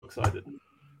excited.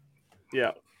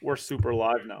 Yeah, we're super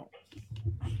live now.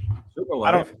 Super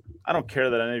live. I don't care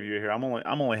that any of you are here.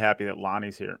 I'm only happy that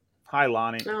Lonnie's here. Hi,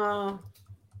 Lonnie. Oh,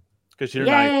 Because you're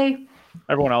nice. yay!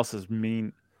 Everyone else is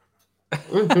mean.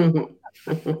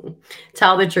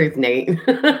 Tell the truth, Nate.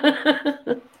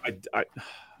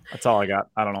 That's all I got.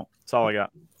 I don't know. That's all I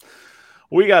got.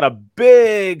 We got a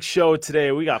big show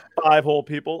today. We got 5 whole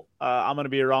people. I'm going to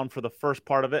be around for the first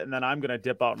part of it, and then I'm going to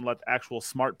dip out and let actual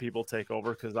smart people take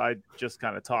over because I just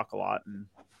kind of talk a lot and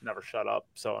never shut up.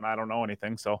 And I don't know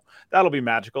anything. So that'll be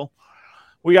magical.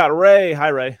 We got Ray. Hi,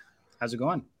 Ray. How's it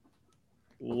going?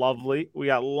 Lovely. We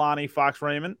got Lonnie Fox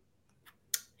Raymond.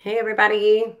 Hey,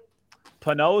 everybody.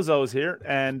 Panozzo's here,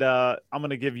 and I'm going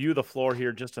to give you the floor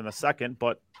here just in a second,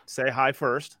 but say hi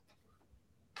first.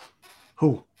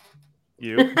 Who?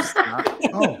 You.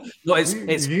 Oh, no, it's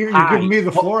you're giving me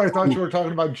the floor. I thought you were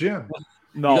talking about Jim.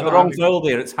 No, you got the wrong Phil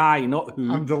there. It's hi, not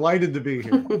who. I'm delighted to be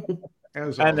here.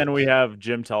 And then we have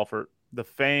Jim Telford, the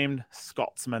famed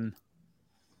Scotsman.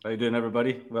 How you doing,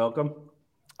 everybody? Welcome.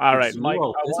 All right, Mike, I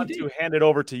want to hand it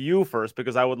over to you first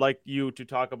because I would like you to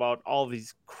talk about all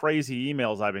these crazy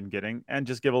emails I've been getting and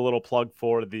just give a little plug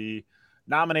for the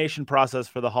nomination process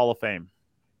for the Hall of Fame.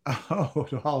 Oh,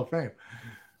 the Hall of Fame.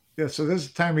 Yeah, so this is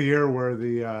the time of year where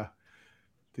the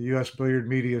U.S. Billiard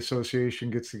Media Association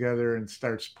gets together and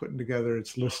starts putting together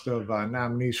its list of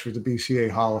nominees for the BCA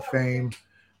Hall of Fame.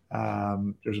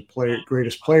 There's a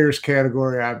greatest players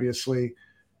category, obviously.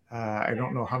 I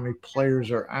don't know how many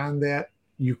players are on that.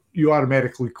 You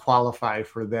automatically qualify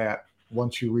for that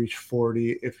once you reach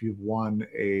 40 if you've won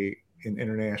an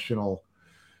international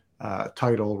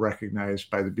title recognized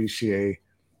by the BCA.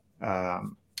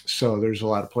 So there's a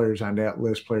lot of players on that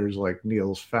list. Players like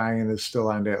Niels Fine is still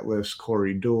on that list.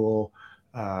 Corey Deuel,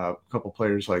 a couple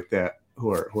players like that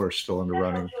who are still in the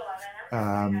running.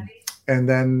 And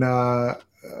then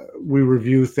we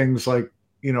review things like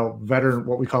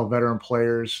what we call veteran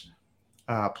players,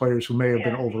 players who may have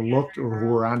been overlooked or who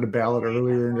were on the ballot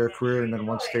earlier in their career, and then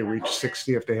once they reach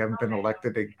 60, if they haven't been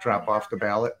elected, they drop off the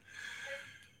ballot.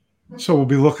 So we'll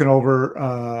be looking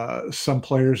over some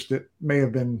players that may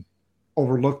have been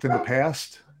overlooked in the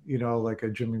past, like a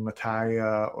Jimmy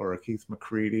Mattia or a Keith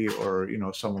McCready or,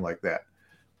 someone like that.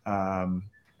 And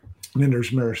then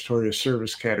there's meritorious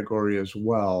service category as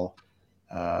well.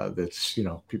 That's,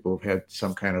 people have had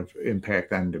some kind of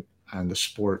impact on the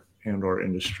sport and or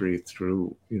industry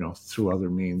through other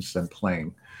means than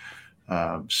playing.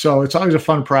 So it's always a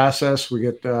fun process. We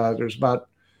get, there's about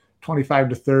 25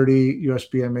 to 30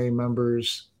 USBMA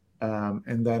members.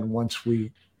 And then once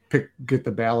we get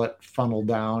the ballot funneled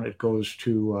down, it goes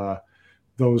to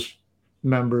those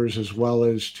members as well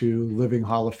as to living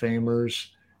Hall of Famers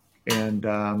and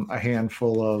a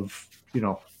handful of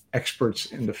experts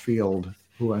in the field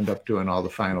who end up doing all the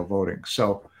final voting.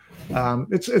 So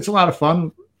it's a lot of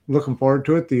fun. Looking forward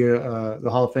to it. The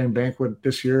Hall of Fame banquet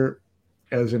this year,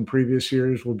 as in previous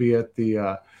years, will be at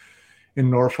in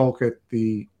Norfolk at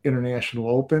the International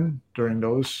Open during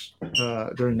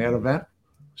that event.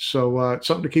 So it's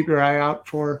something to keep your eye out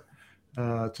for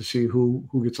to see who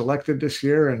gets elected this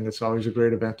year, and it's always a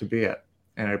great event to be at.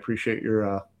 And I appreciate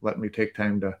your letting me take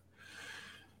time to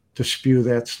spew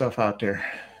that stuff out there.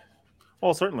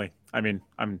 Well, certainly. I mean,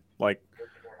 I'm like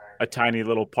a tiny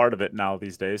little part of it now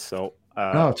these days, so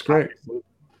no, it's great.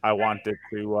 I want it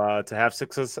to have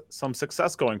some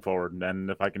success going forward,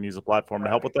 and if I can use a platform to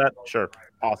help with that, sure,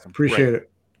 awesome. Appreciate it.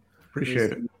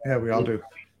 Yeah, we all do.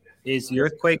 Is the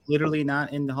Earthquake literally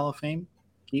not in the Hall of Fame,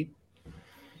 Keith?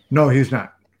 No, he's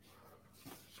not.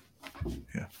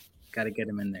 Yeah. Got to get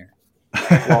him in there.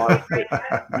 Well,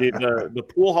 the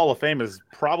Pool Hall of Fame is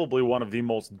probably one of the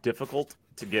most difficult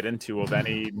to get into of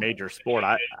any major sport.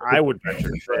 I would venture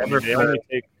to say. I mean,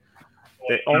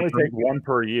 they only take one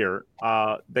per year.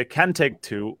 They can take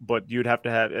 2, but you'd have to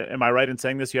have. Am I right in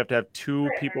saying this? You have to have 2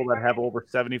 people that have over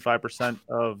 75%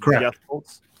 of yes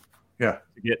votes. Yeah.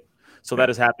 So that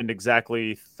has happened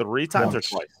exactly 3 times or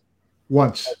twice?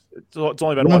 Once. So it's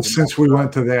only been once since we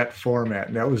went to that format.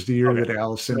 And that was the year that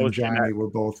Allison and Johnny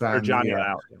were both on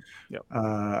the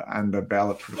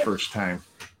ballot for the first time.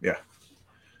 Yeah.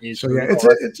 So yeah,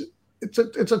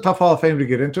 it's a tough Hall of Fame to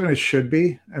get into, and it should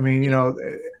be. I mean, to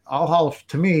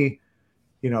me,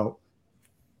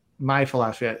 my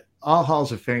philosophy, all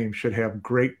Halls of Fame should have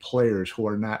great players who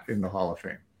are not in the Hall of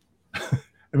Fame. I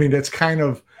mean, that's kind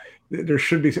of. There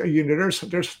should be,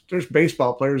 there's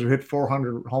baseball players who hit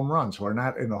 400 home runs who are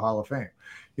not in the Hall of Fame,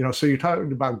 so you're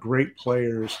talking about great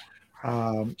players.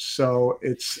 So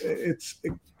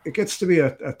it gets to be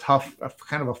a tough,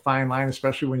 kind of a fine line,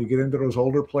 especially when you get into those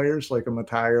older players like a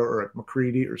Mattia or a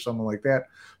McCready or someone like that,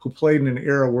 who played in an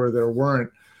era where there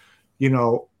weren't,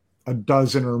 a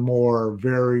dozen or more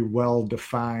very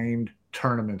well-defined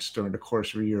tournaments during the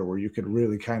course of a year where you could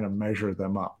really kind of measure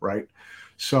them up, right?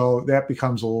 So that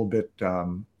becomes a little bit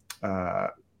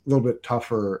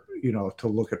tougher, to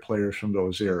look at players from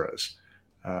those eras.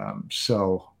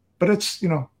 But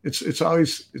it's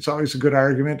always a good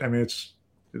argument. I mean, it's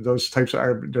those types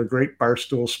they're great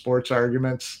barstool sports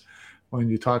arguments when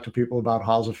you talk to people about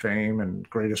halls of fame and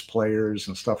greatest players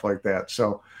and stuff like that.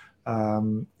 So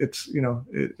it's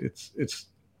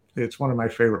one of my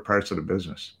favorite parts of the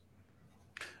business.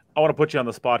 I want to put you on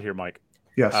the spot here, Mike.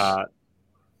 Yes.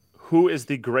 Who is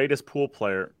the greatest pool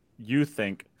player you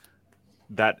think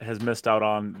that has missed out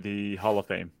on the Hall of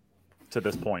Fame to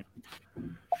this point?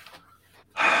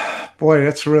 Boy,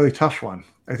 that's a really tough one.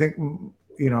 I think,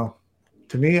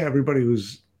 to me, everybody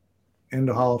who's in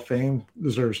the Hall of Fame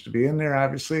deserves to be in there,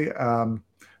 obviously.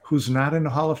 Who's not in the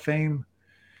Hall of Fame,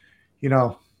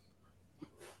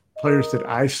 players that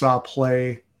I saw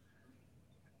play,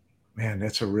 man,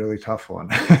 that's a really tough one.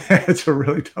 It's a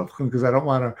really tough one because I don't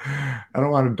want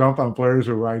to dump on players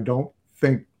who I don't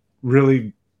think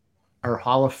really are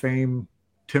Hall of Fame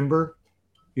timber,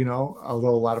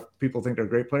 although a lot of people think they're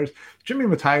great players. Jimmy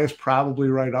Mattia is probably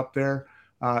right up there.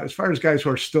 As far as guys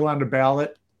who are still on the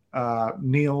ballot,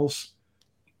 Niels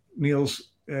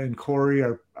and Corey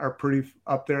are pretty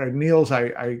up there. And Niels,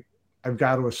 I've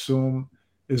got to assume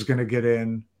is going to get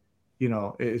in.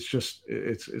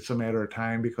 It's a matter of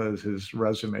time because his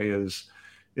resume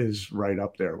is right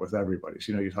up there with everybody's.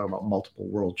 You talk about multiple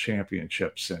world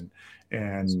championships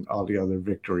and all the other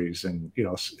victories and,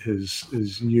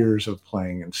 his years of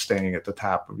playing and staying at the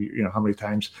top of, how many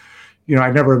times,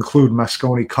 I never include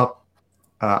Mosconi Cup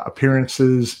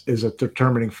appearances is a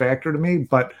determining factor to me,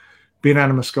 but being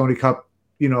on a Mosconi Cup,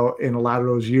 in a lot of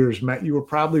those years meant you were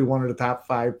probably one of the top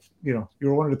five, you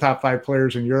were one of the top 5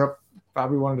 players in Europe,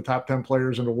 probably one of the top 10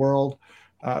 players in the world.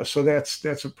 So that's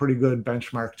a pretty good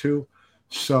benchmark too.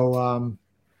 So,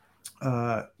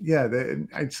 I'd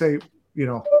say,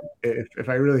 if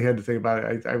I really had to think about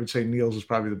it, I would say Niels is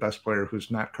probably the best player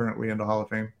who's not currently in the Hall of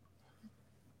Fame.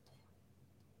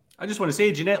 I just want to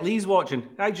say, Jeanette Lee's watching.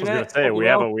 Hi, Jeanette. I was going to say,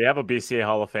 we have a BCA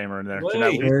Hall of Famer in there. Wait.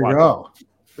 Jeanette Lee's there you watching. go.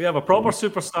 We have a proper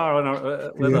superstar on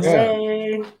our, with us.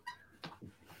 Hey.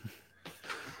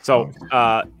 So,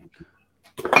 I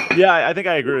think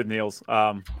I agree with Niels.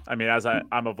 I mean, as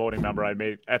I'm a voting member, I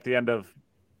made at the end of,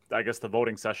 I guess, the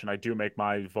voting session, I do make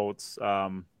my votes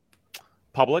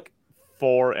public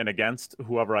for and against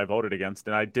whoever I voted against.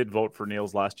 And I did vote for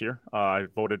Niels last year. I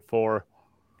voted for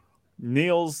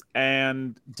Niels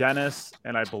and Dennis,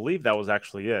 and I believe that was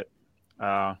actually it.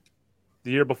 The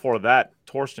year before that,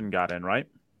 Torsten got in, right?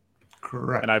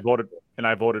 Correct. And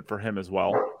I voted for him as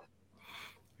well.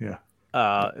 Yeah.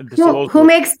 Who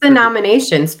makes the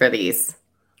nominations for these?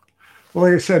 Well,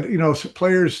 like I said,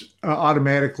 players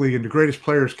automatically in the greatest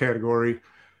players category,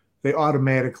 they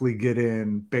automatically get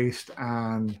in based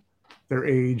on their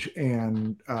age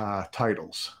and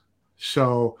titles.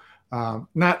 So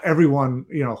not everyone,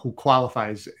 who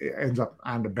qualifies ends up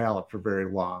on the ballot for very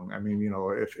long. I mean,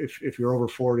 if you're over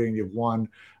 40 and you've won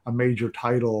a major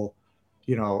title,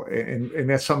 and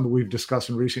that's something we've discussed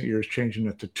in recent years, changing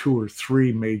it to 2 or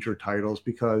 3 major titles,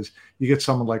 because you get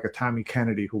someone like a Tommy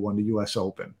Kennedy who won the U.S.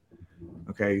 Open.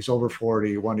 Okay, he's over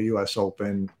 40, won the U.S.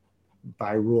 Open.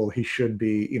 By rule, he should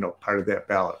be, part of that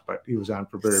ballot, but he was on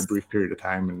for a very brief period of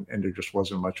time, and there just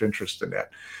wasn't much interest in that.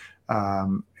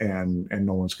 And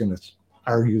no one's going to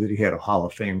argue that he had a Hall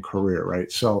of Fame career,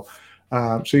 right? So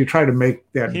you try to make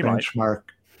that benchmark.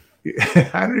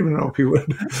 I don't even know if he would.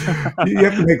 You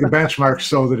have to make the benchmark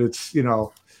so that it's, that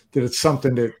it's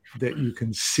something that you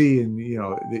can see and,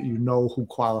 that who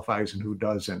qualifies and who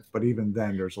doesn't. But even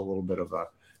then, there's a little bit of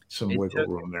some wiggle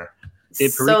room there.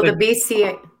 So the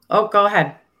BCA. Oh, go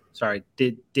ahead. Sorry.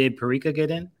 Did Parika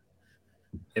get in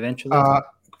eventually?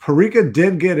 Parika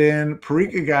did get in.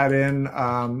 Parika got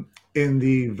in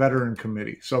the veteran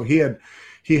committee. So he had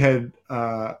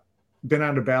been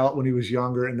on the ballot when he was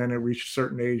younger, and then it reached a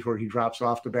certain age where he drops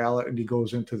off the ballot and he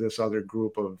goes into this other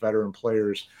group of veteran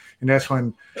players. And that's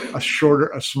when a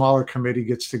smaller committee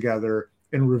gets together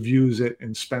and reviews it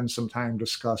and spends some time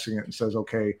discussing it and says,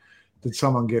 okay, did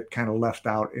someone get kind of left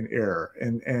out in error?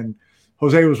 And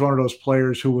Jose was one of those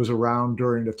players who was around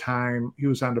during the time. He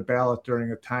was on the ballot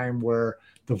during a time where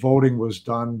the voting was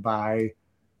done by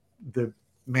the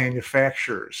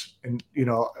manufacturers and,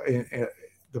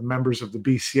 the members of the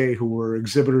BCA who were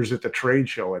exhibitors at the trade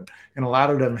show. And a lot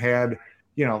of them had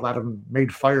a lot of them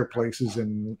made fireplaces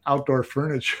and outdoor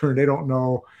furniture, and they don't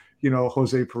know,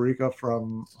 Jose Perica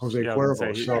from Jose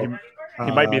Cuervo.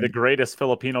 He might be the greatest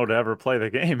Filipino to ever play the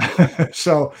game.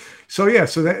 So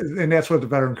that's what the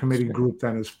veteran committee group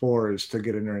then is for, is to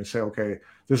get in there and say, okay,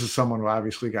 this is someone who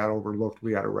obviously got overlooked.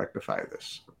 We got to rectify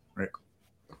this, right?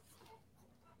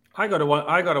 I gotta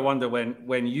wonder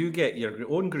when you get your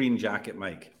own green jacket,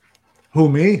 Mike. Who,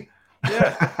 me?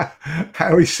 Yeah. I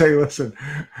always say, listen,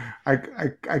 I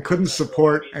couldn't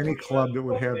support any club that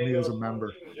would have me as a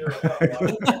member.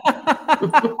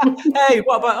 Hey,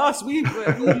 what about us?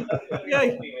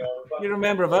 Yeah, you're a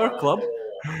member of our club.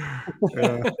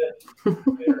 Yeah.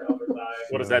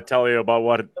 What does that tell you about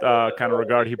what kind of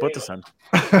regard he puts us in?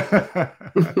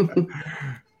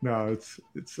 No,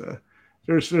 it's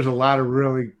there's a lot of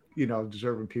really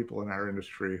deserving people in our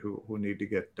industry who need to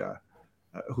get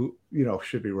who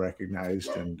should be recognized,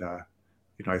 and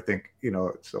I think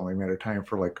it's only a matter of time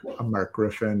for like a Mark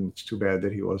Griffin. It's too bad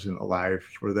that he wasn't alive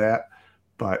for that,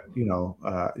 but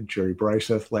Jerry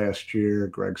Bryseth last year,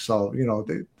 Greg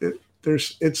Sullivan,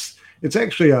 it's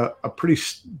actually a pretty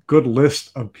good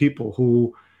list of people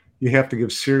who you have to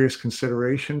give serious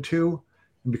consideration to,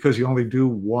 and because you only do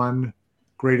one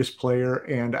greatest player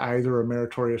and either a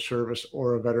meritorious service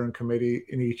or a veteran committee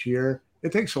in each year,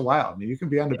 it takes a while. I mean, you can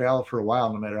be on the ballot for a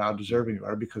while, no matter how deserving you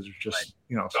are, because it's just,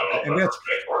 and that's,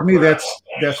 for me, that's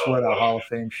what a Hall of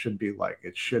Fame should be like.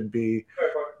 It should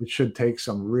take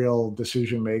some real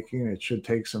decision making. It should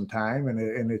take some time,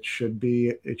 and it should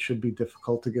be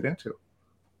difficult to get into.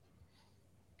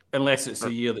 Unless it's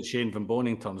the year that Shane Van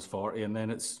Boning turns 40, and then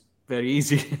it's very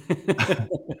easy.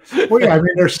 Well, yeah, I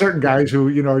mean, there's certain guys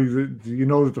who,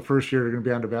 that the first year they're going to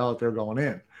be on the ballot, they're going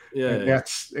in. Yeah,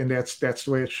 that's the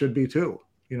way it should be too,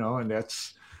 and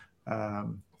that's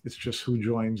it's just who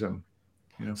joins them.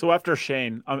 So after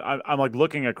Shane, I'm like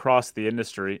looking across the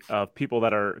industry of people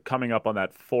that are coming up on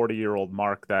that 40-year-old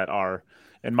mark that are,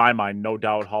 in my mind, no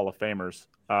doubt Hall of Famers.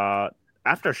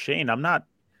 After Shane,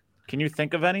 can you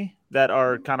think of any that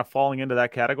are kind of falling into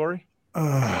that category?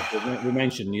 We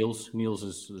mentioned Niels. Niels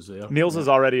is there. Niels is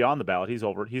already on the ballot. He's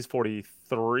over. He's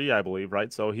 43, I believe,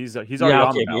 right? So he's already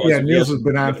on the ballot. Yeah, Niels has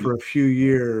been on for a few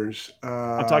years.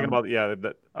 I'm talking about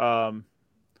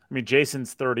I mean,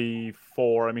 Jason's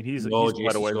 34. I mean, he's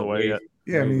quite a ways away yet.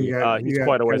 Yeah, I mean, he's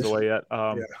quite a ways away yet.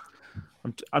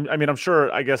 I'm sure.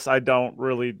 I guess I don't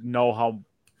really know how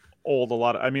old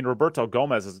Roberto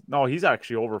Gomez he's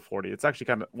actually over 40. It's actually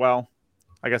kind of,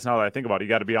 I guess now that I think about it, you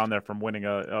got to be on there from winning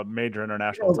a major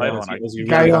international title.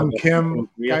 Ga-Yeon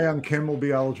Kim will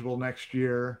be eligible next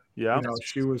year. Yeah,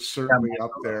 she was certainly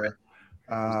up there.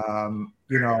 I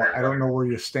don't know where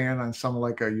you stand on someone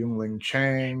like a Yungling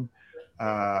Chang.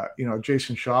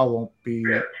 Jason Shaw won't be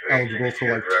eligible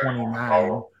till like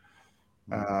 29.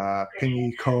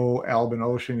 Pingy Ko, Albin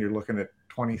Ocean, you're looking at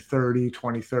 2030,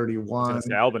 2031.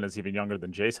 Albin is even younger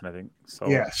than Jason, I think. So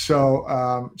yeah,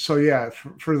 so yeah,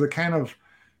 for the kind of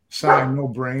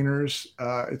no-brainers,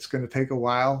 it's going to take a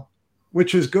while,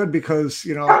 which is good because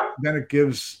then it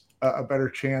gives a better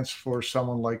chance for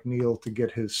someone like Neil to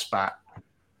get his spot.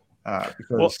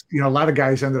 Because a lot of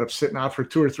guys ended up sitting out for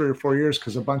 2 or 3 or 4 years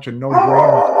because a bunch of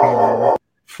no-brainers came in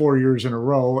 4 years in a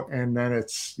row, and then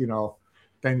it's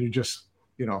then you just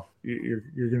you're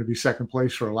going to be second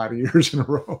place for a lot of years in a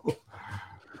row.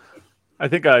 I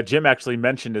think Jim actually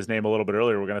mentioned his name a little bit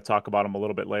earlier. We're going to talk about him a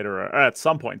little bit later, or at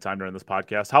some point in time during this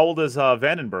podcast. How old is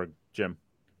Vandenberg, Jim?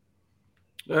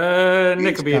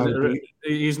 Nick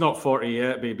he's not 40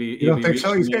 yet, baby. You don't think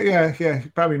so? He's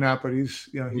probably not, but he's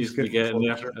getting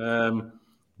there.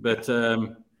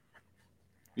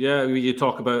 You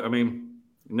talk about. I mean,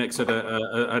 Nick's had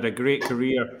a great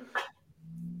career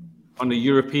on the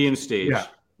European stage. Yeah.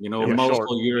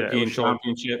 Multiple European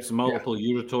championships, multiple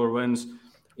Eurotour wins.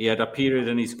 He had a period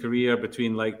in his career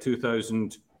between like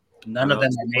 2000. None of them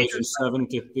are major.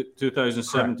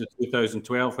 2007 to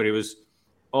 2012, where he was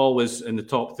always in the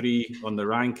top 3 on the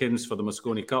rankings for the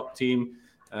Mosconi Cup team,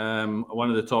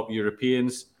 one of the top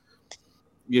Europeans.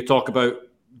 You talk about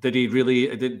did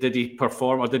he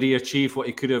perform, or did he achieve what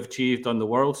he could have achieved on the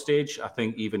world stage? I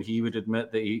think even he would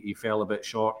admit that he fell a bit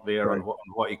short there on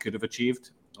what he could have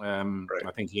achieved.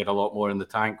 I think he had a lot more in the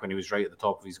tank when he was right at the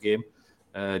top of his game.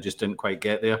 Just didn't quite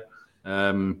get there.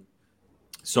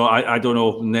 So I don't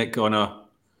know, Nick, I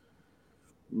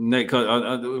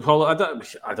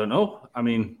don't know. I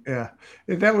mean,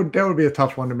 that would be a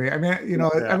tough one to me. I mean,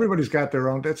 everybody's got their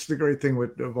own. That's the great thing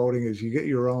with voting is you get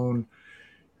your own,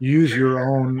 use your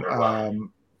own,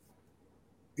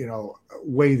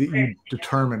 way that you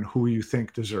determine who you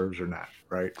think deserves or not,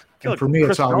 right? And for me,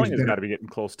 Chris it's always got to be getting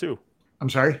close too. I'm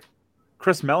sorry.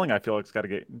 Chris Melling, I feel like, has got to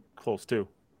get close too.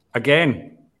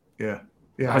 Again. Yeah.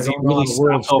 Yeah, has he really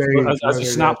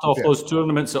snapped off those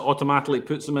tournaments that automatically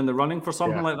puts him in the running for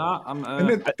something like that? And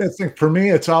that's the thing. For me,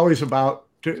 it's always about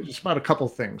a couple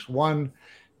things. One,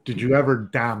 did you ever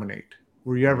dominate?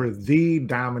 Were you ever the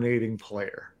dominating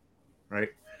player? Right.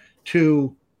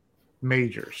 Two,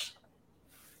 majors.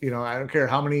 I don't care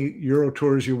how many Euro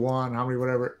tours you won, how many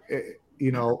whatever.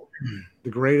 The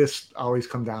greatest always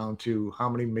come down to how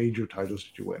many major titles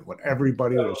did you win? When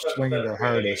everybody was swinging their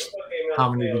hardest,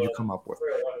 how many did you come up with?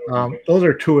 Those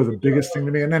are two of the biggest things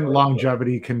to me. And then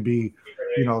longevity can be,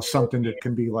 something that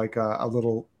can be like a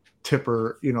little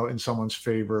tipper, in someone's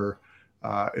favor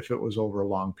if it was over a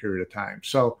long period of time.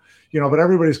 So, but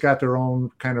everybody's got their own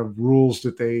kind of rules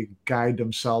that they guide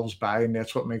themselves by, and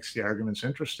that's what makes the arguments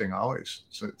interesting always.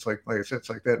 So it's like I said, it's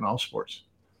like that in all sports.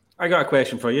 I got a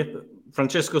question for you.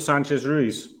 Francisco Sanchez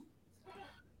Ruiz.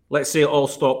 Let's say it all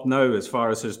stopped now as far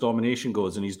as his domination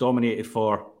goes, and he's dominated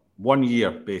for 1 year,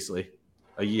 basically.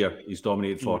 A year he's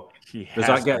dominated for. Does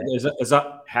that get? Is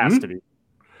that has to be?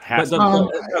 That's what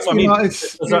I mean.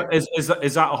 Is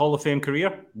that a Hall of Fame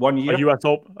career? 1 year? A U.S.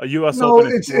 Open.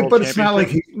 No, but it's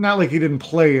not like he didn't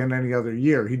play in any other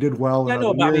year. He did well in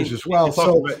other years as well.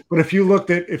 So, but if you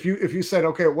looked at if you said,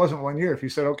 okay, it wasn't 1 year. If you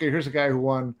said, okay, here's a guy who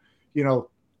won,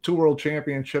 2 world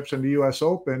championships and the U.S.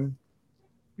 Open,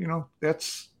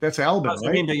 that's Albin,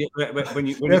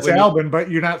 right? Albin,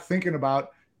 but you're not thinking about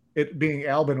it being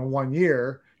Albin in 1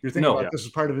 year. You're thinking about this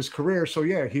is part of his career, so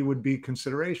he would be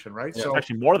consideration, right? Yeah, so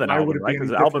actually more than Albin, right?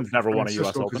 Because Albin's never won a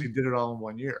U.S. Open because he did it all in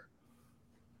 1 year.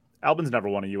 Albin's never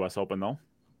won a U.S. Open though.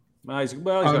 He's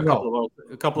got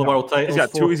a couple of world titles.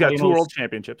 He's got 2 world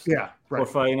championships. Yeah, right. 4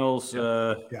 finals.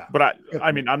 But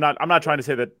I mean, I'm not trying to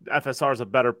say that FSR is a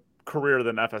better career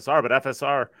than FSR, but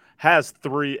FSR has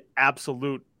 3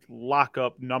 absolute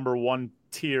lockup number 1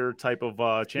 tier type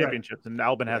of championships, and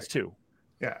Albin has 2.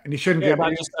 Yeah, and he shouldn't get.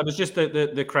 It was just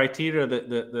the criteria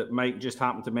that Mike just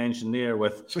happened to mention there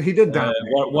with. So he did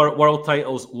dominate. World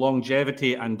titles,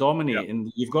 longevity, and dominating. Yeah.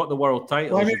 And you've got the world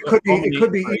titles. Well, I mean, it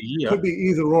could be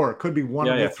either or. It could be one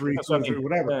of the 3,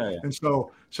 whatever. Yeah. And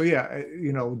so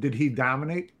did he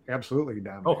dominate? Absolutely, he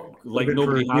dominated. Oh, like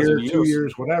nobody has in years. 2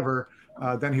 years, whatever.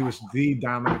 Then he was the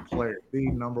dominant player, the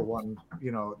number 1,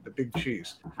 the big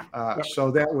cheese.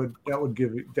 So that would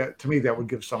give that to me. That would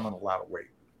give someone a lot of weight.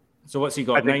 So what's he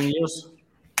got? 9 years.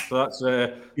 So that's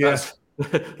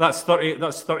 30.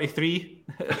 That's 33.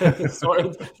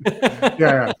 Sorted.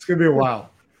 Yeah, it's gonna be a while.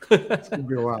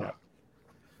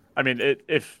 I mean,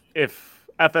 if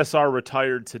FSR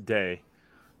retired today,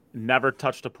 never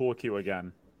touched a pool cue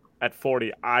again, at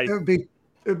 40, it'd be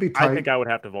tight. I think I would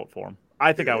have to vote for him.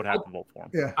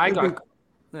 Yeah,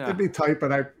 it'd be tight,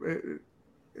 but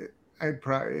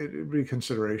it'd be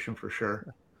consideration for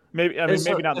sure. Maybe not in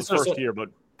the first year, but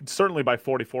certainly by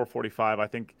 44, 45, I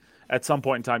think at some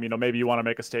point in time, maybe you want to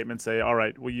make a statement, say, all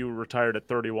right, well, you retired at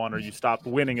 31 or you stopped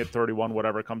winning at 31,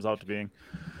 whatever it comes out to being.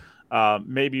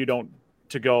 Maybe you don't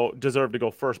deserve to go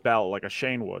first ballot like a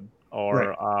Shane would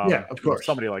or of course.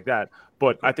 Somebody like that.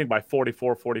 But I think by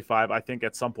 44, 45, I think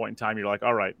at some point in time, you're like,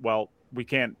 all right, well, we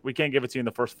can't give it to you in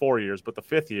the first 4 years, but the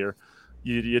 5th year,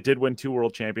 you did win 2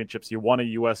 world championships. You won a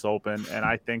U.S. Open, and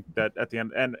I think that at the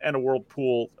end, and a World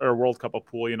Pool or a World Cup of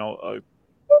Pool, a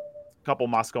couple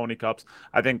Mosconi Cups.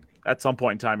 I think at some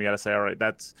point in time you got to say, all right,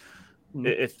 that's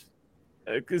it's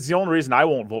the only reason I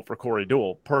won't vote for Corey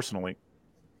Deuel personally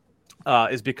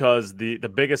is because the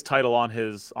biggest title on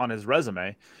his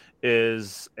resume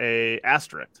is a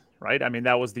asterisk. Right? I mean,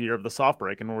 that was the year of the soft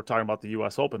break, and we're talking about the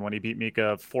U.S. Open when he beat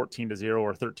Mika 14-0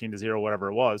 or 13-0,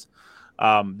 whatever it was.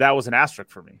 That was an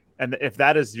asterisk for me. And if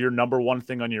that is your number 1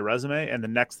 thing on your resume, and the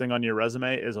next thing on your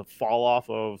resume is a fall off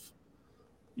of,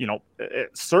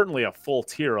 certainly a full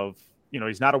tier of,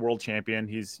 he's not a world champion.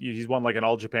 He's won like an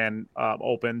All Japan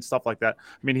Open, stuff like that.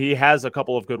 I mean, he has a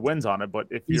couple of good wins on it, but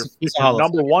if your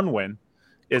number 1 win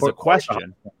is a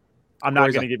question, I'm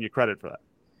not going to give you credit for that.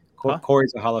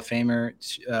 Corey's a Hall of Famer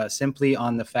simply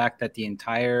on the fact that the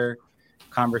entire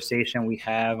conversation we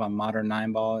have on modern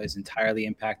 9-ball is entirely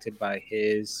impacted by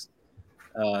his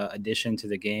addition to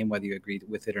the game, whether you agree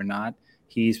with it or not.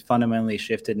 He's fundamentally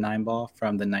shifted 9-ball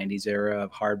from the 90s era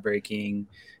of hard breaking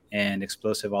and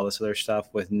explosive, all this other stuff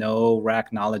with no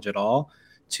rack knowledge at all,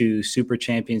 to super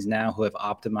champions now who have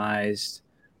optimized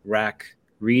rack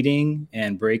reading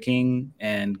and breaking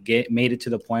and made it to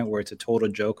the point where it's a total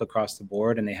joke across the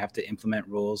board, and they have to implement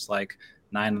rules like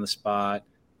 9 on the spot,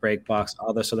 break box,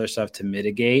 all this other stuff to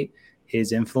mitigate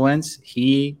his influence.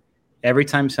 Every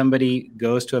time somebody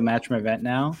goes to a matchroom event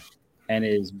now and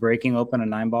is breaking open a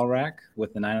 9-ball rack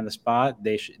with the 9 on the spot,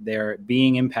 they're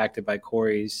being impacted by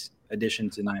Corey's addition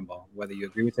to 9-ball. Whether you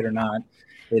agree with it or not,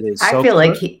 it is. I feel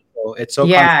like it's so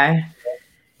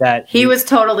that he was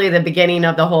totally the beginning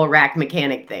of the whole rack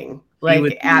mechanic thing.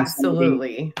 Like,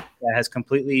 absolutely. That has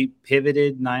completely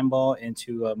pivoted 9-ball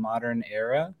into a modern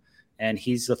era, and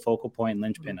he's the focal point and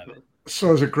linchpin of it.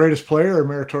 So is it greatest player or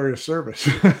meritorious service?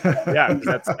 Yeah,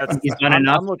 that's he's done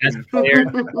enough as a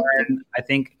player. I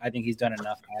think he's done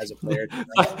enough as a player.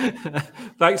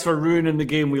 Thanks for ruining the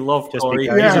game we love, Corey.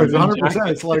 Yeah,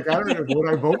 100%. It's like, I don't know, would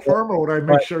I vote for him or would I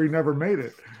make sure he never made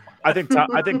it? I think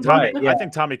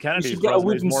Tommy Kennedy's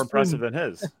resume is more impressive than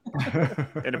his.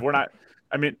 And if we're not,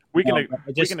 I mean, we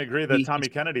can agree that Tommy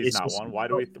Kennedy's not one. Why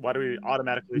do we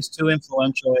automatically? He's too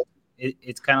influential.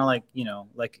 It's kind of like,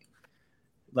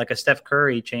 like a Steph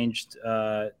Curry changed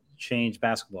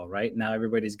basketball, right? Now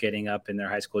everybody's getting up in their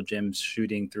high school gyms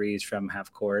shooting threes from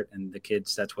half court, and the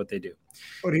kids, that's what they do.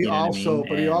 But his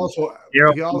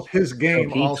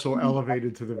game also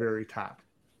elevated to the very top.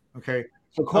 Okay,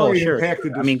 so Corey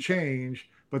impacted this change,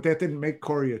 but that didn't make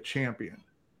Corey a champion.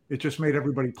 It just made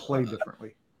everybody play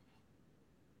differently.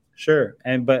 Sure,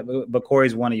 but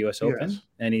Corey's won a U.S. Open,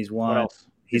 and he's won.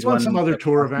 He's won some other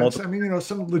tour events. I mean,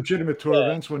 some legitimate tour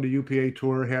events when the UPA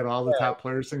tour had all the top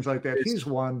players, things like that. He's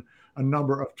won a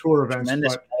number of tour events.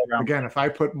 But again, if I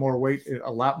put a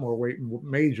lot more weight in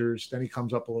majors, then he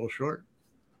comes up a little short.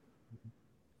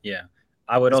 Yeah.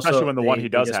 I would especially when the one he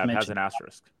does have has an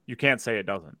asterisk. You can't say it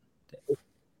doesn't.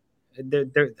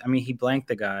 I mean, he blanked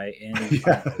the guy in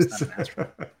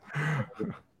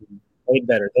played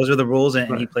better. Those are the rules,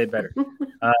 and he played better.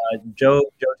 Joe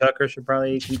Tucker should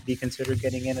probably be considered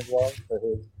getting in as well for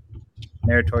his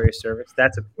meritorious service.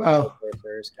 That's a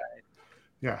meritorious guy.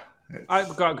 Yeah.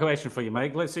 I've got a question for you,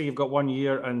 Mike. Let's say you've got 1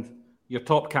 year and your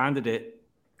top candidate,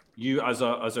 you as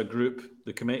a group,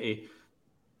 the committee,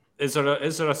 is there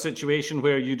a situation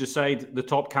where you decide the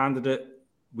top candidate,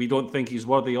 we don't think he's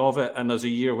worthy of it, and there's a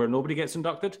year where nobody gets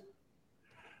inducted?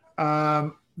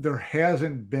 There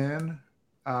hasn't been.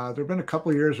 There have been a couple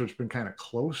of years where it's been kind of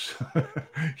close,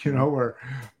 where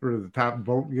the top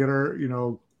vote getter,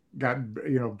 got,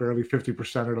 barely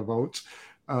 50% of the votes.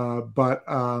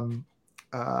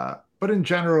 But in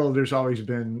general, there's always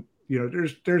been,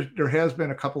 there has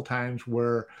been a couple times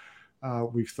where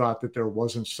we've thought that there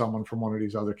wasn't someone from one of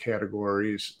these other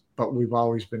categories, but we've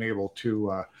always been able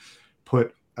to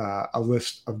put a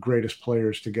list of greatest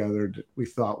players together that we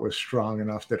thought was strong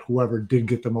enough that whoever did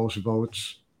get the most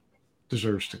votes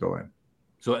deserves to go in.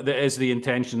 So there is the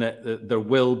intention that there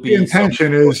will be. The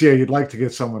intention is, you'd like to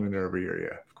get someone in there every year.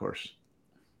 Yeah, of course.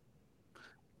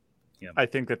 Yeah, I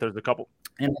think that there's a couple.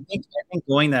 And I think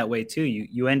going that way too,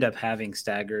 you end up having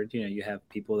staggered. You have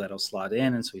people that'll slot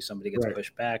in, and so somebody gets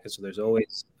pushed back, and so there's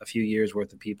always a few years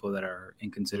worth of people that are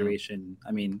in consideration.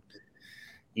 I mean,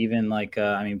 even like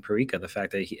Parika, the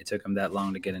fact that it took him that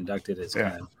long to get inducted is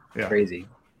kind of crazy.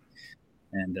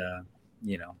 And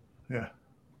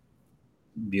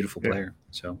beautiful player.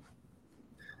 So,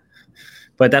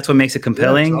 but that's what makes it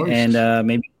compelling. And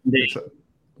maybe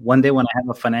one day when I have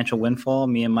a financial windfall,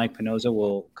 me and Mike Pinoza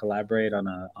will collaborate on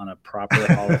a proper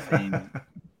Hall of Fame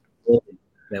building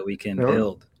that we can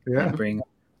build. Yeah, and bring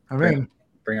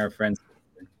our friends.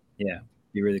 Yeah,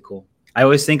 be really cool. I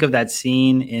always think of that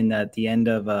scene at the end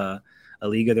of A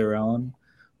League of Their Own,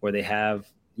 where they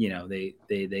have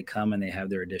they come and they have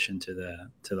their addition to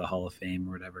the Hall of Fame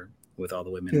or whatever, with all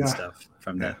the women and stuff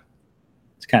from that.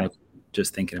 It's kind of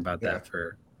just thinking about that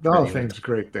for the Hall of Fame's a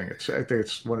great thing. I think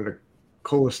it's one of the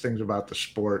coolest things about the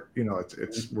sport.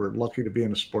 We're lucky to be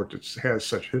in a sport that has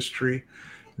such history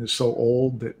and is so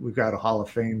old that we've got a Hall of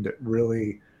Fame that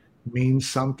really means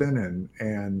something,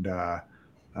 and that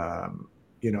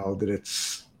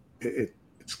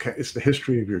it's the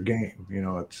history of your game.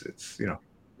 It's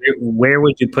Where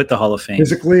would you put the Hall of Fame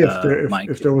physically?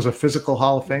 If there was a physical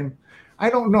Hall of Fame, I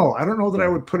don't know. I don't know that I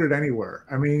would put it anywhere.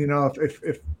 I mean,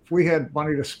 if we had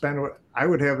money to spend, I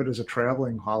would have it as a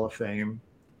traveling Hall of Fame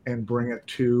and bring it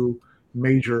to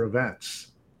major events.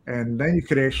 And then you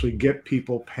could actually get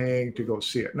people paying to go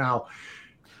see it. Now,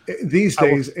 these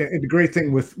days, and the great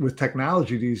thing with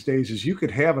technology these days is you could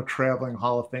have a traveling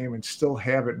Hall of Fame and still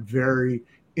have it very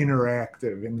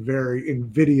interactive and very in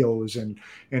videos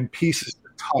and pieces to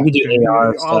touch and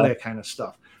all that kind of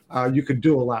stuff. You could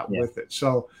do a lot with it.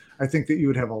 So I think that you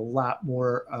would have a lot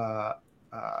more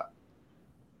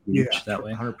reach that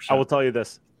way. 100%. I will tell you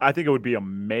this. I think it would be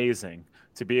amazing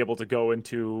to be able to go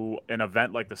into an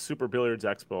event like the Super Billiards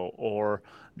Expo or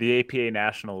the APA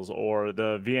Nationals or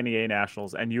the VNEA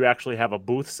Nationals, and you actually have a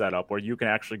booth set up where you can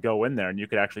actually go in there and you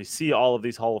could actually see all of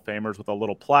these Hall of Famers with a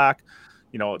little plaque,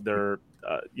 their,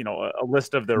 a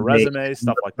list of their resumes,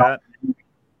 stuff like that.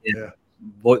 Yeah.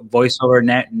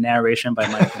 Voiceover narration by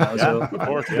Mike Pinozzo. Yeah, of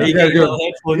course. Yeah.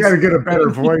 You got to get a better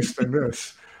voice than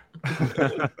this.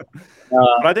 But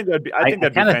I think that'd be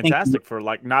fantastic for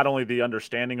like not only the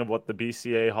understanding of what the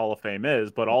BCA Hall of Fame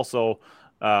is, but also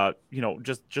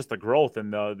just the growth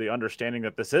and the understanding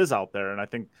that this is out there. And I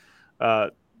think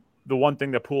the one thing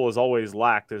that pool has always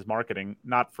lacked is marketing,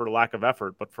 not for lack of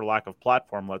effort, but for lack of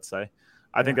platform. Let's say,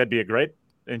 I think that'd be a great,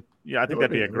 thing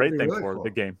for the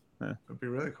game. Yeah. It'd be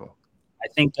really cool. I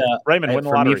think Raymond win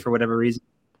the lottery for whatever reason.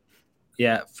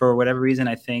 Yeah, for whatever reason,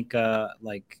 I think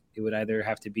like it would either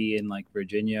have to be in like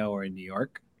Virginia or in New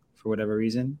York for whatever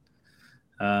reason.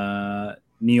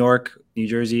 New York, New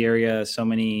Jersey area, so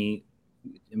many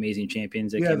amazing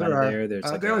champions that came out of there.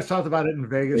 There's they always talked about it in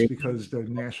Vegas because the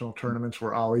national tournaments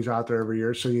were always out there every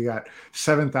year. So you got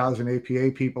 7,000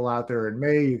 APA people out there in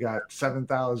May. You got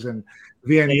 7,000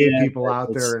 VNEA people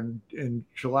out there in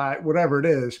July, whatever it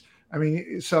is. I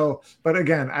mean, but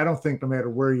again, I don't think no matter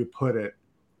where you put it,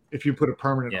 if you put a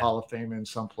permanent Hall of Fame in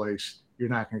someplace, you're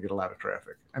not going to get a lot of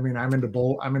traffic. I mean, I'm into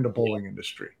bowling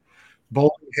industry.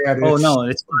 Bowling had a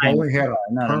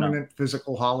permanent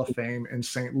physical Hall of Fame in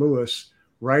St. Louis,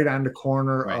 right on the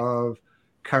corner of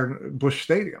Busch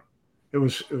Stadium. It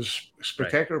was a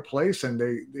spectacular place, and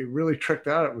they really tricked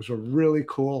out. It was a really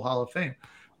cool Hall of Fame,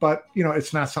 but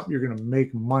it's not something you're going to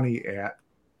make money at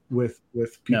with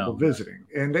people visiting.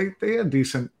 And they had a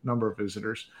decent number of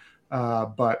visitors,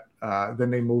 but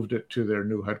then they moved it to their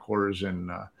new headquarters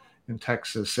in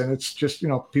Texas, and it's just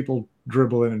people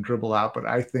dribble in and dribble out. But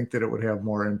I think that it would have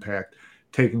more impact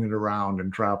taking it around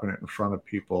and dropping it in front of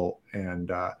people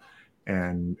and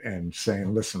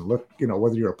saying, listen, look,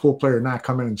 whether you're a pool player or not,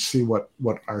 come in and see what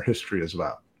our history is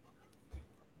about.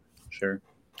 Sure.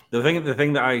 The thing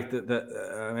that I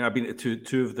mean, I've been to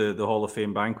two of the Hall of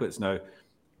Fame banquets now,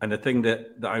 and the thing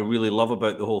that I really love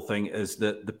about the whole thing is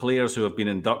that the players who have been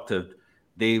inducted,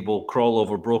 they will crawl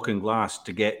over broken glass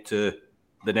to get to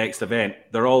the next event.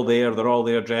 They're all there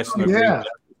dressed in their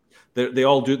they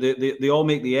all do. They all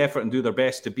make the effort and do their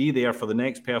best to be there for the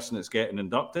next person that's getting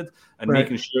inducted, and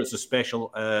making sure it's a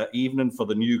special evening for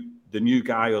the new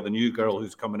guy or the new girl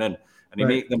who's coming in, and they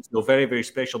make them feel very, very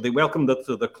special. They welcome them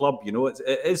to the club.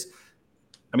 It is.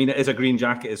 I mean, it is a green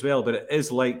jacket as well, but it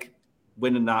is like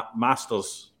winning that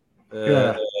Masters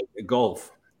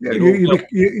golf. Yeah,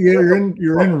 you're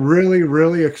in really,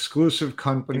 really exclusive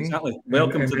company. Exactly.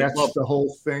 Welcome to the club. That's the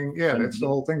whole thing. Yeah, that's the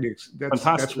whole thing. That's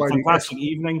why fantastic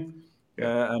evening.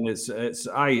 And it's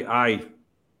I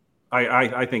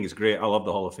think it's great. I love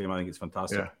the Hall of Fame. I think it's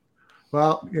fantastic. Yeah.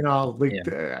 Well,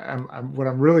 what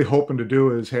I'm really hoping to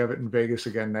do is have it in Vegas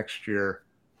again next year.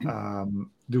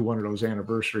 Do one of those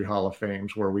anniversary Hall of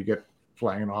Fames where we get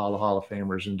flying all the Hall of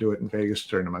Famers and do it in Vegas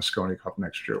during the Moscone Cup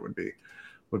next year. Would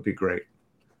be great.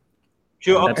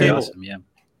 Cue up table. Awesome, yeah.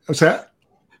 What's that?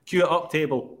 Cue up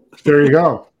table. There you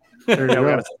go. There you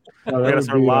go. We gotta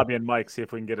start lobbying Mike, see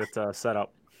if we can get it set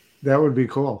up. That would be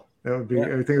cool. That would be. I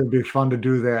think it would be fun to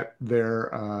do that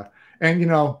there.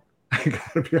 And I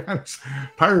gotta be honest.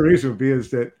 Part of the reason would be is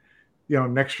that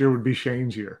next year would be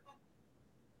Shane's year,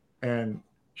 and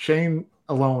Shane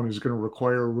alone is going to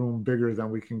require a room bigger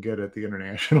than we can get at the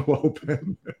International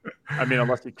Open. I mean,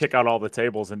 unless you kick out all the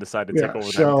tables and decide to take over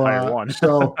the entire one.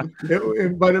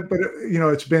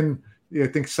 It's been. I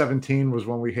think 17 was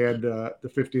when we had the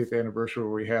 50th anniversary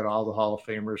where we had all the Hall of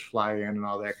Famers fly in and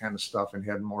all that kind of stuff and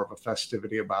had more of a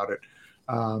festivity about it.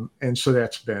 And so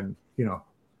that's been,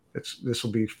 this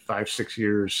will be 5-6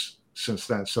 years since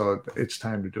then. So it's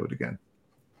time to do it again.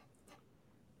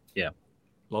 Yeah.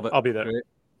 Love it. I'll be there. Great.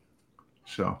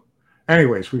 So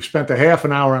anyways, we've spent a half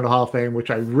an hour on the Hall of Fame,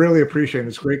 which I really appreciate.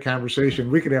 It's a great conversation.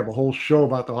 We could have a whole show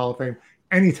about the Hall of Fame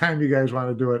anytime you guys want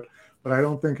to do it. But I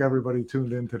don't think everybody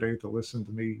tuned in today to listen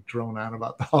to me drone on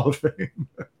about the Hall of Fame.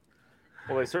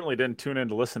 Well, they certainly didn't tune in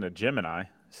to listen to Jim and I.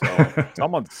 So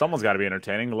someone's got to be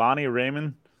entertaining. Lonnie,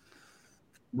 Raymond,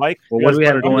 Mike. Well, what do we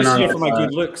have going on? For my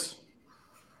good looks.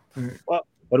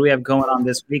 What do we have going on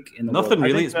this week? Nothing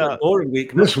really. It's been a boring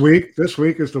week. This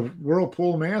week is the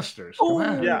Whirlpool Masters. Come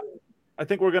on. Yeah. I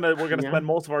think we're gonna spend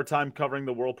most of our time covering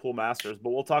the Whirlpool Masters,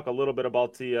 but we'll talk a little bit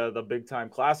about the Big Time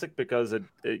Classic because it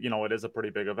is a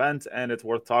pretty big event and it's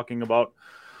worth talking about.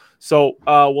 So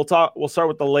we'll start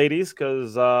with the ladies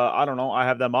because I don't know, I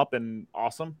have them up and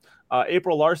awesome.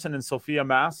 April Larson and Sophia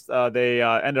Mast, they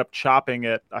ended up chopping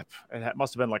it. It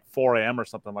must have been like 4 a.m. or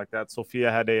something like that.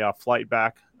 Sophia had a flight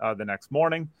back the next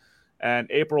morning, and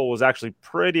April was actually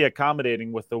pretty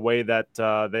accommodating with the way that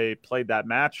they played that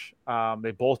match.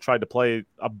 They both tried to play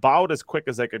about as quick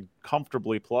as they could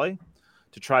comfortably play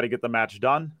to try to get the match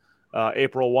done.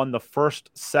 April won the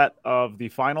first set of the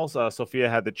finals. Sophia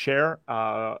had the chair.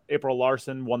 April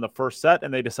Larson won the first set,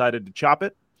 and they decided to chop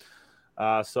it.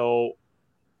 So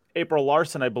April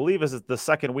Larson, I believe, is the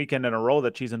second weekend in a row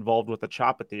that she's involved with a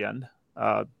chop at the end.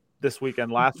 This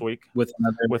weekend, last week, with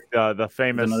the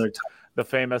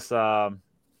famous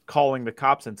calling the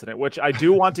cops incident, which I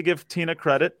do want to give Tina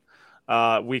credit.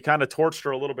 We kind of torched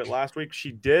her a little bit last week.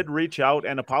 She did reach out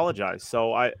and apologize.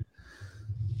 So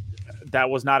that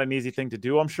was not an easy thing to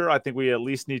do, I'm sure. I think we at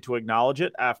least need to acknowledge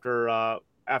it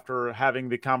after having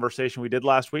the conversation we did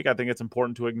last week. I think it's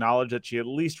important to acknowledge that she at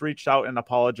least reached out and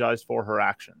apologized for her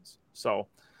actions. So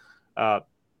I'll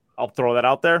throw that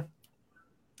out there.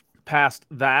 Past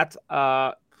that,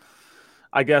 I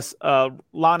guess,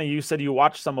 Lonnie, you said you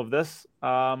watched some of this.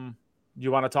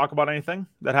 You want to talk about anything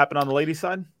that happened on the ladies'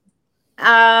 side?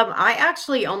 I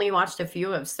actually only watched a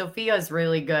few of Sophia's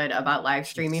really good about live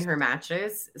streaming her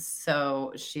matches.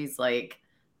 So she's like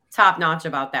top notch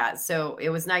about that. So it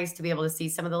was nice to be able to see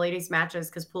some of the ladies' matches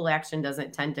because Pool Action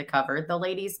doesn't tend to cover the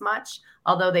ladies much.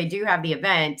 Although they do have the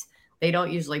event, they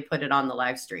don't usually put it on the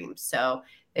live stream. So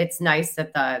it's nice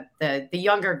that the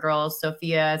younger girls,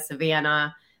 Sophia,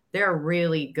 Savannah, they're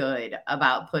really good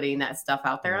about putting that stuff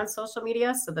out there on social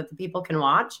media so that the people can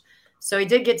watch. So I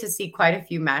did get to see quite a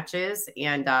few matches,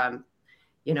 and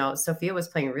Sophia was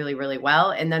playing really, really well.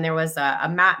 And then there was a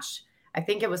match. I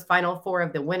think it was Final Four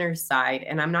of the winners side,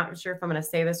 and I'm not sure if I'm going to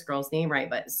say this girl's name right,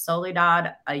 but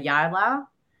Soledad Ayala.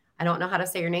 I don't know how to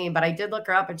say her name, but I did look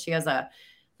her up, and she has a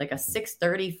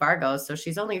 630 Fargo, so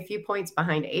she's only a few points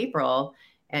behind April,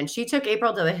 and she took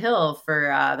April to the hill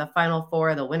for the Final Four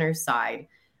of the winners side.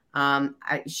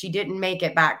 She didn't make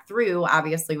it back through,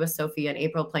 obviously, with Sophia and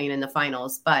April playing in the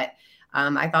finals, but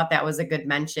I thought that was a good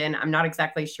mention. I'm not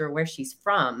exactly sure where she's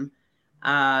from,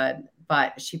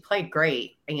 but she played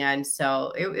great. And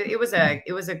so it was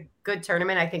a good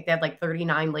tournament. I think they had like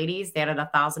 39 ladies. They added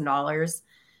 $1,000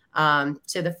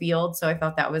 to the field. So I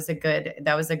thought that was a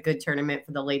good tournament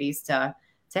for the ladies to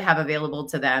have available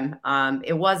to them.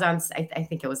 It was on, I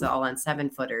think it was all on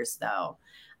 7-footers though.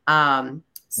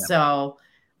 So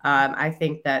I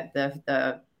think that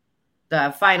the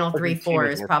final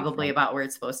 3-4 is probably about where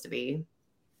it's supposed to be.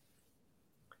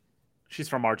 She's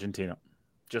from Argentina.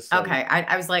 Okay.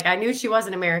 I was like, I knew she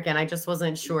wasn't American. I just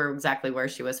wasn't sure exactly where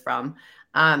she was from.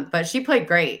 But she played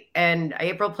great, and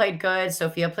April played good.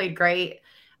 Sophia played great.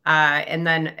 And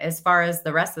then as far as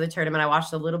the rest of the tournament, I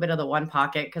watched a little bit of the One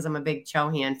Pocket because I'm a big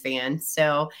Chohan fan.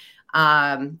 So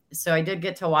I did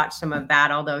get to watch some of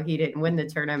that, although he didn't win the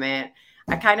tournament.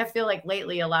 I kind of feel like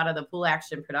lately a lot of the Pool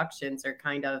Action productions are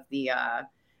kind of the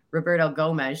Roberto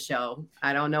Gomez show.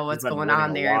 I don't know what's going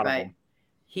on there, but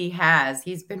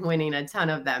he's been winning a ton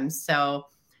of them. So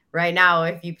right now,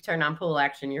 if you turn on Pool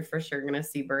Action, you're for sure going to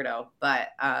see Berto. But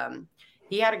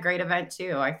he had a great event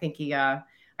too. I think he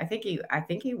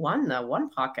won the One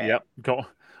Pocket. Yep.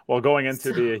 Going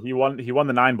into he won the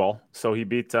 9-ball. So he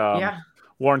beat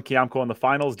Warren Kiamko in the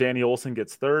finals. Danny Olson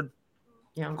gets third.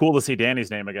 Yeah. Cool to see Danny's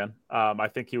name again. I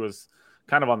think he was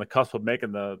kind of on the cusp of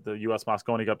making the U.S.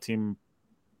 Mosconi Cup team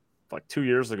like 2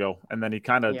 years ago. And then he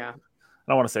kind of, I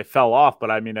don't want to say fell off,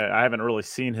 but I mean, I haven't really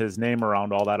seen his name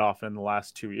around all that often in the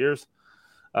last 2 years.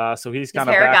 So he's kind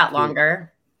of his hair got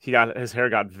longer. His hair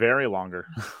got very longer.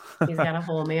 He's got a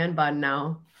whole man bun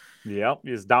now. Yep.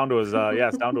 He's down to his,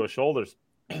 it's down to his shoulders.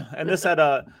 And this had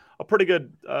a pretty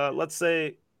good, let's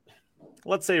say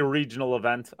regional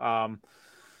event.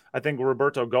 I think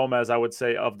Roberto Gomez, I would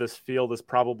say, of this field is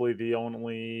probably the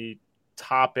only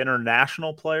top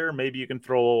international player. Maybe you can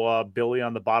throw Billy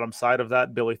on the bottom side of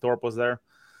that. Billy Thorpe was there.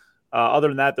 Other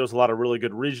than that, there's a lot of really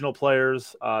good regional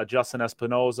players. Justin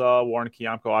Espinoza, Warren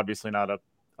Kiamko, obviously not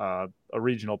a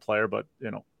regional player, but,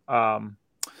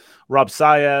 Rob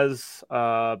Saez,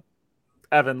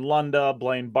 Evan Lunda,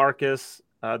 Blaine Barkis.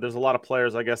 There's a lot of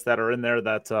players, I guess, that are in there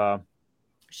that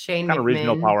Shane kind McMinn. of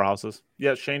regional powerhouses.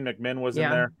 Yeah, Shane McMinn was in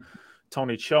there.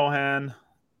 Tony Chohan.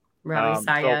 Robbie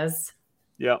Saez.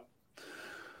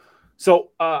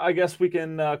 So I guess we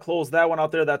can close that one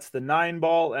out there. That's the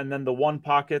 9-ball. And then the One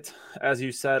Pocket, as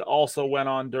you said, also went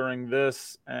on during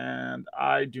this. And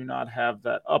I do not have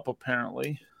that up,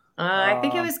 apparently. I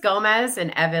think it was Gomez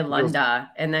and Evan Lunda,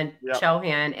 and then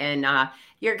Chohan and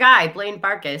your guy, Blaine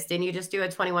Barkis. Didn't you just do a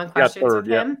 21 questions with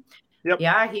him? Yep.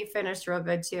 Yeah, he finished real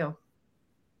good too.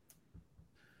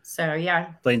 So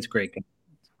yeah, Blaine's a great guy.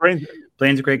 Brain-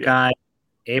 Blaine's a great guy.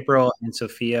 April and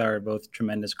Sophia are both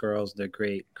tremendous girls. They're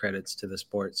great credits to the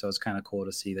sport. So it's kind of cool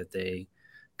to see that they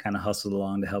kind of hustled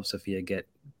along to help Sophia get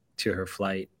to her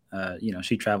flight.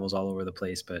 She travels all over the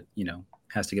place, but,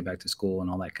 has to get back to school and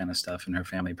all that kind of stuff. And her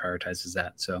family prioritizes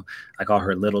that. So I call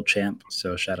her Little Champ.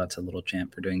 So shout out to Little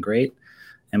Champ for doing great.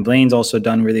 And Blaine's also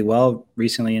done really well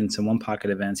recently in some one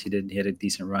pocket events. He had a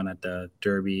decent run at the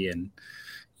Derby and,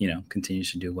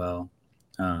 continues to do well.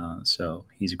 So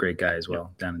he's a great guy as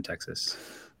well down in Texas.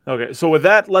 Okay, so with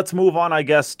that, let's move on, I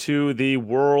guess, to the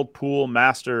World Pool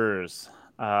Masters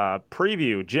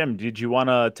preview. Jim, did you want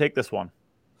to take this one?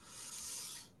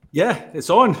 Yeah,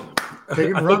 it's on. Take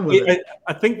it and run with it.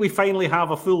 I think we finally have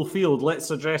a full field.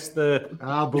 Let's address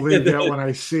I'll believe that when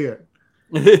I see it.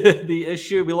 the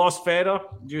issue. We lost Federer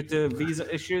due to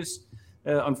visa issues.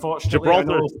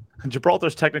 Unfortunately,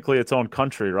 Gibraltar's technically its own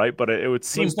country, right? But it would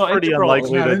seem pretty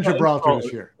unlikely. It's not in Gibraltar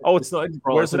this year. Oh, it's not in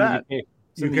Gibraltar. Where's it at?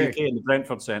 It's in the UK, in the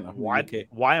Brentford Centre.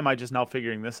 Why am I just now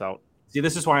figuring this out? See,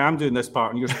 this is why I'm doing this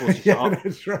part, and you're supposed to shut up.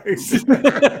 That's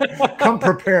right. Come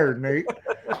prepared, Nate.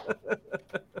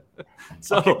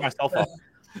 So I'll kick myself up.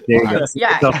 There you go.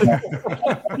 Yeah.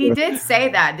 He did say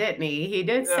that, didn't he? He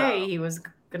did say he was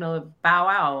gonna bow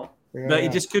out. Yeah. But he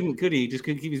just couldn't, could he? He just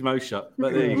couldn't keep his mouth shut.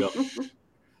 But there you go.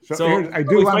 So I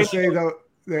do want to say, though,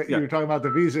 that you were talking about the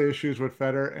visa issues with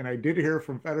Federer, and I did hear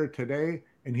from Federer today,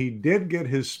 and he did get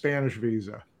his Spanish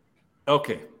visa.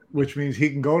 Okay. Which means he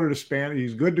can go to the Spanish.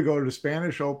 He's good to go to the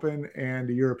Spanish Open and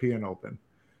the European Open.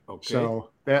 Okay. So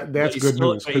that's good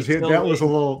news, because that was a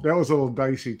little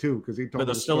dicey too, because he told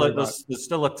but there's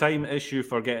still a time issue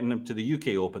for getting him to the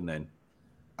UK Open then.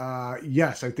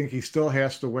 Yes, I think he still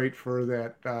has to wait for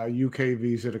that UK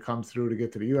visa to come through to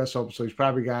get to the US Open. So he's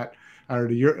probably got, or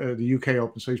the UK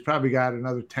Open. So he's probably got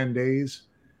another 10 days,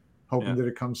 hoping that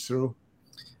it comes through.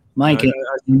 Mike,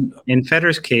 in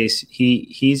Federer's case,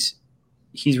 he's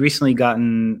recently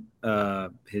gotten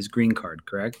his green card,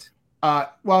 correct?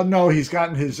 Well, no, he's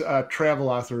gotten his travel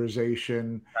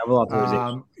authorization.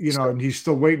 And he's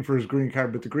still waiting for his green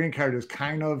card. But the green card is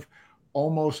kind of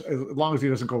almost, as long as he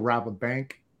doesn't go rob a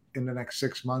bank in the next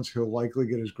 6 months, he'll likely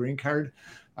get his green card.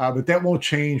 But that won't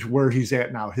change where he's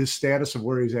at now. His status of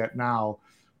where he's at now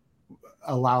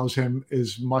allows him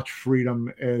as much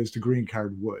freedom as the green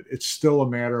card would. It's still a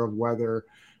matter of whether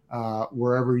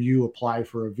wherever you apply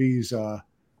for a visa,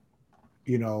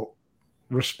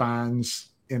 responds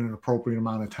in an appropriate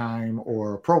amount of time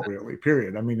or appropriately,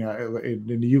 period. I mean,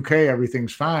 in the UK,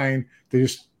 everything's fine. They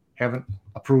just haven't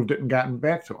approved it and gotten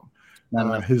back to him.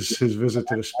 His visit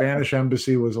to the Spanish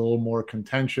embassy was a little more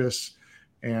contentious,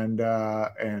 and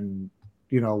they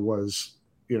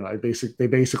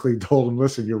basically told him,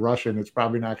 listen, you're Russian, it's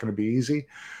probably not going to be easy.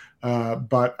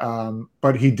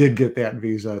 But he did get that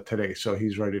visa today, so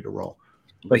he's ready to roll.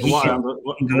 But he can go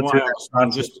through that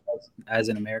process as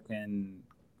an American,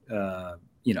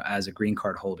 as a green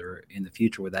card holder in the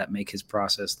future. Would that make his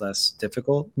process less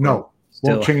difficult? No,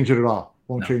 won't change it at all.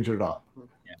 Change it at all.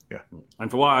 Yeah. And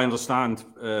for what I understand,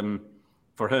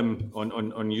 for him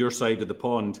on your side of the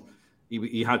pond,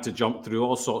 he had to jump through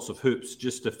all sorts of hoops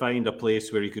just to find a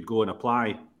place where he could go and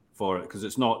apply for it, because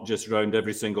it's not just around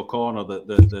every single corner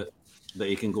that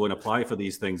he can go and apply for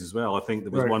these things as well. I think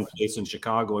there was one place in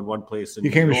Chicago and one place in He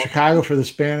came to Chicago for the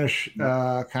Spanish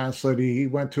consulate. He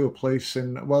went to a place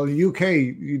in the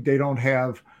UK, they don't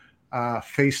have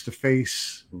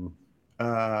face-to-face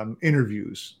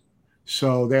interviews.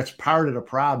 So that's part of the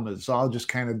problem. It's all just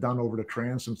kind of done over the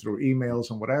transom through emails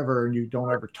and whatever, and you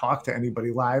don't ever talk to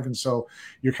anybody live. And so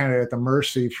you're kind of at the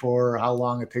mercy for how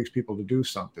long it takes people to do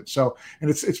something. So, and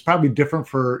it's probably different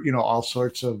for, all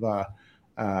sorts of,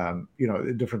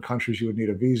 different countries you would need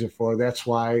a visa for. That's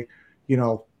why,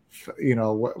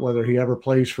 whether he ever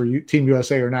plays for Team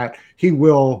USA or not, he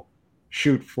will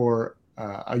shoot for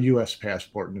a U.S.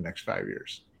 passport in the next 5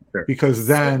 years, because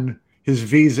then his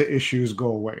visa issues go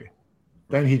away.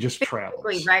 Then he just travels.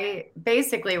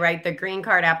 Basically, right. The green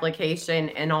card application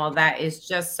and all that is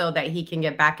just so that he can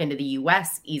get back into the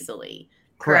U.S. easily.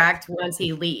 Correct. Once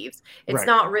he leaves, it's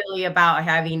not really about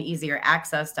having easier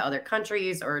access to other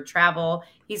countries or travel.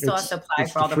 He still has to apply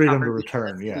for all the freedom to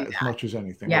return. Yeah, as much as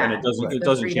anything. Yeah, and it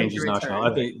doesn't change his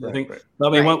nationality. I think. I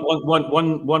mean,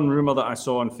 one rumor that I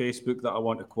saw on Facebook that I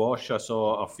want to quash. I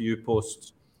saw a few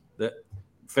posts that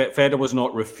Federer was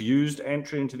not refused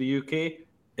entry into the UK.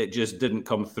 It just didn't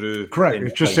come through. Correct.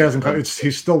 It just hasn't come.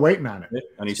 He's still waiting on it.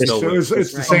 And he's still it's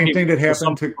the same thing that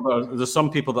happened there's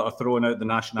some people that are throwing out the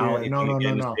nationality.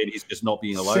 No. He's just not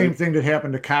being allowed. Same thing that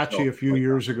happened to Kachi a few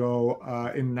years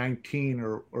ago in 19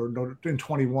 or in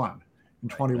 21. In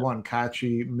 21,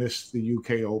 Kachi missed the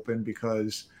UK Open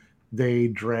because they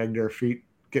dragged their feet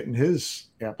getting his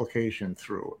application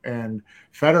through. And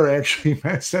Federer actually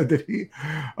said that he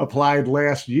applied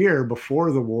last year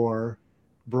before the war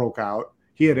broke out.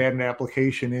 He had an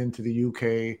application into the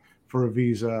UK for a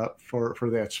visa for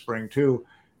that spring too.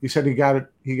 He said he got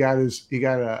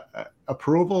a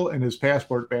approval and his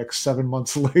passport back 7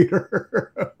 months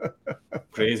later.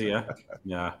 Crazy,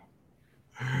 yeah.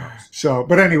 So,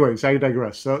 but anyways, I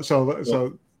digress. So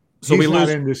we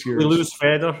lose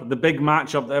Federer, the big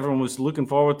matchup that everyone was looking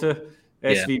forward to,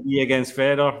 SVB against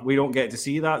Federer. We don't get to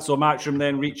see that. So Matchroom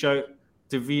then reach out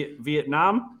to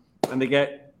Vietnam, and they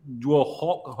get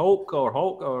Hulk,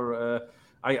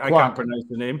 I can't pronounce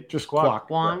the name. Just Kwok.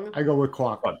 Wong. I go with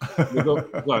Kwok.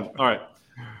 All right.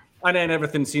 And then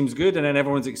everything seems good, and then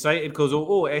everyone's excited because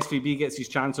SVB gets his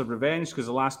chance of revenge because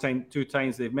the last two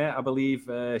times they've met, I believe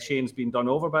Shane's been done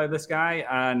over by this guy,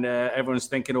 and everyone's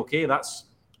thinking, okay, that's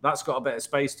got a bit of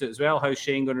spice to it as well. How's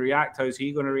Shane going to react? How's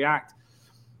he going to react?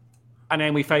 And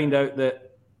then we find out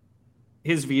that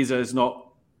his visa is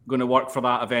not going to work for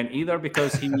that event either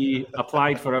because he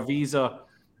applied for a visa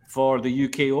for the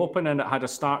UK Open and it had a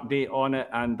start date on it,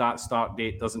 and that start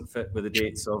date doesn't fit with the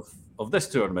dates of this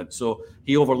tournament. So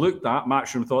he overlooked that.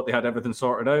 Matchroom thought they had everything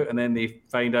sorted out, and then they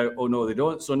find out, oh no, they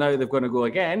don't. So now they're going to go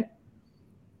again,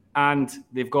 and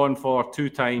they've gone for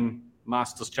two-time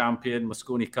Masters champion,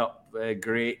 Mosconi Cup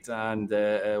great, and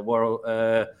World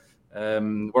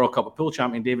Cup of Pool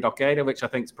champion David Alcaide, which I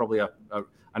think is probably a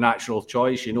natural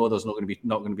choice. You know, there's not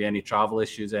going to be any travel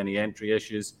issues, any entry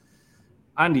issues.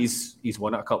 And he's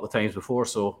won it a couple of times before,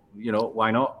 so, you know,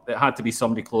 why not? It had to be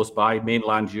somebody close by,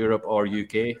 mainland Europe or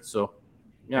UK. So,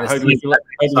 yeah, how do you feel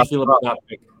about that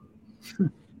pick?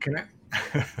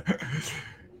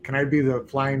 Can I be the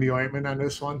fly in the ointment on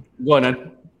this one? Go on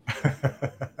then.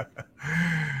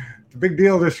 The big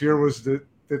deal this year was that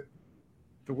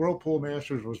the World Pool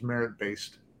Masters was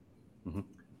merit-based. Mm-hmm.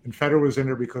 And Federer was in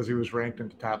there because he was ranked in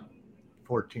the top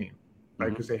 14, right?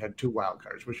 Because they had 2 wild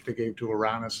cards, which they gave to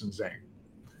Aranis and Zhang.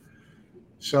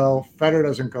 So Federer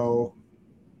doesn't go,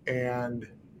 and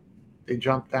they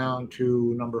jump down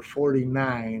to number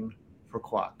 49 for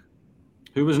Kwok.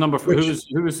 Who was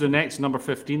who was the next number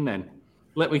 15 then?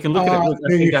 We can look at it.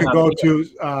 Then you could go to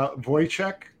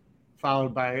Wojciech,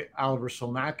 followed by Oliver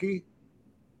Solnacki.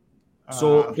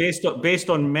 So based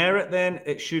on merit, then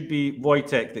it should be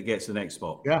Wojciech that gets the next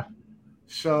spot. Yeah.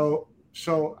 So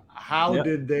how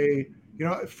did they? You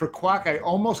know, for Kwok, I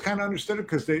almost kind of understood it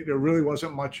because there really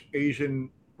wasn't much Asian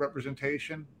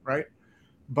representation, right?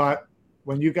 But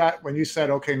when you said,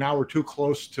 okay, now we're too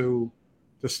close to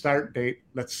the start date,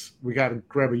 we got to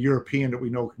grab a European that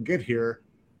we know can get here.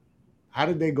 How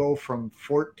did they go from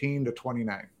 14 to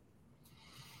 29?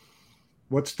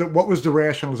 What was the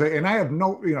rationalization? And I have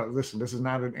no, listen, this is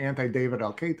not an anti-David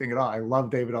Alcaide thing at all. I love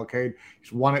David Alcaide.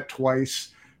 He's won it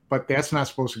twice, but that's not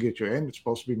supposed to get you in. It's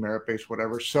supposed to be merit-based,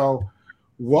 whatever. So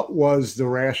what was the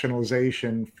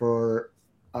rationalization for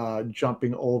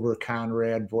jumping over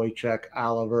Conrad, Wojciech,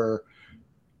 Oliver,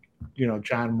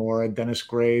 John Mora, Dennis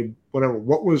Gray, whatever?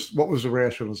 What was the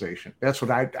rationalization? That's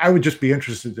what I would just be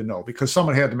interested to know, because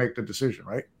someone had to make the decision,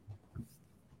 right?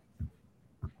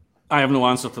 I have no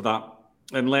answer to that.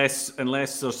 Unless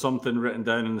there's something written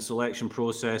down in the selection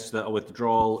process that a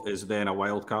withdrawal is then a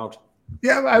wild card.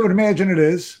 Yeah, I would imagine it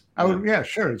is.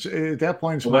 Sure. It's, at that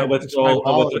point, a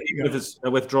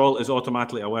withdrawal is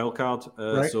automatically a wild card.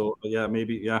 Right? So yeah,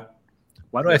 maybe, yeah.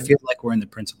 Why do I feel like we're in the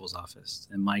principal's office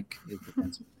and Mike is the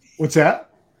principal? What's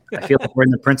that? I feel like we're in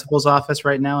the principal's office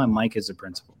right now and Mike is the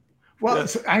principal. Well,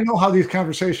 I know how these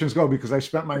conversations go because I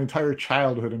spent my entire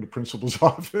childhood in the principal's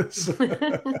office.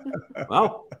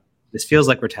 Wow. This feels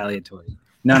like retaliatory.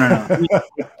 No.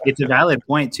 It's a valid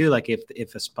point too. Like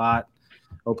if a spot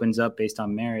opens up based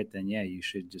on merit, then yeah, you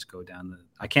should just go down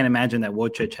I can't imagine that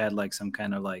Wojciech had like some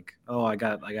kind of like, oh, I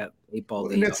got 8-ball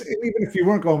lead. And even if you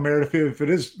weren't going merit, if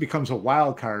it becomes a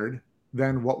wild card,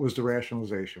 then what was the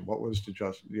rationalization? What was the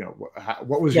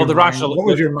what was your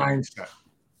mindset?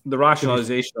 The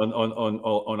rationalization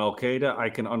on Al-Qaeda, I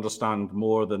can understand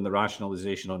more than the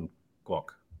rationalization on Kwok.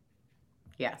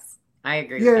 Yes, I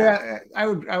agree. Yeah, I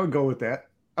would go with that.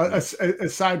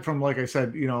 Aside from, like I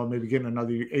said, maybe getting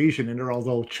another Asian in there,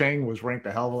 although Chang was ranked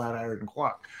a hell of a lot higher than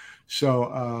Kwok.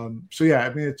 So yeah,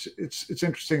 I mean, it's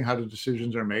interesting how the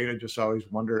decisions are made. I just always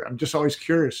wonder. I'm just always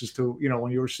curious as to,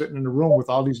 when you were sitting in the room with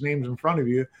all these names in front of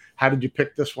you, how did you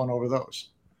pick this one over those?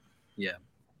 Yeah.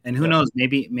 And who knows,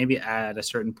 maybe at a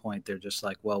certain point, they're just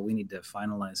like, well, we need to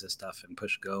finalize this stuff and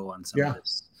push go on some of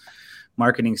this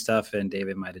marketing stuff. And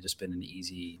David might have just been an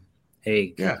easy,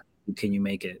 hey, can you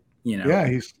make it? Yeah,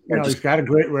 he's got a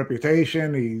great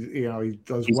reputation. He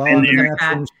does well on the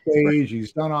matchroom stage.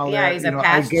 He's done all that. Yeah, he's a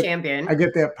past champion. I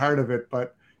get that part of it,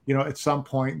 but at some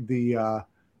point that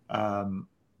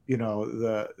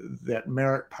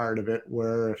merit part of it,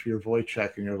 where if you're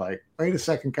Wojciech and you're like, wait a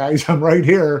second, guys, I'm right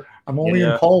here. I'm only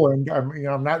in Poland.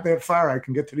 I'm not that far. I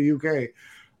can get to the UK.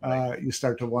 You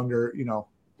start to wonder,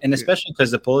 And especially because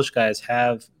the Polish guys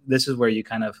this is where you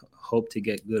kind of hope to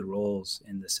get good roles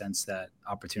in the sense that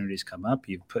opportunities come up.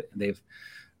 They've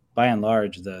by and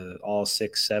large, all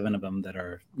 6, 7 of them that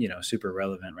are, super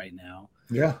relevant right now.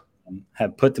 Yeah.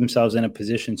 Have put themselves in a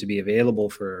position to be available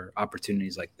for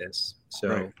opportunities like this.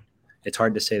 So it's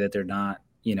hard to say that they're not,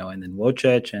 and then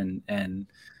Wojciech and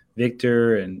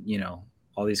Victor and,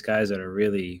 all these guys that are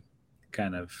really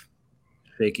kind of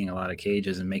faking a lot of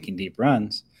cages and making deep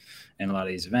runs in a lot of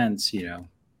these events,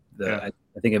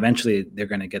 I think eventually they're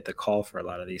going to get the call for a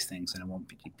lot of these things, and it won't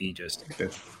be just.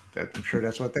 I'm sure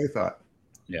that's what they thought.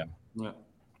 Yeah.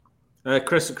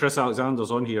 Chris Alexander's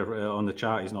on here on the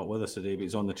chat. He's not with us today, but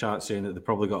he's on the chat saying that they've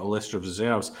probably got a list of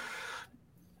reserves.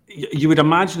 You would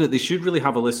imagine that they should really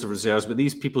have a list of reserves, but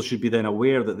these people should be then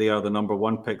aware that they are the number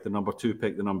 1 pick, the number 2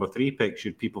 pick, the number 3 pick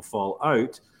should people fall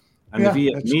out. And the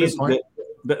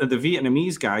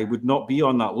Vietnamese guy would not be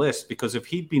on that list, because if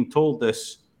he'd been told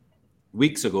this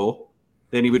weeks ago,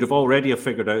 then he would have already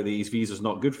figured out that his visa's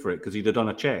not good for it, because he'd have done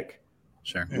a check.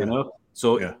 Sure.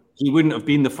 So he wouldn't have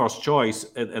been the first choice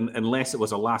unless it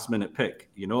was a last minute pick,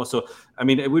 So, I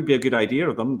mean, it would be a good idea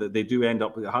of them that they do end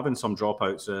up having some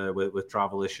dropouts with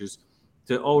travel issues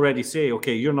to already say,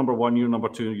 okay, you're number 1, you're number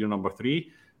 2, you're number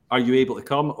 3. Are you able to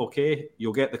come? Okay,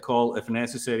 you'll get the call if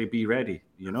necessary. Be ready.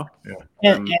 Yeah.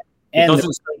 It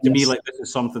doesn't sound to me like this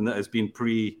is something that has been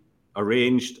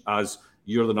pre-arranged as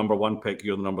you're the number 1 pick,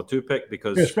 you're the number 2 pick,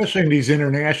 because especially in these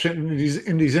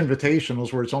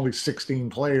invitationals where it's only 16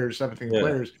 players, 17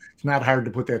 players, it's not hard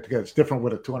to put that together. It's different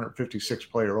with a 256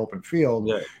 player open field,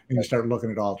 and you start looking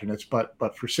at alternates. But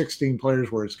for 16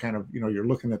 players, where it's kind of you're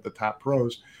looking at the top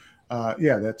pros,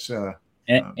 that's.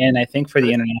 And I think for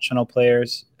the international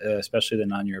players, especially the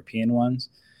non-European ones,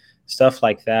 stuff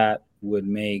like that would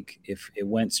make, if it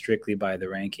went strictly by the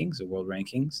rankings, the world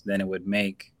rankings, then it would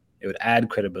add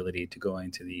credibility to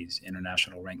going to these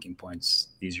international ranking points,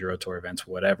 these Euro Tour events,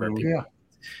 whatever.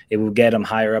 It will get them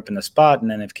higher up in the spot,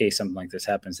 and then if case something like this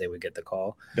happens, they would get the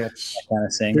call. That's that kind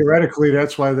of thing. Theoretically,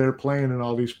 that's why they're playing in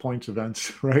all these points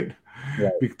events, right?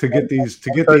 To get these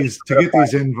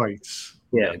invites.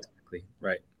 Yeah, exactly.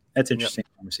 Right. That's an interesting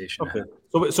conversation. Okay.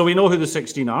 So we know who the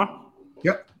 16 are.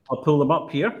 Yep. I'll pull them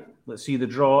up here. Let's see the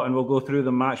draw, and we'll go through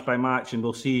them match by match, and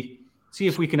we'll see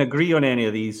if we can agree on any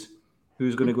of these.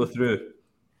 Who's going to go through?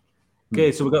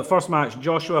 Okay, so we've got first match,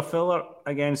 Joshua Filler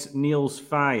against Niels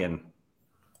Fayen.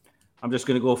 I'm just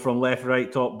going to go from left,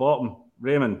 right, top, bottom.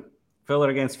 Raymond, Filler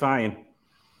against Fayen.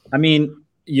 I mean,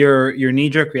 your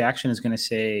knee-jerk reaction is going to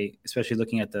say, especially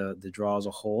looking at the draw as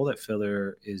a whole, that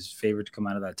Filler is favored to come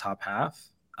out of that top half.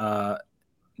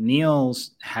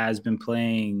 Niels has been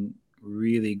playing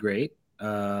really great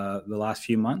the last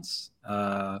few months.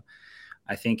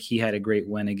 I think he had a great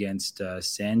win against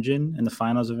Sanjin in the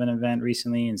finals of an event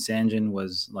recently, and Sanjin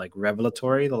was like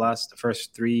revelatory the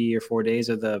first 3 or 4 days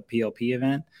of the PLP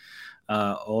event.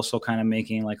 Also kind of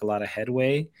making like a lot of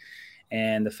headway,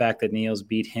 and the fact that Niels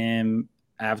beat him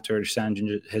after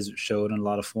Sanjin has showed in a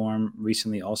lot of form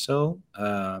recently also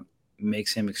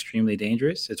makes him extremely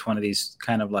dangerous. It's one of these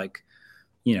kind of like,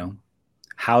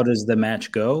 how does the match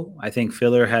go? I think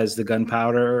Filler has the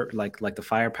gunpowder, like the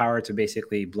firepower to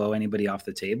basically blow anybody off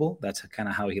the table. That's kind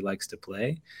of how he likes to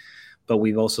play. But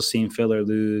we've also seen Filler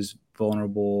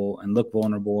look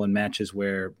vulnerable in matches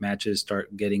where matches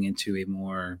start getting into a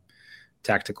more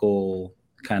tactical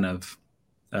kind of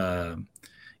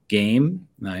game.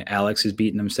 Alex has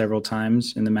beaten him several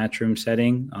times in the matchroom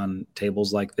setting on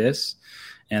tables like this.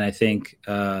 And I think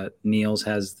Niels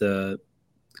has the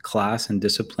class and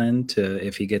discipline to,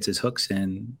 if he gets his hooks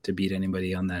in, to beat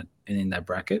anybody in that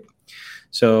bracket.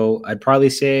 So I'd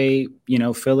probably say,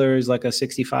 Filler is like a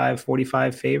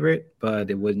 65-45 favorite,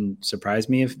 but it wouldn't surprise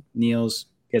me if Niels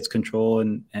gets control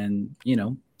and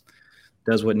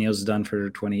does what Niels has done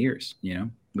for 20 years,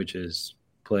 which is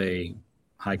play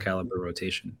high caliber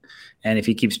rotation. And if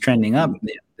he keeps trending up,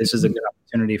 this is a good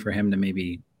opportunity for him to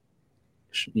maybe,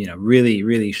 really,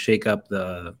 really shake up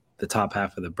the top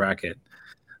half of the bracket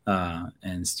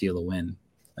and steal a win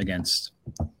against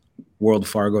World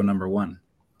Fargo number 1.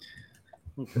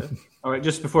 Okay. All right.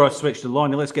 Just before I switch to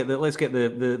Lonnie, let's get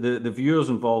the viewers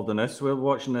involved in this. We're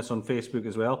watching this on Facebook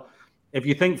as well. If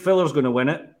you think Filler's going to win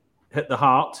it, hit the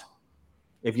heart.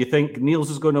 If you think Niels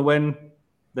is going to win,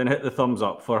 then hit the thumbs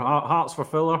up. For hearts for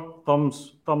Filler,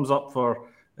 thumbs up for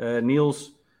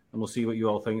Niels, and we'll see what you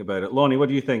all think about it. Lonnie, what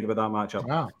do you think about that matchup?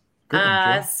 Wow. Good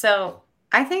one, So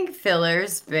I think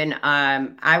Filler's been,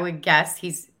 I would guess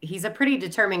he's a pretty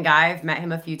determined guy. I've met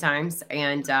him a few times,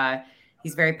 and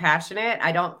he's very passionate.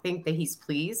 I don't think that he's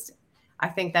pleased. I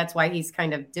think that's why he's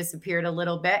kind of disappeared a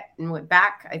little bit and went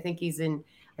back. I think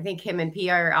him and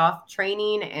Pia are off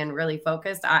training and really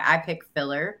focused. I pick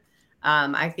Filler.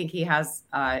 I think he has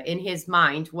in his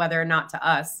mind, whether or not to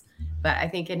us, but I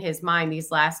think in his mind, these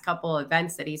last couple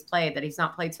events that he's played, that he's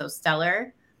not played so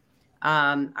stellar,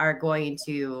 are going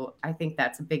to, I think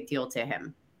that's a big deal to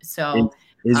him. So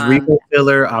is Regal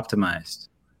Filler optimized?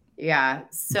 Yeah.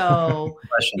 So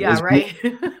yeah, right.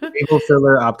 Regal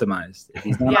Filler optimized. If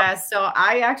he's not yeah. So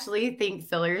I actually think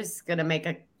Filler's going to make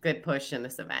a good push in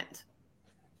this event.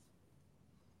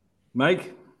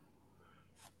 Mike?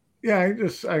 Yeah,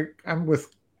 I'm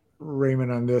with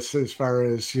Raymond on this as far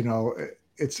as,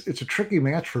 it's a tricky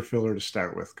match for Filler to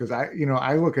start with, because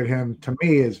I look at him, to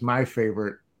me, as my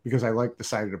favorite, because I like the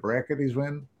side of the bracket he's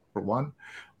in, for one.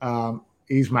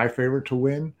 He's my favorite to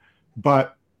win,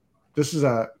 but this is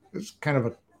it's kind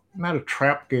of not a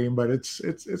trap game, but it's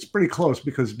pretty close,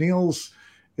 because Niels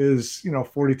is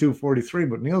 42-43,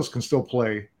 but Niels can still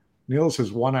play. Niels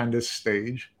has won on this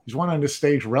stage. He's won on this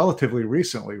stage relatively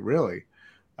recently, really.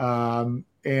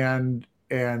 And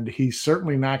he's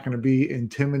certainly not going to be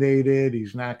intimidated.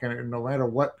 He's not going to, no matter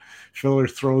what Filler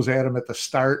throws at him at the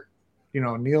start,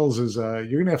 Niels is you're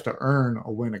going to have to earn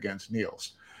a win against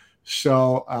Niels.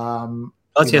 So,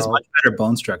 plus he has much better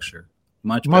bone structure.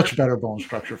 Much better bone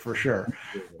structure for sure.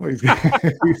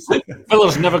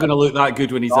 Filler's never going to look that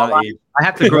good when he's that age. I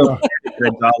have to grow a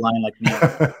jawline like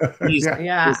me.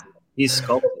 He's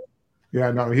sculpted.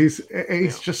 Yeah, no, he's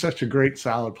just such a great,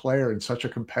 solid player and such a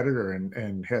competitor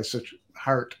and has such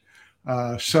heart.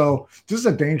 So this is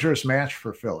a dangerous match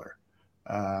for Filler.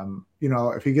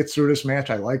 If he gets through this match,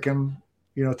 I like him,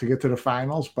 to get to the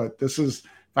finals. But this is,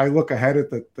 if I look ahead at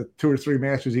the 2 or 3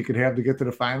 matches he could have to get to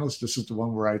the finals, this is the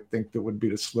one where I think that would be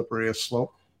the slipperiest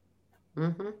slope.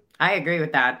 Mm-hmm. I agree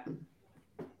with that.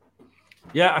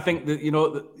 Yeah, I think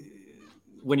that,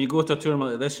 when you go to a tournament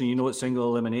like this and it's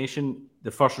single elimination, the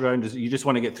first round is, you just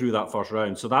want to get through that first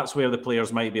round. So that's where the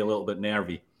players might be a little bit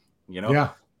nervy, Yeah.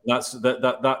 That's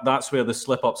where the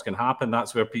slip-ups can happen.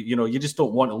 That's where, you just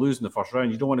don't want to lose in the first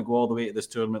round. You don't want to go all the way to this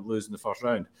tournament, lose in the first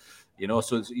round.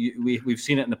 So we've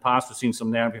seen it in the past. We've seen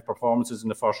some nervy performances in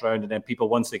the first round, and then people,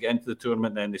 once they get into the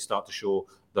tournament, then they start to show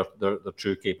their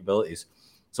true capabilities.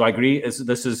 So I agree.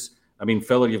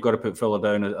 Filler, you've got to put Filler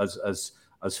down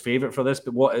as favorite for this.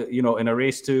 But what, in a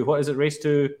race to, what is it? Race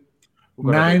to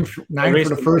 9 for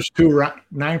the first 2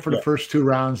 9 for the first 2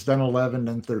 rounds, then 11,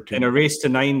 then 13. In a race to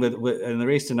 9 with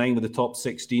the top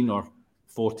 16 or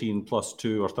 14 plus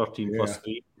 2 or 13 plus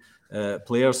 3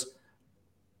 players,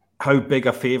 how big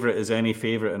a favorite is any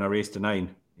favorite in a race to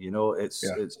 9?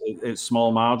 It's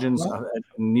small margins.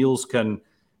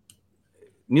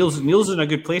 Niels is in a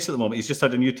good place at the moment. He's just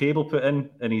had a new table put in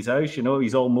his house.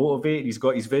 He's all motivated. He's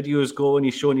got his videos going.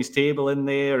 He's showing his table in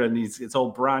there, and it's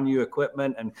all brand new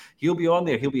equipment. And he'll be on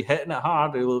there. He'll be hitting it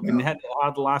hard. He'll be hitting it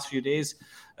hard the last few days.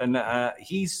 And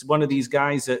he's one of these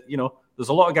guys that, there's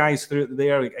a lot of guys through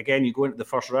there. Again, you go into the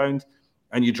first round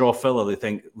and you draw Filler. They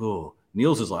think, oh,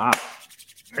 Niels is like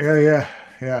that.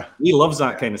 Yeah. He loves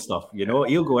that kind of stuff.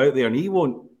 He'll go out there and he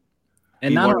won't.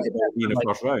 And not only in the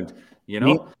first round.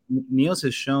 Niels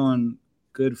has shown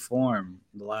good form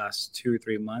the last 2 or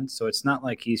 3 months, so it's not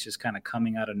like he's just kind of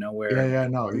coming out of nowhere.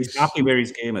 No, he's happy where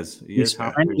his game is. He's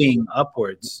trending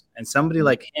upwards, and somebody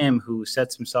like him who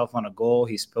sets himself on a goal,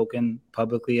 he's spoken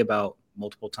publicly about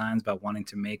multiple times about wanting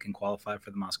to make and qualify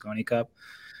for the Mosconi Cup.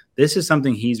 This is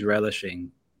something he's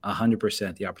relishing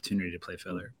 100%, the opportunity to play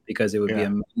Filler, because it would be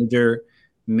a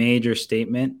major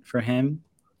statement for him.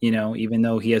 Even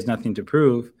though he has nothing to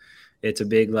prove, it's a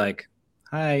big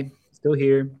hi, still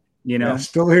here.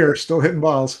 Still here, still hitting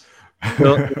balls.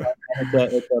 So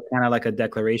it's kind of like a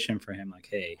declaration for him,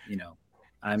 hey,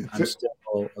 I'm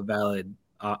still a valid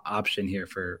option here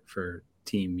for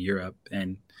Team Europe,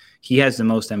 and he has the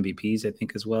most MVPs, I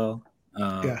think, as well.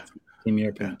 Team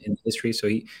Europe in history, so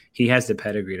he has the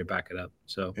pedigree to back it up.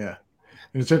 So and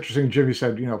it's interesting. Jimmy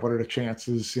said, what are the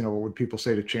chances? What would people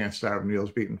say the chances are of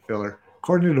Niels beating Filler?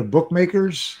 According to the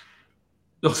bookmakers,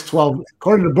 it's 12.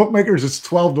 According to the bookmakers, it's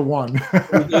 12-1.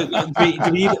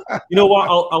 You know what?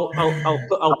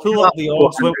 I'll pull up the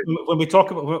odds when we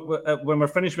talk about when we're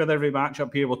finished with every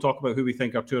matchup here. We'll talk about who we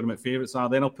think our tournament favorites are.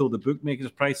 Then I'll pull the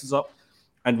bookmakers' prices up,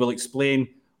 and we'll explain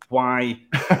why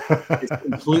it's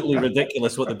completely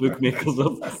ridiculous what the bookmakers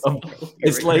have.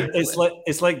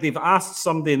 It's like they've asked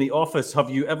somebody in the office, "Have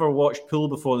you ever watched pool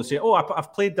before?" And they say, "Oh,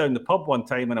 I've played down the pub one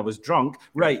time when I was drunk."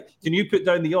 Right? Can you put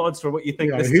down the odds for what you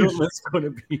think this tournament's going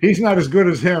to be? He's not as good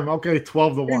as him. Okay,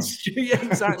 12-1. Yeah,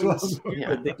 exactly. It's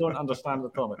stupid. They don't understand the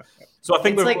tournament. So I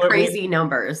think it's like crazy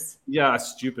numbers. Yeah,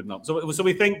 stupid numbers. So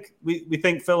we think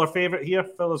Phil our favorite here.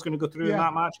 Phil is going to go through in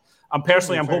that match. I'm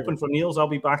hoping for Niels. I'll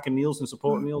be backing Niels and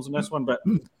supporting Niels in this one, but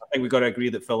I think we've got to agree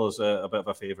that Phil is a bit of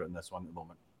a favorite in this one at the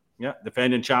moment. Yeah,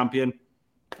 defending champion.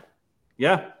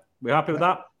 Yeah, we happy with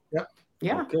that?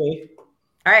 Yeah. Okay.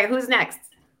 All right, who's next?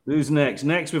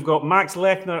 Next, we've got Max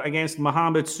Lechner against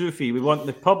Mohamed Sufi. We want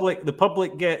the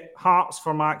public get hearts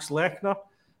for Max Lechner,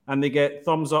 and they get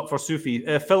thumbs up for Sufi.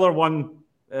 Filler won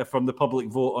from the public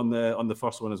vote on the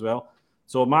first one as well.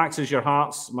 So Max is your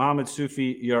hearts, Mohamed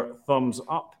Sufi your thumbs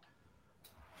up.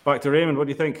 Back to Raymond. What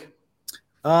do you think?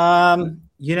 I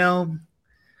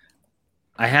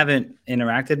haven't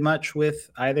interacted much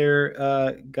with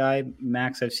either guy.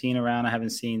 Max I've seen around. I haven't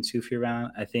seen Sufi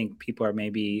around. I think people are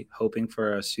maybe hoping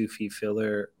for a Sufi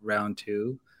filler round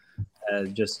 2,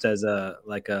 just as a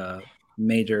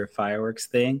major fireworks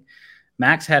thing.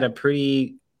 Max had a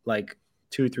pretty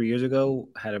 2 or 3 years ago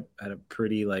had a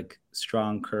pretty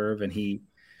strong curve, and he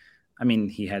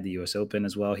had the U.S. Open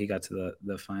as well. He got to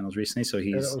the finals recently, so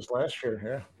that was last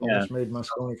year. Almost made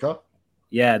Mosconi Cup.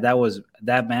 Yeah,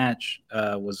 that match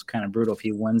was kind of brutal. If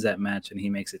he wins that match and he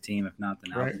makes a team, if not,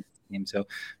 then out team. So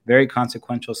very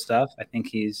consequential stuff. I think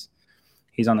he's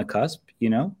on the cusp,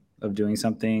 of doing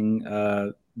something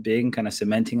big and kind of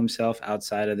cementing himself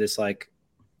outside of this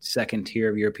second tier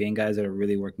of European guys that are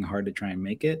really working hard to try and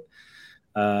make it.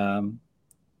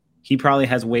 He probably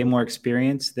has way more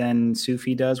experience than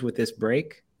Sufi does with this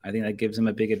break. I think that gives him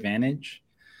a big advantage.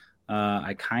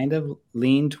 I kind of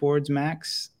lean towards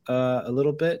Max a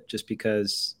little bit just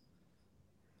because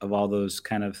of all those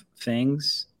kind of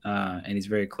things. And he's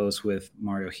very close with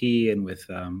Mario He and with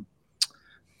Albin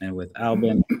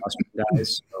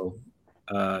guys. So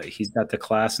he's got the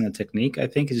class and the technique. I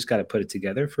think he's just got to put it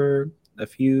together for a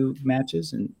few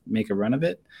matches and make a run of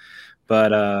it.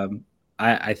 But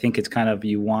I think it's kind of,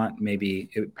 you want maybe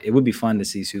it would be fun to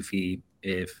see Sufi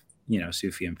if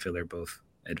Sufi and Filler both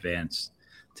advance.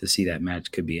 To see that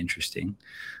match could be interesting.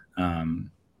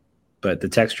 But the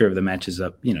texture of the matches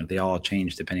up, they all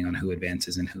change depending on who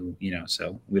advances and who,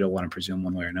 so we don't want to presume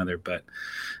one way or another, but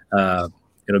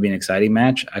it'll be an exciting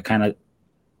match. I kind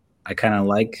of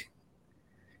like,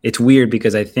 it's weird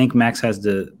because I think Max has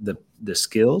the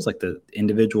skills, like the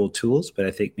individual tools, but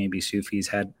I think maybe Sufi's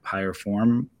had higher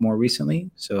form more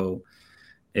recently. So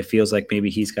it feels like maybe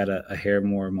he's got a hair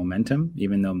more momentum,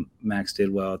 even though Max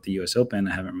did well at the U.S. Open.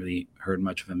 I haven't really heard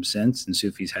much of him since, and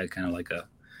Sufi's had kind of like a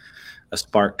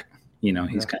spark. He's kind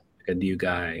of like a new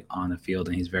guy on the field,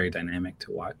 and he's very dynamic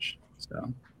to watch.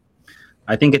 So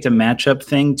I think it's a matchup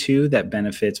thing, too, that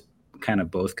benefits kind of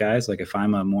both guys. Like if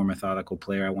I'm a more methodical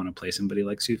player, I want to play somebody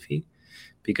like Sufi,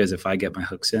 because if I get my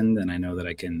hooks in, then I know that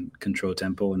I can control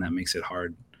tempo, and that makes it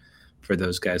hard for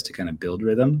those guys to kind of build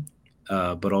rhythm.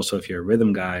 But also, if you're a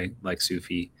rhythm guy like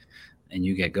Sufi and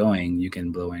you get going, you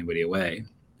can blow anybody away.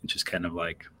 It's just kind of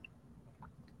like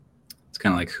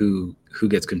who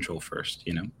gets control first,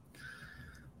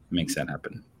 makes that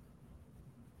happen.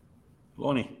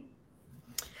 Lonnie.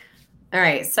 All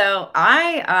right. So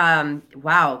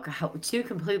wow, 2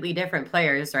 completely different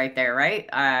players right there, right?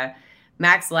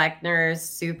 Max Lechner,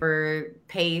 super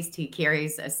paced. He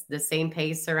carries the same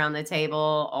pace around the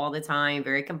table all the time,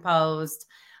 very composed.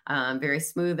 Very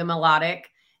smooth and melodic.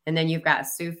 And then you've got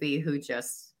Sufi, who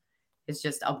is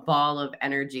just a ball of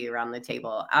energy around the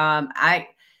table.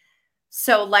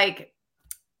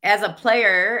 As a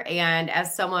player and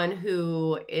as someone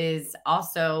who is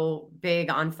also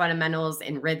big on fundamentals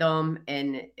and rhythm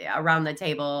and around the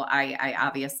table, I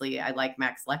obviously like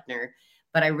Max Lechner,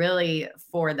 but I really,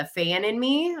 for the fan in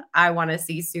me, I want to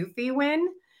see Sufi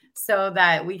win so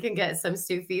that we can get some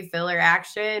Sufi filler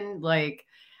action.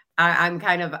 I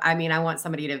want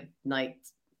somebody to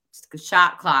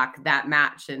shot clock that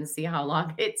match and see how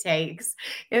long it takes.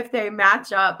 If they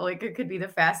match up, it could be the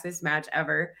fastest match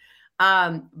ever.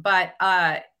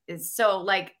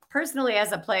 Personally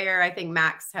as a player, I think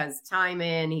Max has time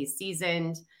in, he's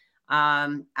seasoned.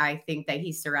 I think that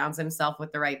he surrounds himself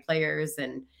with the right players,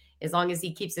 and as long as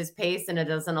he keeps his pace and it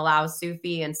doesn't allow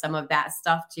Sufi and some of that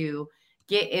stuff to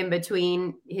get in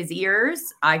between his ears,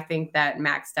 I think that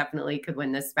Max definitely could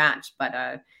win this match.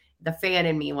 But the fan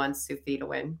in me wants Sufi to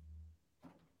win.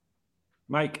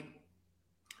 Mike.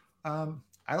 I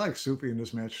like Sufi in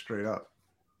this match straight up.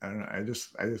 I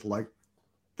just like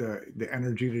the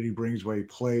energy that he brings when he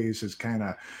plays, his kind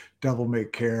of devil may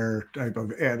care type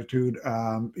of attitude.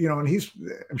 And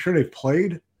I'm sure they've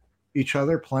played each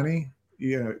other plenty,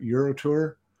 Euro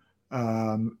Tour,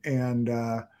 and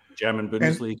German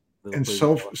Bundesliga. And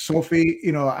Sophie,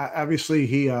 obviously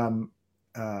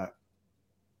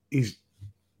he's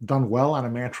done well on a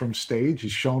matchroom stage.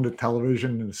 He's shown that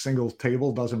television and a single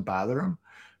table doesn't bother him.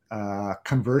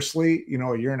 Conversely,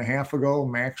 a year and a half ago,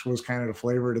 Max was kind of the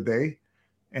flavor of the day,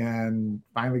 and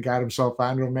finally got himself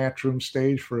onto a matchroom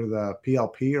stage for the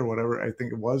PLP or whatever I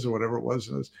think it was, or whatever it was,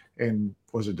 and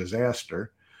was a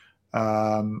disaster.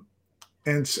 And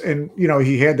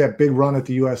he had that big run at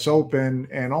the U.S. Open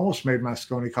and almost made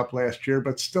Mosconi Cup last year,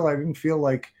 but still, I didn't feel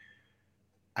like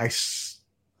I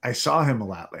saw him a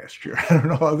lot last year. I don't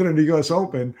know, other than the U.S.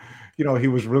 Open, he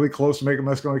was really close to making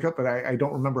Mosconi Cup, but I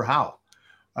don't remember how,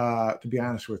 to be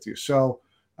honest with you. So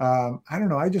I don't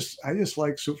know. I just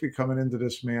like Sufi coming into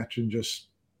this match and just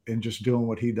doing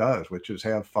what he does, which is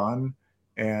have fun.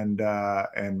 And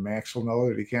Max will know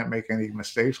that he can't make any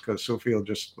mistakes because Sufi will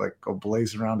just like go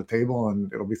blazing around the table,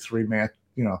 and it'll be 3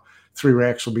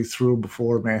 racks will be through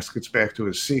before Max gets back to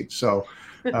his seat. So,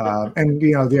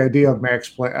 the idea of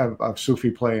of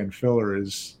Sufi playing filler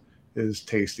is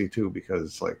tasty too,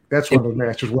 because like that's one of those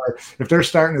matches where if they're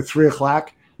starting at 3:00,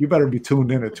 you better be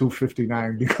tuned in at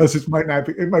 2:59 because it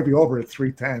might be over at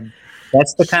 3:10.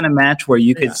 That's the kind of match where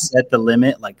you could set the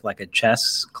limit like a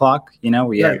chess clock,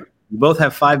 where you both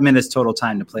have 5 minutes total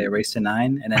time to play a race to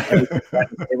 9, and then everything at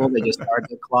the table, they just start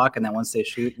the clock, and then once they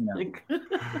shoot,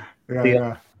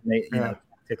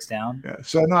 ticks down. Yeah.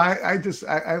 So no, I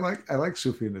like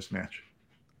Sufi in this match.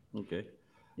 Okay.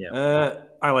 Yeah.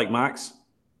 I like Max.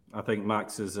 I think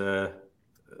Max is I'm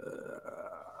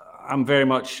very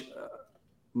much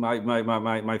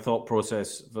my thought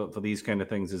process for these kind of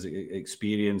things is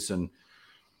experience, and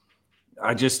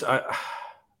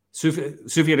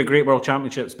Sufi had a great World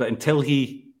Championships, but until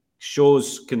he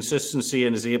shows consistency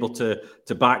and is able to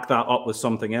back that up with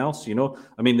something else,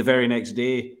 the very next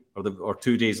day or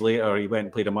 2 days later, he went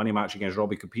and played a money match against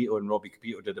Robbie Capito, and Robbie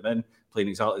Capito did him in, playing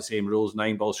exactly the same rules,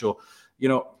 9-ball show.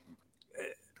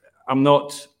 I'm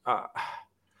not.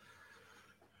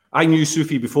 I knew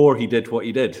Sufi before he did what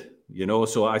he did,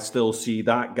 so I still see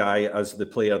that guy as the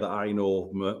player that I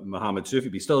know Mohamed Sufi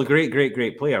be. Still a great, great,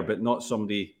 great player, but not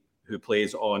somebody who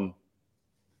plays on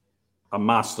a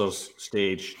Masters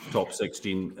stage, top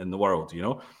 16 in the world,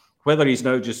 Whether he's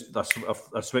now just a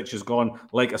switch has gone,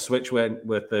 like a switch went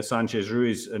with Sanchez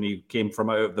Ruiz and he came from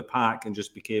out of the pack and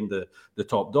just became the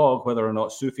top dog, whether or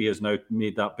not Sufi has now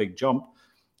made that big jump.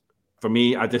 For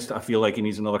me, I feel like he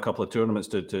needs another couple of tournaments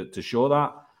to show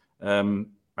that. And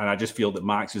I just feel that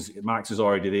Max is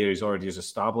already there. He's already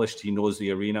established. He knows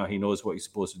the arena. He knows what he's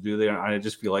supposed to do there. And I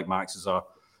just feel like Max is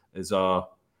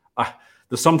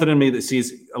there's something in me that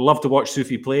says I love to watch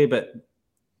Sufi play, but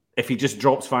if he just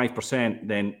drops 5%,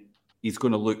 then he's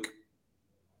going to look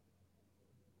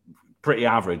pretty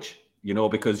average,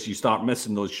 because you start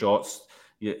missing those shots.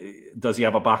 Does he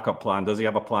have a backup plan? Does he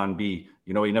have a plan B?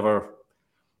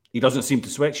 He doesn't seem to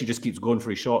switch. He just keeps going for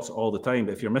his shots all the time.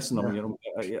 But if you're missing them,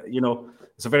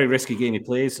 it's a very risky game he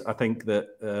plays. I think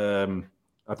that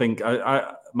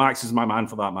Max is my man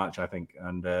for that match, I think.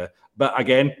 And but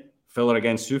again, filler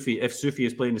against Sufi. If Sufi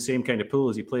is playing the same kind of pool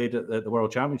as he played at the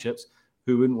World Championships,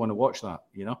 who wouldn't want to watch that?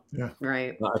 Yeah,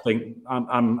 right. But I think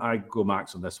I go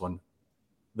Max on this one.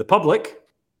 The public,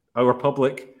 our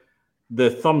public, the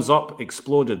thumbs up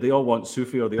exploded. They all want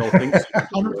Sufi, or they all think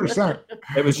 100%.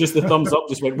 It was just the thumbs up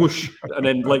just went whoosh, and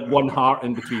then like one heart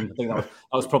in between. I think that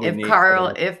was probably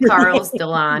if Carl's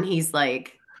still on, he's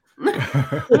like.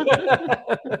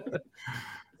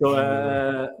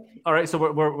 So all right,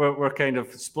 so we're kind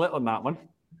of split on that one,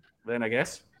 then I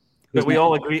guess. But we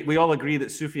all agree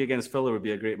that Sufi against Filler would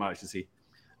be a great match to see.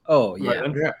 Oh yeah,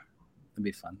 right, yeah, it'd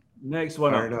be fun. Next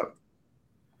one up.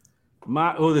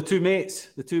 The two mates,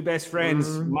 the two best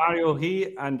friends, Mario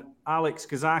He and Alex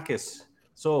Kazakis.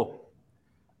 So,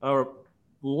 our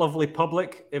lovely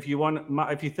public, if you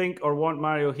think or want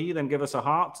Mario He, then give us a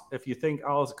heart. If you think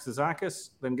Alex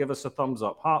Kazakis, then give us a thumbs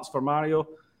up. Hearts for Mario,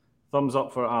 thumbs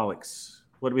up for Alex.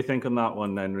 What do we think on that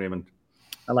one then, Raymond?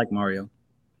 I like Mario.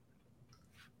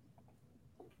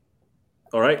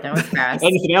 All right. That was fast.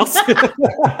 Anything else? I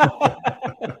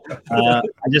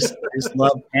just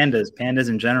love pandas. Pandas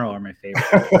in general are my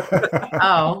favorite.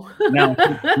 Oh. No,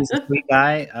 he's a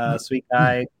sweet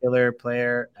guy, killer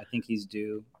player. I think he's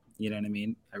due. You know what I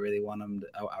mean? I really want him.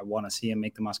 I want to see him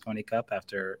make the Mosconi Cup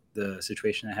after the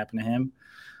situation that happened to him.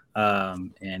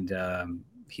 And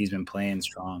he's been playing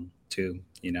strong too.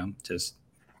 Just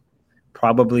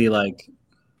probably like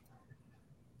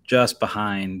just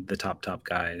behind the top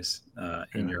guys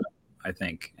in Europe, I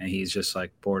think. And he's just like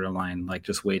borderline, like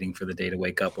just waiting for the day to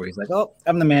wake up where he's like, oh,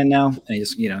 I'm the man now. And he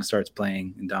just, starts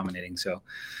playing and dominating. So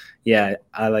yeah,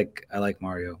 I like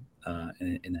Mario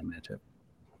in that matchup.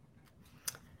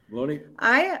 Lonnie?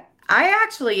 I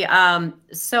actually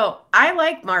so I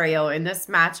like Mario in this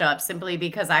matchup simply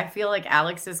because I feel like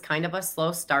Alex is kind of a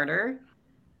slow starter.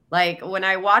 Like when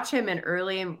I watch him in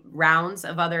early rounds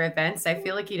of other events, I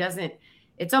feel like he doesn't.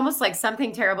 It's almost like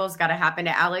something terrible has got to happen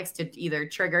to Alex to either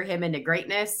trigger him into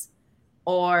greatness,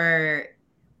 or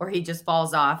he just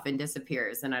falls off and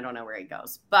disappears, and I don't know where he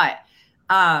goes. But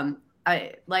I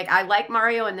like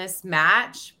Mario in this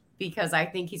match because I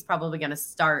think he's probably going to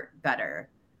start better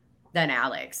than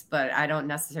Alex. But I don't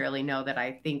necessarily know that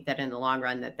I think that in the long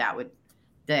run that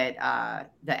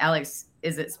Alex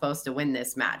isn't supposed to win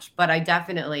this match. But I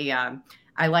definitely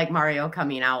I like Mario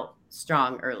coming out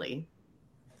strong early.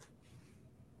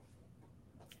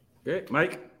 Okay,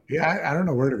 Mike? Yeah, I don't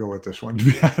know where to go with this one, to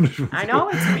be honest with I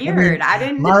know, you. it's weird. I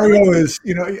didn't. Mario is,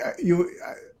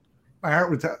 my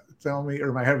heart would tell me,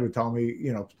 or my head would tell me,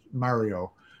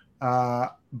 Mario.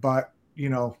 But,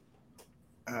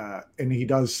 and he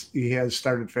has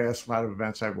started fast, a lot of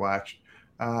events I've watched.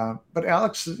 But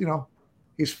Alex,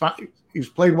 he's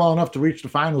played well enough to reach the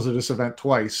finals of this event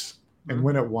twice and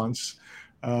win it once.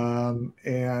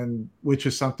 And which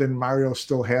is something Mario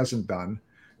still hasn't done.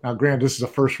 Now, granted, this is a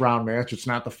first round match. It's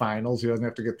not the finals. He doesn't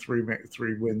have to get three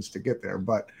wins to get there.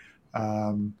 But,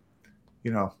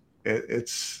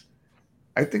 it's.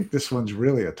 I think this one's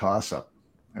really a toss up.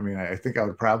 I mean, I think I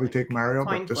would probably take Mario,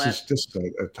 but this is just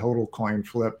a total coin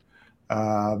flip.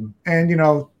 And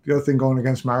the other thing going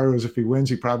against Mario is if he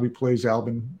wins, he probably plays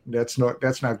Albin. That's not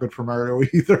good for Mario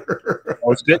either.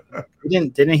 Oh, it's good.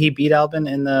 Didn't he beat Albin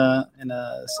in a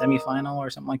semifinal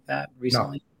or something like that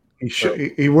recently? No.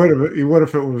 He would have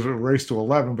if it was a race to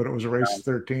 11, but it was a race to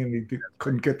 13. He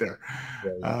couldn't get there.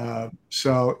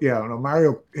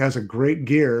 Mario has a great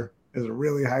gear, has a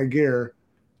really high gear.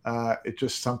 It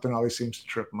just something always seems to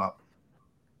trip him up.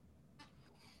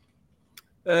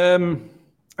 I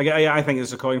think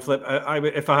it's a coin flip.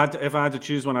 If I had to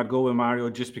choose one, I'd go with Mario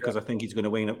just because I think he's going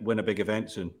to win a big event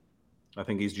soon. I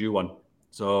think he's due one.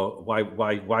 So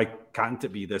why can't it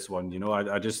be this one?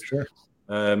 I just sure.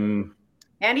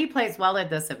 And he plays well at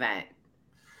this event.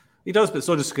 He does, but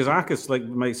so does Kazakis. Like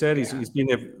Mike said, he's been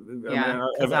there.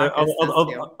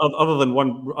 Other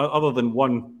than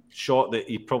one shot that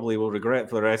he probably will regret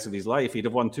for the rest of his life, he'd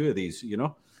have won two of these.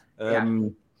 So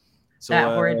that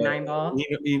horrid 9-ball.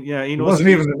 He knows. It wasn't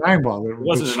even the 9-ball. It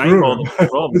wasn't the 9-ball that was the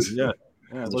problem.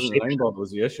 It wasn't the 9-ball that was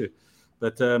the issue.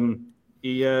 But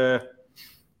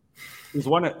he's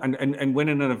won it, and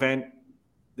winning an event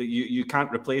that you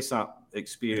can't replace that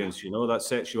experience. That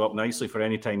sets you up nicely for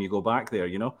any time you go back there.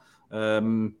 But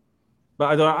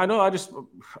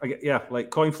like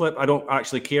coin flip. I don't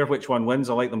actually care which one wins.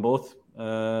 I like them both.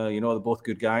 They're both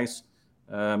good guys.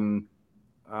 But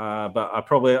I'd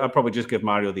probably just give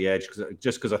Mario the edge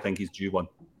because I think he's due one.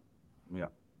 Yeah.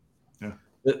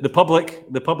 The public.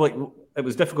 It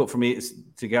was difficult for me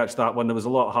to catch that one. There was a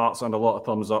lot of hearts and a lot of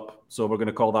thumbs up. So we're going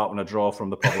to call that one a draw from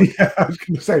the public. Yeah, I was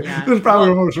going to say this is probably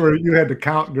the most where you had to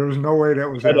count. There was no way that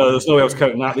was. No, there's no way I was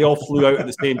counting that. They all flew out at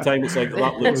the same time. It's like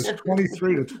that was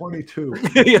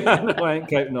 23-22. Yeah, no, I ain't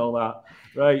counting all that.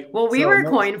 Right. Well, we were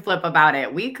coin flip about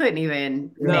it. We couldn't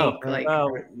even make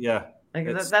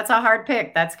that's a hard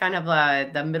pick. That's kind of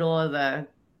the middle of the.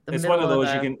 It's one of those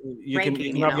you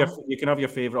can have your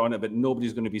favorite on it, but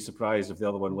nobody's going to be surprised if the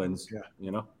other one wins.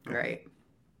 Yeah. Right.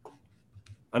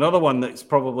 Another one that's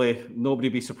probably nobody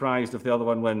be surprised if the other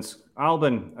one wins.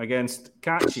 Albin against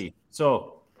Kachi.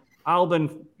 So,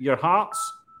 Albin, your hearts.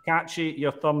 Kachi,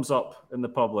 your thumbs up in the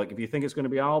public. If you think it's going to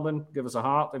be Albin, give us a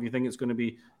heart. If you think it's going to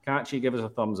be Kachi, give us a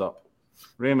thumbs up.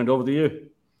 Raymond, over to you.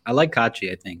 I like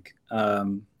Kachi, I think.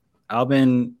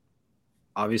 Albin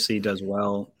obviously does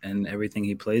well in everything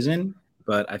he plays in,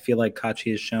 but I feel like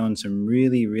Kachi has shown some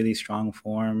really, really strong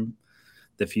form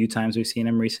the few times we've seen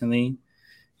him recently.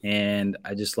 And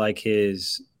I just like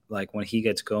his, like when he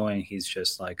gets going, he's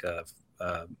just like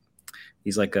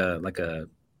he's like a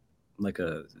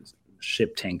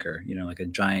ship tanker, like a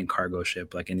giant cargo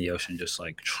ship, like in the ocean, he's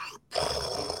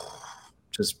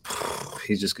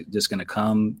just going to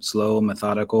come slow,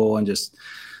 methodical, and just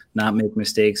not make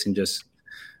mistakes and just,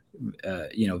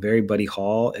 very Buddy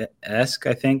Hall-esque,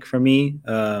 I think, for me,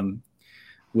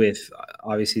 with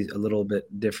obviously a little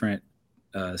bit different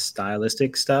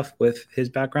stylistic stuff with his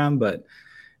background, but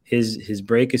his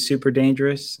break is super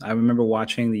dangerous. I remember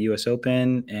watching the U.S.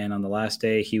 Open, and on the last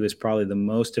day, he was probably the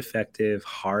most effective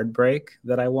hard break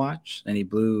that I watched, and he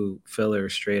blew Filler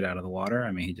straight out of the water.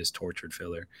 I mean, he just tortured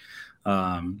Filler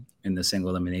in the single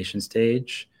elimination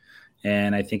stage,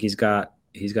 and I think he's got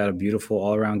a beautiful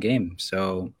all around game.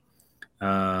 So,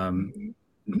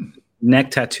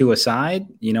 neck tattoo aside,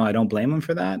 I don't blame him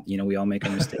for that. We all make a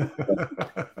mistake.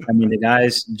 I mean, the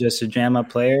guy's just a jam up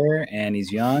player, and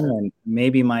he's young, and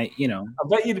maybe might,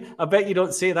 I bet you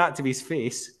don't say that to his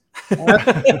face.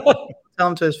 Tell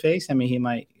him to his face. I mean, he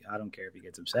might. I don't care if he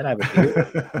gets upset. I have a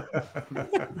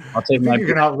beard. I'll take my. You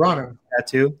can outrun him.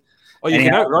 Tattoo. Oh, you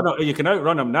can outrun him. You can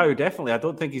outrun him now. Definitely. I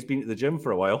don't think he's been to the gym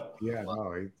for a while. Yeah.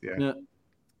 No. Yeah.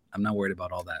 I'm not worried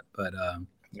about all that, but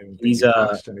he's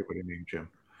anybody named Jim.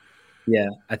 Yeah,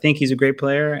 I think he's a great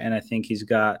player, and I think he's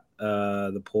got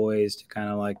the poise to kind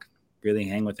of like really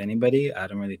hang with anybody. I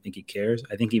don't really think he cares.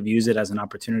 I think he views it as an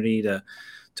opportunity to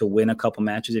win a couple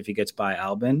matches if he gets by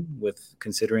Albin. With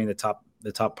considering the top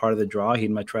part of the draw,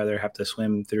 he'd much rather have to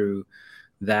swim through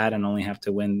that and only have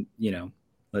to win,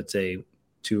 let's say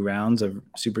 2 rounds of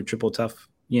super triple tough,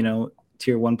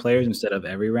 tier 1 players instead of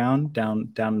every round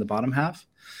down in the bottom half.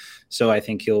 So I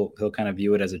think he'll kind of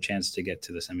view it as a chance to get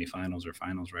to the semifinals or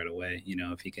finals right away.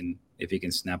 If he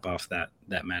can snap off that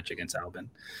match against Albin.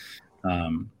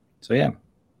 So yeah.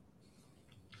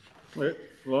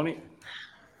 Lonnie?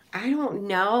 I don't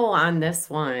know on this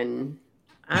one.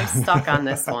 I'm stuck on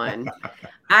this one.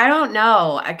 I don't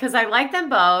know because I like them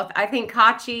both. I think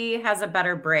Kachi has a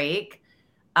better break.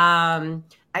 I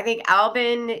think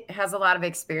Albin has a lot of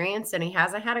experience and he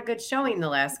hasn't had a good showing the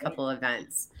last couple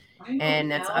events. And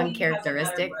that's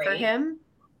uncharacteristic for him.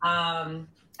 I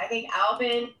think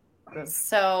Albin.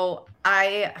 So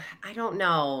I don't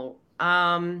know.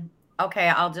 Okay,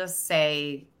 I'll just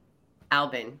say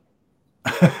Albin.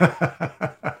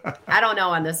 I don't know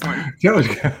on this one.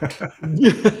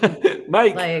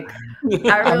 Mike. I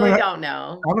really don't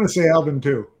know. I'm going to say Albin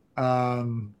too.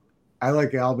 I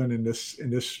like Albin in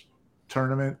this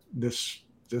tournament, this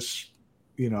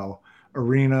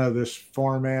arena, this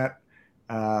format.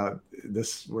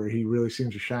 This where he really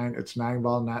seems to shine. It's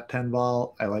 9-ball, not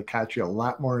 10-ball. I like Kachi a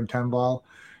lot more in 10-ball.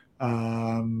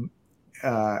 And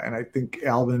I think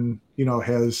Albin,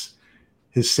 has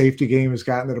his safety game has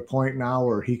gotten to the point now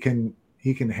where he can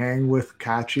hang with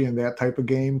Kachi in that type of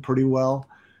game pretty well.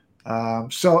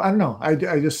 So I don't know. I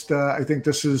think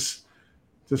this is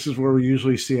where we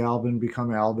usually see Albin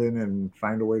become Albin and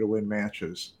find a way to win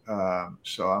matches.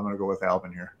 So I'm going to go with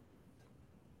Albin here.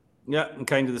 Yeah, and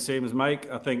kind of the same as Mike.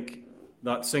 I think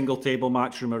that single table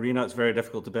matchroom arena, it's very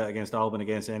difficult to bet against Albin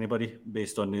against anybody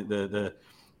based on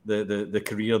the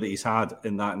career that he's had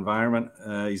in that environment.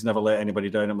 He's never let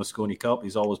anybody down at Mosconi Cup.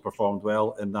 He's always performed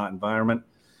well in that environment.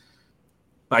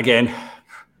 But again,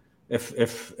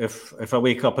 if I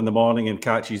wake up in the morning and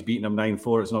Kachi's beating him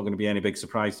 9-4, it's not going to be any big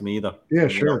surprise to me either. Yeah,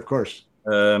 sure, of course.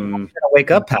 Gonna wake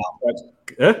up, pal.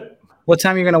 What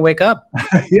time are you going to wake up?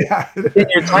 Yeah. In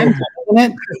your time,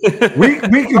 isn't it?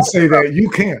 We can say that. You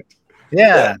can't.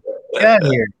 Yeah. Get out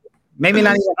of here. Maybe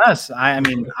not even us. I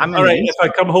mean, I'm all right.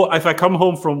 If I come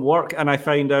home from work and I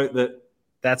find out that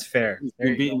that's fair, he's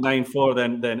been beaten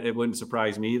 9-4, then it wouldn't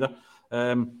surprise me either.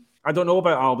 I don't know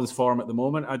about Albin's form at the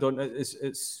moment.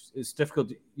 It's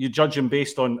difficult. You judge him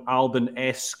based on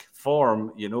Albin-esque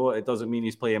form. It doesn't mean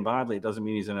he's playing badly. It doesn't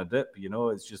mean he's in a dip.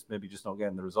 It's just maybe just not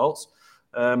getting the results.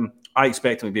 I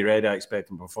expect him to be ready. I expect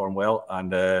him to perform well,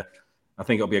 and I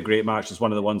think it'll be a great match. It's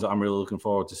one of the ones that I'm really looking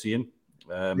forward to seeing.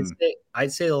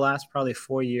 I'd say the last probably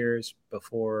 4 years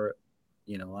before,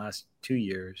 the last 2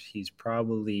 years, he's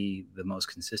probably the most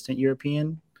consistent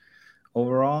European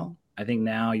overall. I think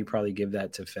now you probably give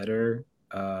that to Federer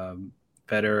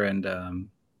and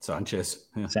Sanchez.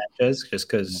 Yeah. Sanchez, just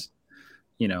because,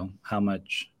 how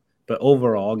much. But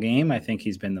overall game, I think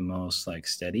he's been the most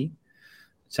steady.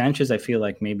 Sanchez, I feel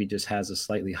like maybe just has a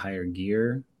slightly higher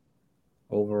gear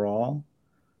overall,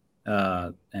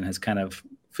 and has kind of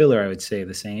Filler, I would say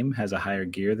the same, has a higher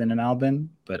gear than an Albin,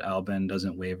 but Albin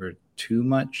doesn't waver too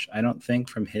much, I don't think,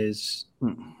 from his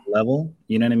level.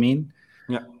 You know what I mean?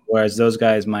 Yeah. Whereas those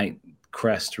guys might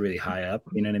crest really high up,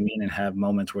 you know what I mean, and have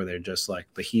moments where they're just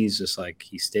but he's just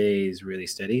he stays really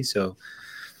steady. So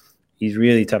he's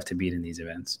really tough to beat in these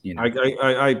events.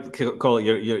 I call it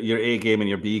your A game and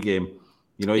your B game.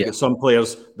 You get some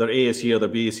players, their A is here, their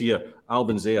B is here.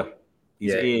 Albin's there.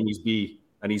 He's A and he's B.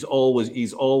 And he's always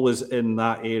in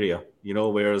that area,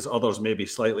 whereas others may be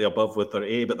slightly above with their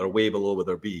A, but they're way below with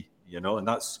their B, and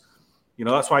that's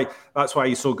why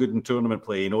he's so good in tournament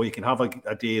play. You can have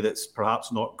a day that's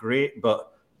perhaps not great,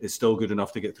 but is still good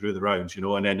enough to get through the rounds, you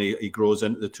know, and then he grows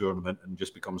into the tournament and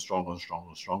just becomes stronger and stronger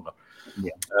and stronger.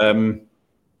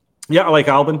 Yeah, I like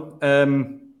Albin.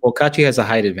 Well, Kachi has a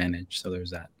height advantage, so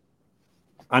there's that.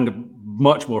 And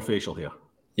much more facial hair.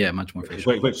 Yeah, much more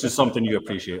facial. Which is something you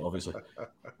appreciate, obviously.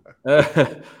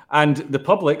 And the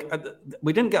public,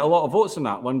 we didn't get a lot of votes on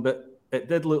that one, but it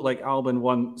did look like Albin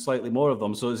won slightly more of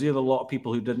them. So it's either a lot of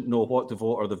people who didn't know what to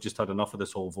vote or they've just had enough of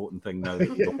this whole voting thing now.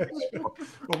 Well,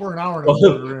 we're an hour and a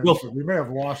quarter in, so we may have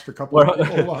lost a couple of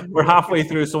people. We're halfway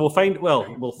through, so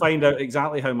we'll find out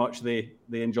exactly how much they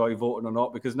enjoy voting or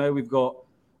not, because now we've got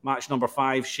match number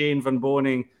 5, Shane Van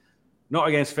Boning, not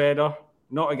against Federer,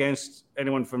 not against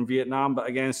anyone from Vietnam, but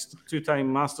against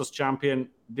 2-time Masters champion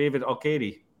David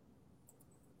Alcaide.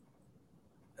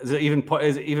 Is it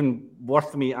even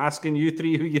worth me asking you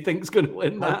three who you think is going to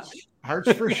win that?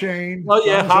 Hearts for Shane. Oh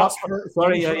yeah, hearts.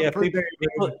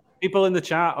 People in the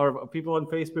chat or people on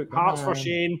Facebook. Hearts for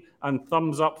Shane and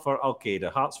thumbs up for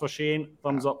Alcaide. Hearts for Shane,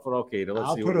 thumbs up for Alcaide.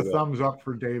 I'll put a thumbs up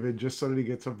for David just so that he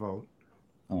gets a vote.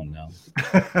 Oh no!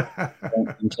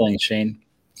 I'm telling Shane.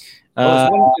 At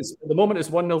the moment, it's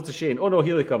 1-0 to Shane. Oh no,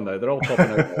 here they come now. They're all popping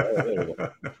out. There we go.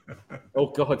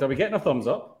 Oh God, are we getting a thumbs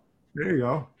up? There you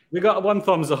go. We got one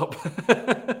thumbs up.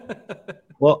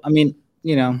 Well, I mean,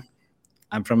 you know,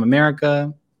 I'm from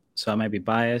America, so I might be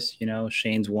biased. You know,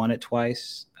 Shane's won it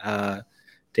twice.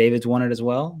 David's won it as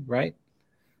well, right?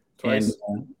 Twice.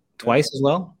 And, twice as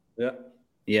well. Yeah.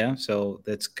 Yeah. So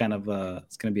that's kind of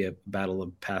it's going to be a battle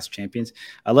of past champions.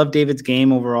 I love David's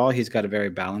game overall. He's got a very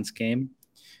balanced game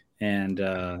and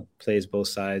plays both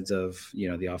sides of, you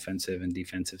know, the offensive and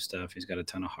defensive stuff. He's got a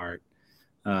ton of heart.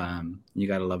 You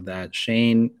got to love that.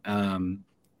 Shane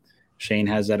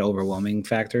has that overwhelming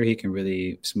factor. He can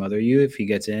really smother you if he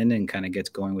gets in and kind of gets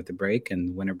going with the break,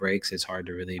 and winner breaks. It's hard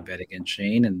to really bet against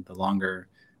Shane. And the longer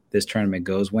this tournament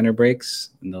goes, winner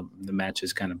breaks, and the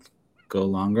matches kind of go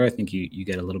longer. I think you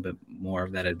get a little bit more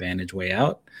of that advantage way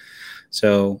out.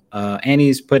 So, and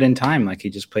he's put in time. Like,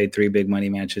 he just played 3 big money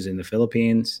matches in the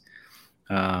Philippines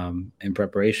in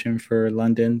preparation for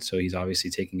London. So he's obviously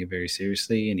taking it very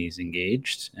seriously and he's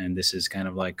engaged. And this is kind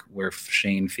of like where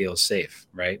Shane feels safe,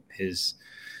 right? His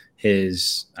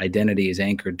identity is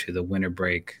anchored to the winter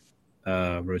break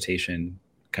rotation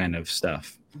kind of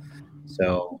stuff.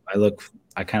 So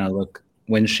I kind of look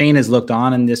when Shane has looked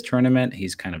on in this tournament,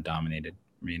 he's kind of dominated,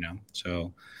 you know?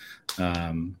 So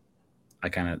I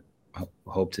kind of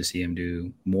hope to see him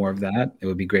do more of that. It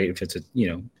would be great if it's a, you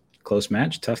know, close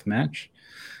match, tough match.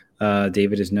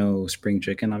 David is no spring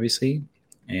chicken, obviously.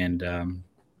 And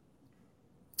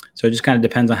so it just kind of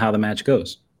depends on how the match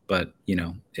goes. But, you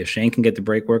know, if Shane can get the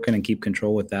break working and keep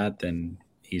control with that, then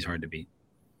he's hard to beat.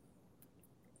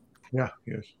 Yeah,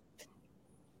 yes.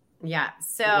 Yeah,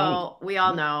 so we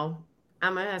all know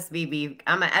I'm an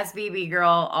SBB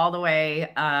girl all the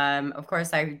way. Of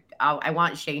course, I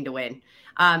want Shane to win.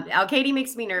 Alcaide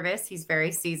makes me nervous. He's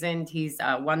very seasoned. He's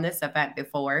won this event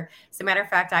before. As a matter of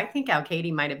fact, I think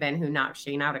Alcaide might have been who knocked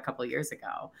Shane out a couple of years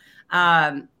ago,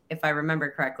 if I remember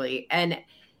correctly. And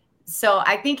so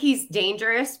I think he's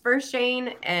dangerous for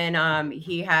Shane, and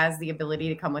he has the ability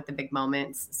to come with the big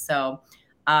moments. So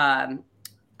I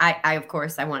of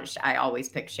course, I always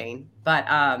pick Shane. But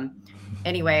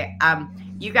anyway,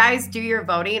 you guys do your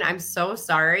voting. I'm so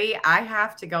sorry. I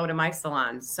have to go to my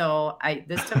salon. So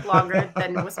this took longer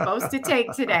than it was supposed to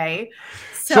take today.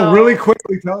 So really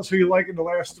quickly, tell us who you like in the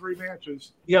last 3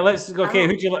 matches. Yeah, let's go. Okay,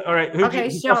 who'd you like? All right.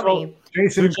 Show me.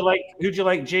 Jason. Who'd you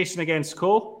like Jason against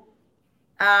Cole?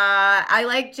 I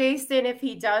like Jason if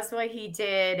he does what he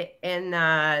did in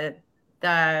that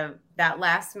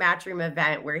last Matchroom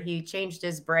event where he changed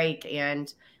his break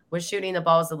and was shooting the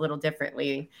balls a little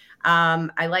differently.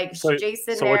 I like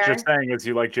Jason. So what you're saying is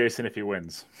you like Jason if he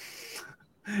wins.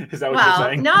 Is that what you're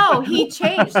saying? No, he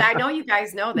changed. I know you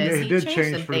guys know this. Yeah, he did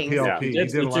change some for things. PLP. He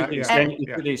took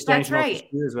the extension off the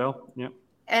spear as well. Yeah.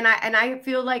 And I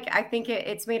feel like I think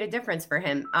it's made a difference for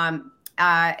him. And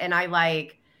I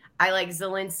like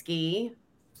Zielinski,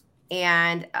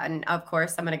 and of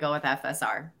course I'm going to go with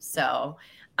FSR. So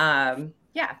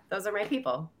yeah, those are my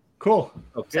people. Cool.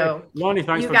 Okay. So Lonnie,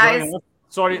 thanks for guys, joining us.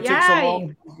 Sorry it took so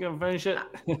long. You can finish it.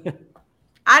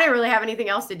 I didn't really have anything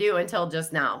else to do until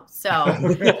just now. So,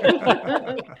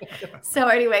 so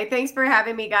anyway, thanks for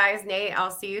having me, guys. Nate, I'll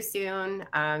see you soon.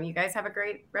 You guys have a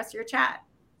great rest of your chat.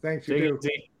 Thanks.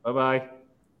 Bye-bye.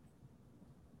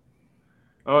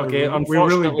 Okay, we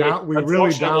really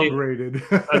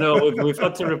downgraded. I know we've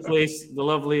had to replace the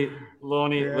lovely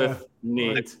Lonnie with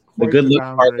Nate. The good look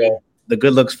part, though. the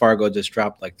good looks Fargo just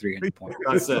dropped like 300 points.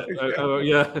 That's it.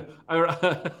 Yeah,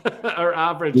 our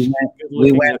average.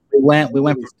 We went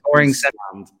touring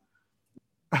second.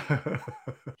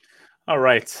 All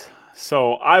right,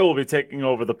 so I will be taking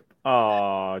over the.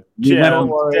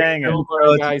 Jim, dang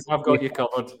it, guys, I've got you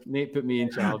covered. Nate put me in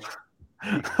charge.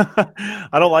 I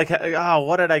don't like.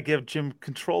 What did I give Jim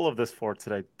control of this for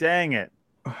today? Dang it.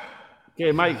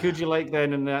 Okay, Mike, who'd you like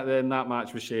then in that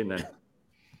match with Shane then?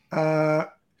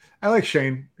 I like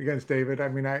Shane against David. I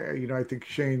mean, I think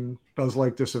Shane does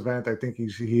like this event. I think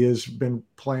he has been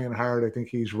playing hard. I think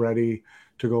he's ready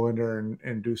to go in there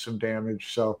and do some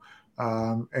damage. So,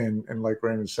 and like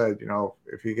Raymond said,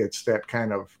 if he gets that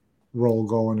kind of roll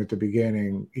going at the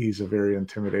beginning, he's a very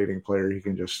intimidating player. He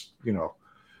can just,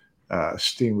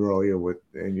 steamroll you with,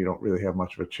 and you don't really have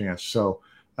much of a chance. So,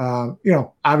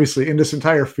 obviously in this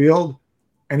entire field,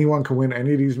 anyone can win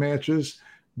any of these matches.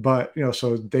 But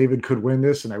so David could win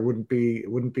this, and it wouldn't be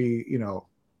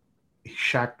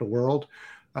shock the world.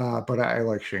 But I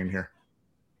like Shane here.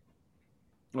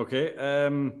 Okay,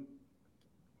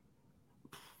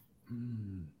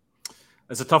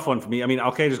 it's a tough one for me. I mean,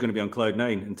 Al-Qaeda's going to be on cloud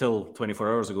 9. Until 24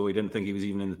 hours ago, he didn't think he was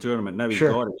even in the tournament. Now he's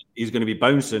got it. He's going to be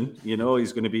bouncing.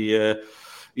 He's going to be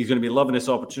loving this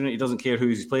opportunity. He doesn't care who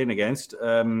he's playing against.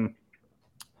 But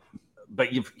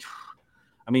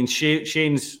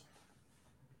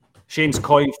Shane's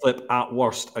coin flip at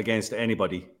worst against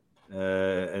anybody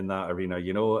in that arena,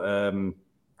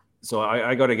 So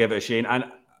I got to give it a Shane. And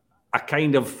I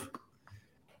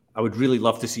would really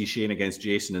love to see Shane against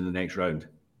Jason in the next round.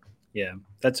 Yeah,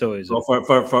 that's always. So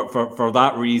for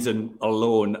that reason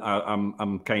alone,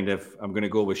 I'm going to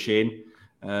go with Shane.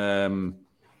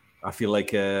 I feel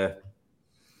like that,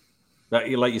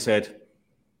 like you said,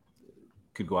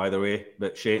 could go either way,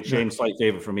 but Shane's slight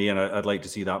favorite for me, and I'd like to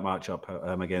see that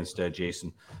matchup against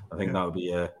Jason. I think that'd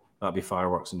be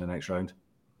fireworks in the next round.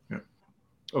 Yeah.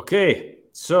 Okay,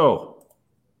 so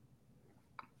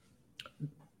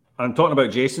I'm talking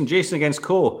about Jason. Jason against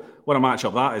Cole. What a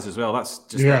matchup that is as well. That's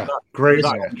just great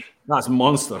match. That's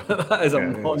monster. That is a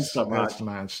monster match. That's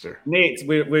monster. Nate,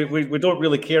 we don't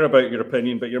really care about your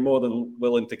opinion, but you're more than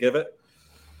willing to give it.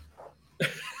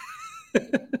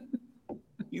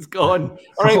 He's gone.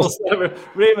 All right,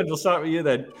 Raymond, we'll start with you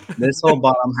then. This whole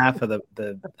bottom half of the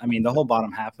whole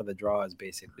bottom half of the draw is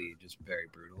basically just very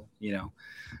brutal.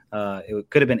 It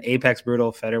could have been apex brutal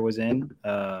if Federer was in,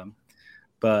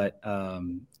 but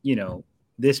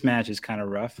this match is kind of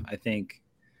rough.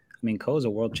 Ko's a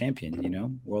world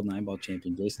champion, world 9-ball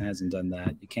champion. Jason hasn't done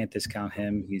that. You can't discount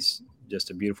him. He's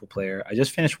just a beautiful player. I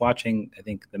just finished watching,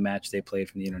 the match they played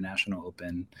from the International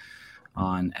Open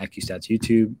on AccuStats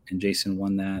YouTube, and Jason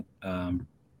won that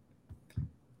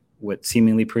with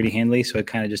seemingly pretty handily. So it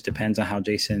kind of just depends on how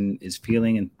Jason is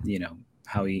feeling and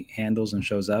how he handles and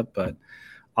shows up. But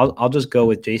I'll just go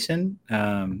with Jason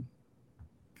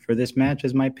for this match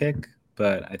as my pick.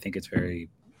 But I think it's very,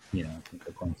 I think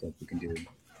the coin flip we can go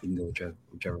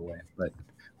whichever way. But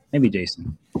maybe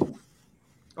Jason.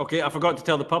 Okay, I forgot to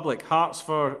tell the public. Hearts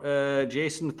for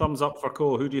Jason, thumbs up for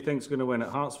Co. Who do you think is going to win it?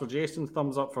 Hearts for Jason,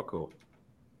 thumbs up for Co.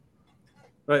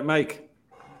 Right, Mike.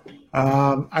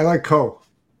 I like Co.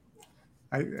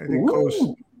 I think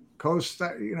Co's.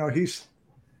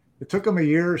 It took him a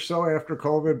year or so after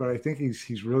COVID, but I think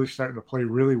he's really starting to play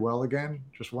really well again.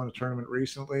 Just won a tournament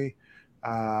recently.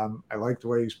 I like the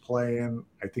way he's playing.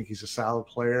 I think he's a solid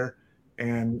player.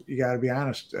 And you got to be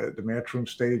honest, the Matchroom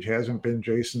stage hasn't been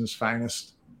Jason's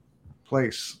finest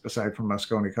place aside from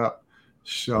Mosconi Cup.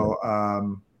 So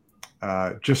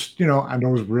just, on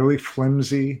those really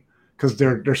flimsy, because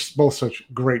they're both such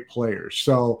great players.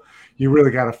 So you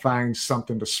really got to find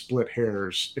something to split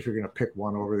hairs if you're going to pick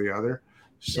one over the other.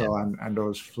 So on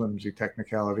those flimsy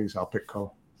technicalities, I'll pick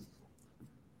Co.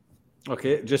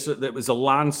 Okay, it was a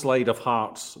landslide of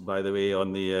hearts, by the way,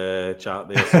 on the chat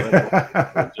there.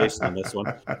 So Jason on this one.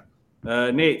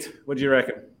 Nate, what do you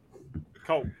reckon?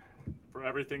 Co, for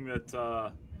everything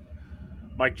that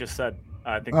Mike just said.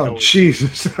 I think. Oh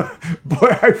Jesus,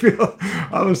 boy! I feel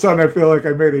all of a sudden I feel like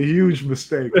I made a huge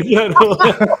mistake. The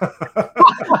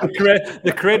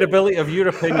credibility of your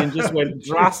opinion just went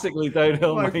drastically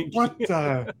downhill. Mike. What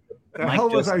the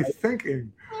hell was I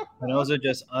thinking? And those are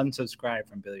just unsubscribed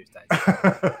from Billiards Dice.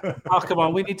 Oh, come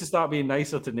on. We need to start being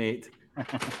nicer to Nate.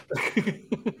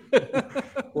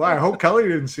 Well, I hope Kelly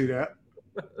didn't see that.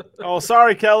 Oh,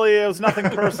 sorry, Kelly. It was nothing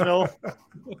personal.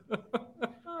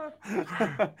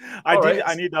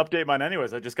 I need to update mine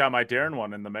anyways. I just got my Darren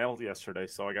one in the mail yesterday,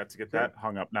 so I got to get that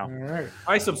hung up now. All right.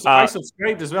 I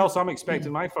subscribed as well, so I'm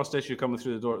expecting my first issue coming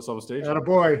through the door at some stage.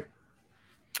 Attaboy.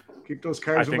 Keep those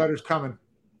cards and letters coming.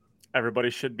 Everybody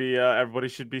should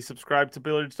be subscribed to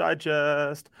Billiards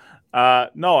Digest.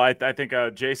 No, I think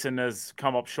Jason has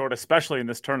come up short, especially in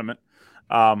this tournament.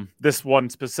 This one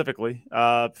specifically.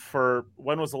 For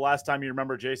when was the last time you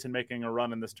remember Jason making a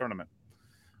run in this tournament?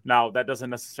 Now, that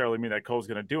doesn't necessarily mean that Cole's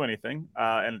going to do anything.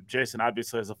 And Jason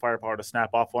obviously has the firepower to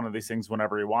snap off one of these things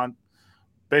whenever he wants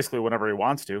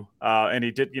to. And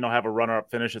he did, have a runner-up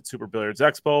finish at Super Billiards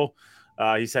Expo.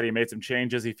 He said he made some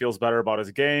changes. He feels better about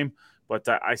his game. But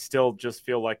I still just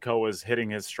feel like Ko is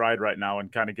hitting his stride right now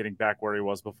and kind of getting back where he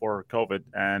was before COVID.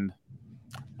 And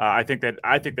I think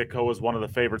that Ko is one of the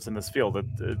favorites in this field.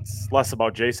 It's less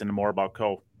about Jason and more about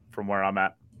Ko from where I'm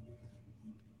at.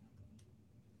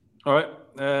 All right.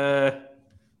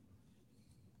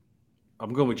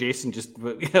 I'm going with Jason. Just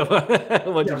what did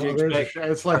you expect?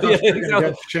 It's like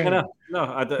against Shane. No,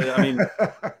 I mean,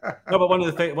 no. But one of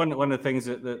the things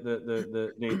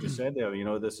that Nate just said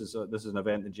there, this is an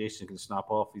event that Jason can snap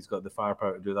off. He's got the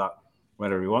firepower to do that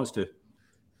whenever he wants to,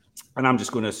 and I'm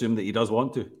just going to assume that he does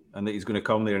want to, and that he's going to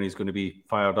come there and he's going to be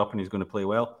fired up and he's going to play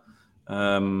well.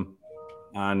 And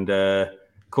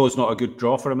Cole's not a good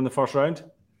draw for him in the first round.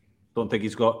 Don't think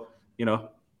he's got,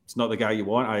 it's not the guy you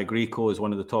want. I agree. Cole is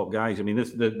one of the top guys. I mean,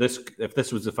 this if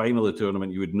this was the final of the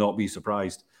tournament, you would not be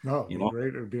surprised. No,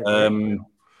 great. It'd be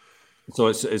so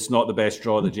it's not the best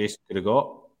draw that Jason could have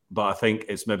got, but I think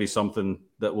it's maybe something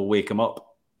that will wake him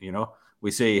up. We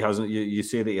say he hasn't. You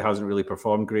say that he hasn't really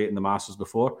performed great in the Masters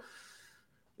before.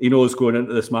 He knows going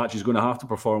into this match he's going to have to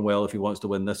perform well if he wants to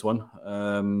win this one.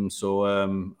 So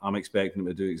I'm expecting him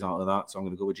to do exactly that. So I'm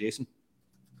going to go with Jason.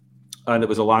 And it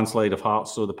was a landslide of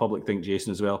hearts, so the public think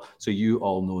Jason as well. So you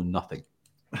all know nothing.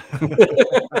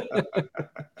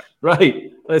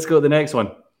 Right, let's go to the next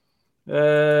one. Can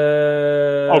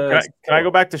I go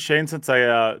back to Shane since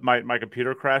my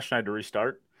computer crashed and I had to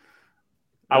restart?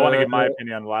 I want to give my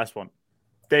opinion on the last one.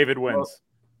 David wins.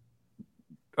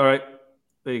 All right,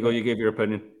 there you go. You gave your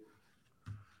opinion.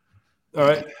 All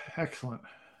right, excellent.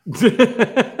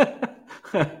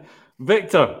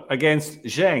 Victor against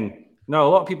Zheng. Now, a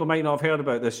lot of people might not have heard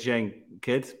about this Zheng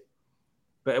kid,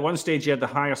 but at one stage he had the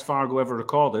highest Fargo ever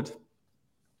recorded.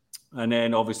 And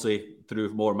then, obviously,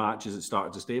 through more matches, it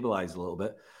started to stabilize a little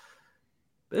bit.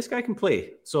 But this guy can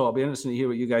play. So I'll be interested to hear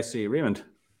what you guys say. Raymond?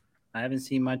 I haven't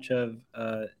seen much of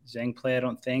Zheng play, I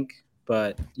don't think.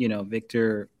 But,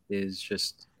 Victor is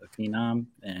just a phenom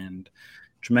and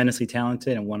tremendously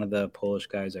talented. And one of the Polish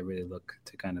guys I really look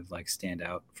to kind of stand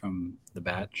out from the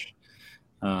batch.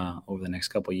 Over the next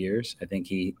couple of years. I think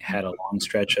he had a long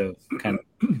stretch of kind of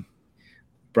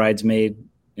bridesmaid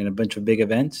in a bunch of big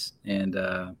events, and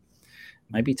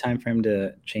might be time for him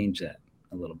to change that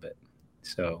a little bit.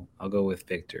 So I'll go with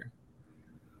Victor,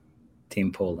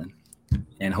 Team Poland,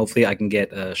 and hopefully I can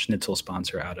get a schnitzel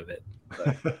sponsor out of it.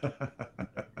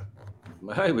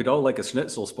 Hey, we'd all like a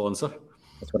schnitzel sponsor.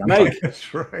 That's what I'm saying.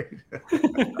 That's right.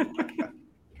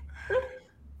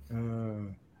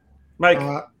 Mike,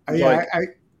 I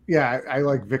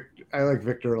like Victor. I like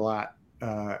Victor a lot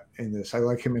in this. I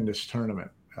like him in this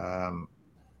tournament. I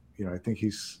think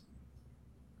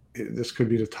this could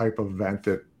be the type of event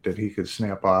that he could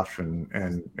snap off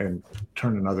and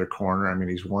turn another corner. I mean,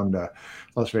 he's won the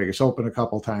Las Vegas Open a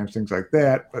couple times, things like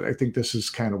that. But I think this is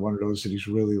kind of one of those that he's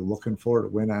really looking for to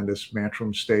win on this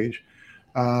Matchroom stage.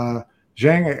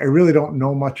 Zheng, I really don't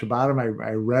know much about him.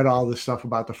 I read all this stuff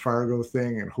about the Fargo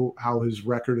thing and how his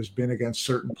record has been against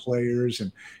certain players,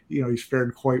 and he's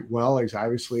fared quite well. He's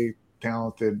obviously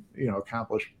talented,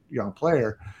 accomplished young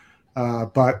player,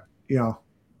 but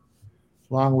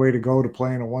long way to go to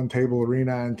play in a one-table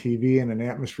arena on TV in an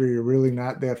atmosphere you're really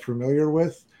not that familiar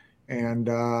with, and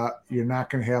you're not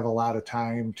going to have a lot of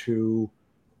time to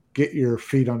get your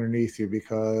feet underneath you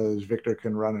because Victor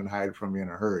can run and hide from you in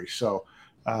a hurry. So.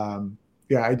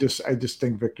 I just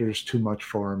think Victor's too much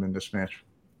for him in this match.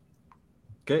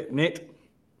 Okay, Nate.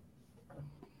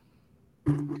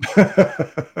 We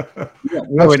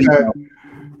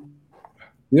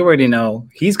already know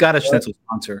he's got a schnitzel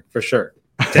sponsor for sure.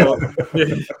 So,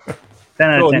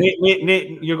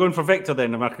 Nate, you're going for Victor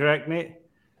then, am I correct, Nate?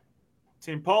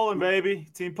 Team Poland, baby.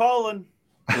 Team Poland.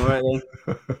 All right,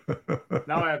 then.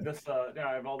 Now I have this. I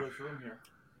have all this room here.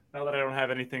 Now that I don't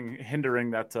have anything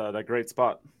hindering that great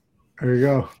spot. There you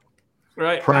go.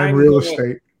 Right. Prime real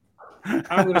estate.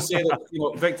 I'm going to say that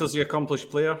Victor's the accomplished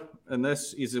player in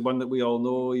this. He's the one that we all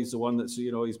know. He's the one that's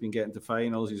he's been getting to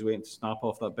finals. He's waiting to snap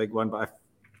off that big one. But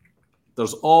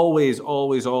there's always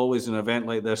an event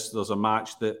like this. There's a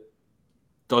match that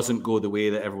doesn't go the way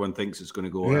that everyone thinks it's going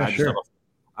to go. Yeah,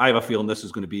 I have a feeling this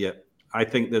is going to be it. I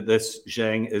think that this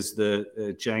Zheng is the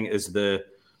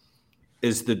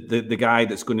guy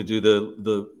that's going to do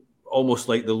the almost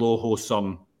like the low-ho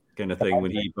sum kind of thing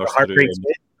when he burst through.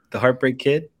 The Heartbreak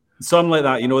Kid? Something like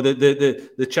that. You know,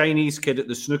 the Chinese kid at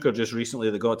the snooker just recently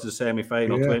that got to the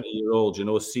semi-final, 20-year-old, you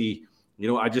know, C. You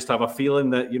know, I just have a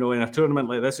feeling that, you know, in a tournament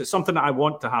like this, it's something that I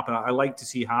want to happen. I like to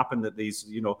see happen that these,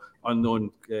 you know, unknown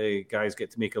guys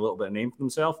get to make a little bit of name for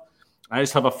themselves. I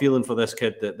just have a feeling for this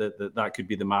kid that could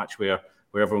be the match where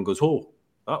everyone goes, oh,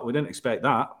 we didn't expect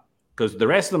that. Because the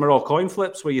rest of them are all coin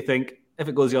flips where you think, if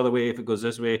it goes the other way, if it goes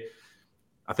this way.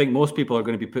 I think most people are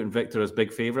going to be putting Victor as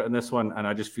big favourite in this one, and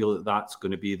I just feel that that's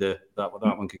going to be that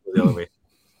one could go the other way.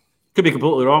 Could be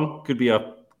completely wrong. Could be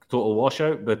a total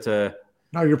washout, but...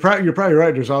 No, you're probably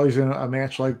right. There's always a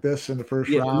match like this in the first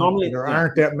round. Normally, there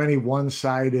aren't that many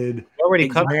one-sided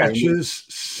matches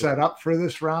set up for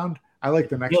this round. I like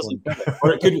the next one.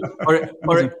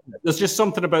 or there's just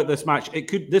something about this match.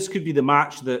 This could be the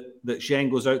match that Shen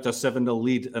goes out to a 7-0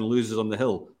 lead and loses on the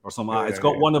hill or something like that. It's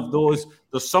got one of those.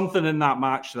 There's something in that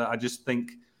match that I just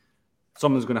think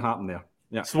something's going to happen there.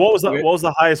 Yeah. So what was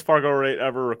the highest Fargo rate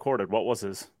ever recorded? What was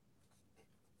his?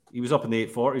 He was up in the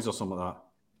 840s or something like that.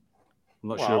 I'm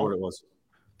not sure what it was.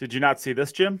 Did you not see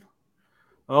this, Jim?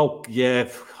 Oh, yeah.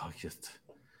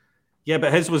 Yeah,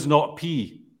 but his was not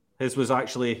P. His was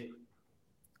actually...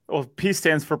 Well, P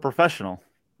stands for professional.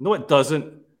 No, it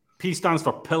doesn't. P stands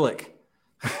for Pillock.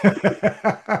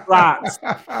 Rats.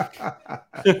 I'm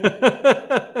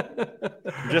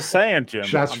just saying, Jim.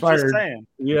 Shots fired. Just saying.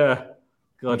 Yeah.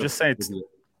 God, I'm just saying.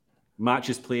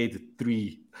 Matches played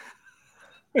 3.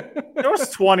 There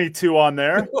was 22 on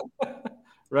there.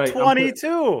 Right.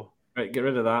 22. Right, get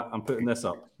rid of that. I'm putting this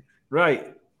up.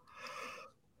 Right.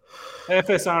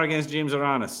 FSR against James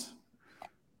Aranis.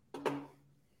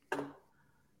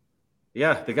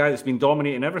 Yeah, the guy that's been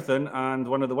dominating everything and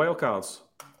one of the wild cards.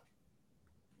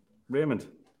 Raymond.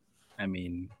 I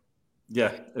mean...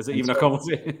 Yeah, is it even a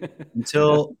conversation?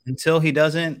 until he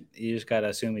doesn't, you just got to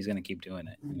assume he's going to keep doing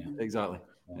it. You know? Exactly.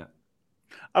 Yeah.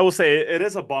 I will say it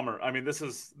is a bummer. I mean, this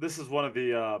is one of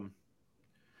the...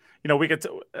 you know, we could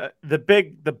the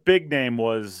big name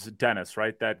was Dennis,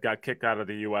 right? That got kicked out of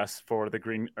the U.S. for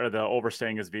the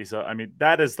overstaying his visa. I mean,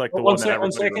 that is like the one that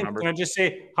everybody remembers. Can I just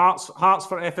say hearts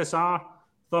for FSR,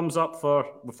 thumbs up for.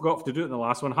 We forgot to do it in the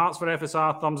last one. Hearts for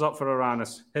FSR, thumbs up for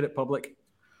Aranis. Hit it public.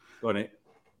 Go on, Nate.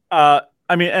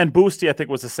 I mean, and Boosty, I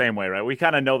think, was the same way, right? We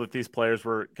kind of know that these players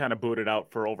were kind of booted out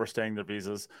for overstaying their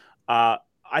visas.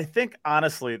 I think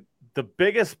honestly, the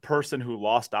biggest person who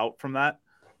lost out from that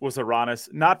was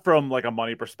Aranis, not from like a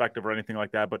money perspective or anything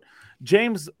like that, but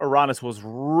James Aranis was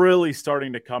really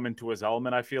starting to come into his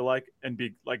element, I feel like, and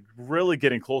be like really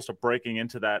getting close to breaking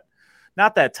into that,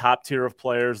 not that top tier of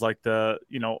players like the,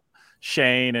 you know,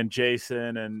 Shane and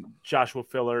Jason and Joshua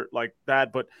Filler like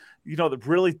that, but, you know,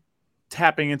 really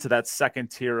tapping into that second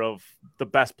tier of the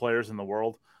best players in the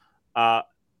world.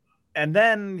 And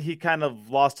then he kind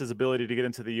of lost his ability to get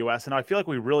into the U.S. And I feel like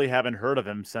we really haven't heard of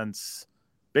him since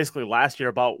basically last year,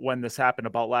 about when this happened,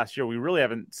 about last year. We really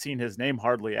haven't seen his name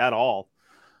hardly at all.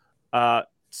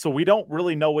 So we don't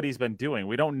really know what he's been doing.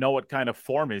 We don't know what kind of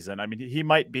form he's in. I mean, he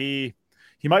might be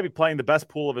playing the best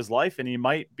pool of his life, and he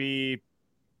might be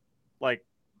like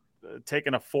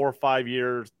taking a 4 or 5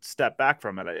 year step back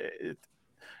from it.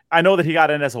 I know that he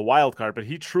got in as a wild card, but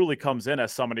he truly comes in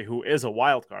as somebody who is a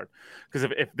wild card. Because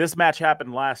if this match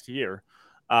happened last year,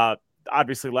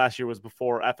 obviously last year was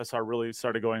before FSR really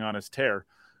started going on his tear.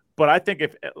 But I think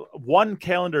if one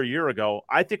calendar year ago,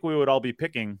 I think we would all be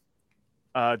picking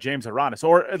James Aranis,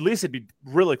 or at least it'd be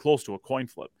really close to a coin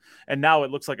flip. And now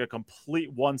it looks like a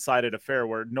complete one-sided affair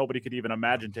where nobody could even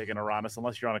imagine taking Aranis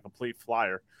unless you're on a complete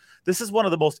flyer. This is one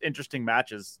of the most interesting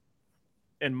matches,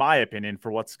 in my opinion,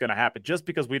 for what's going to happen, just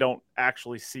because we don't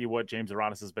actually see what James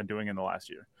Aranis has been doing in the last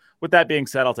year. With that being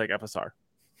said, I'll take FSR.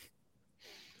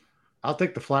 I'll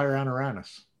take the flyer on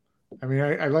Aranis. I mean,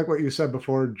 I like what you said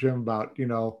before, Jim, about, you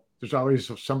know, there's always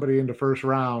somebody in the first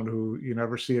round who you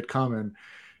never see it coming.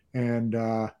 And,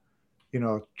 you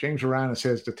know, James Aranis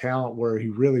has the talent where he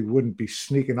really wouldn't be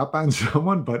sneaking up on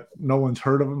someone, but no one's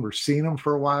heard of him or seen him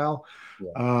for a while.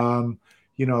 Yeah.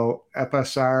 You know,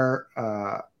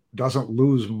 FSR doesn't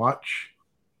lose much,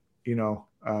 you know,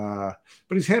 but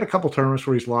he's had a couple tournaments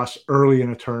where he's lost early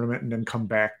in a tournament and then come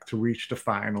back to reach the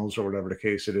finals or whatever the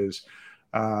case it is.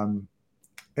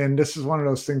 And this is one of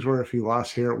those things where if he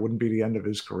lost here, it wouldn't be the end of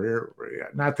his career.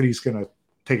 Not that he's going to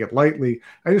take it lightly.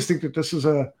 I just think that this is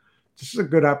a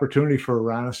good opportunity for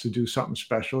Aranis to do something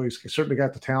special. He's certainly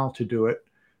got the talent to do it.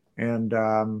 And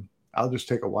I'll just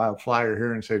take a wild flyer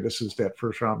here and say this is that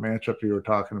first round matchup you were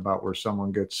talking about where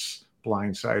someone gets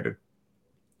blindsided.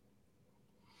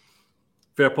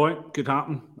 Fair point. Could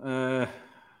happen.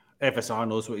 FSR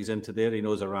knows what he's into there. He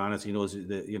knows Aranis. He knows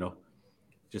that,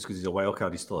 just because he's a wild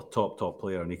card, he's still a top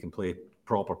player and he can play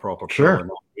proper. Sure.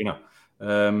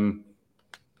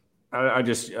 I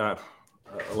just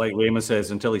like Raymond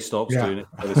says, until he stops doing it,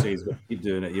 until he says he's going to keep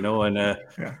doing it,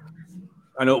 and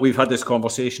I know we've had this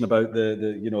conversation about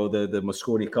the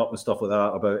Mosconi Cup and stuff like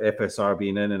that, about FSR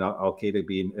being in and Al-Qaeda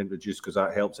being introduced because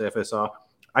that helps FSR.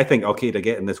 I think Al-Qaeda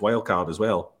getting this wild card as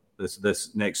well,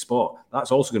 this next spot,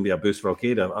 that's also going to be a boost for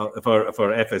Al-Qaeda, for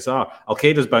FSR.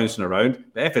 Al-Qaeda's bouncing around,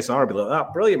 but FSR will be like,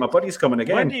 that brilliant, my buddy's coming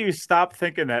again. When do you stop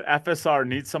thinking that FSR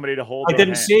needs somebody to hold? I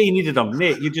didn't say he needed them,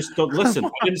 Nate. You just don't listen. I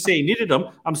didn't say he needed them.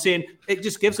 I'm saying it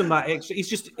just gives him that extra. He's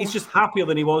just happier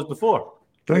than he was before.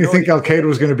 Don't you think Al-Qaeda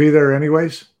was going to be there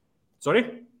anyways?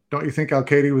 Sorry? Don't you think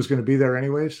Al-Qaeda was going to be there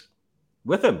anyways?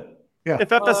 With him? Yeah. If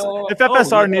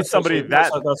FSR needs somebody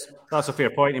that's a fair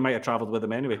point. He might have traveled with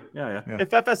him anyway. Yeah. If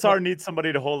FSR needs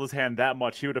somebody to hold his hand that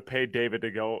much, he would have paid David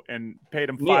to go and paid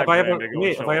him $5,000 to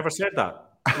go. Have I ever said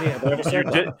that? Have I ever said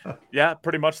that? Yeah,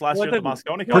 pretty much last year at the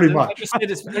Mosconi Cup. Pretty much.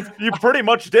 You pretty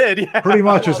much did. Yeah. Pretty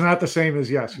much is not the same as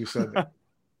yes. You said that.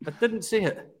 I didn't say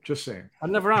it. Just saying. I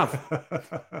never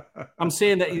have. I'm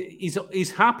saying that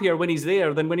he's happier when he's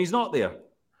there than when he's not there.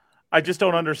 I just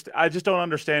don't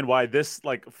understand why this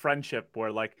friendship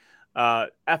where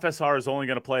FSR is only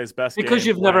going to play his best because game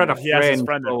you've never had a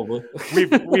friend. Probably.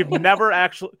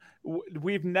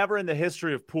 we've never in the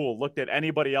history of pool looked at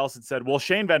anybody else and said, well,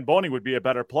 Shane Van Boening would be a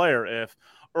better player if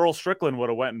Earl Strickland would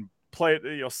have went and played,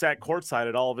 sat courtside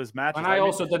at all of his matches. And I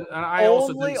also didn't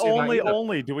say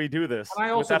only do we do this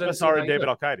with FSR and David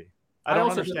Al-Qaeda. I don't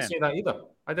understand. Didn't say that either.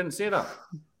 I didn't say that.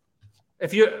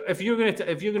 If you're going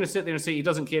to sit there and say he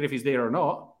doesn't care if he's there or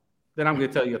not, then I'm going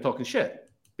to tell you you're talking shit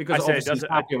because obviously he's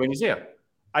happier when he's there.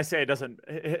 I say it doesn't.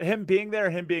 Him being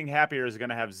there, him being happier is going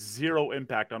to have zero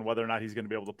impact on whether or not he's going to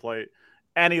be able to play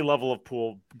any level of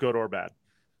pool, good or bad.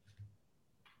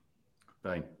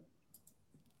 Fine.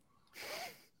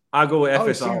 I'll go with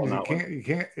FSR on that one.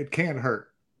 It can't hurt.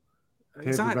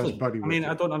 Exactly. I mean,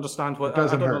 I don't understand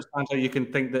understand how you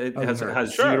can think that it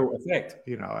has zero effect.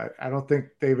 I don't think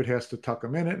David has to tuck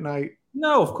him in at night.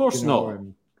 No, of course not.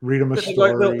 And read him a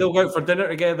story. They'll go out for dinner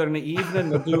together in the evening.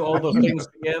 They'll do all those things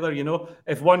together.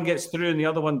 If one gets through and the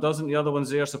other one doesn't, the other one's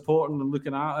there supporting and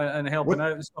looking at it and helping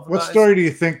out and stuff. What story do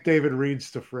you think David reads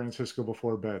to Francisco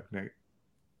before bed, Nate?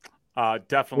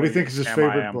 Definitely. What do you think is his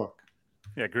favorite book?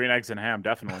 Yeah, Green Eggs and Ham,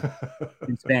 definitely.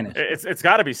 In Spanish. It's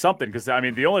got to be something because,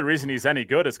 the only reason he's any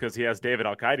good is because he has David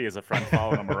Al-Qaeda as a friend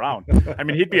following him around.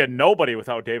 He'd be a nobody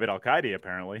without David Al-Qaeda,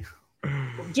 apparently.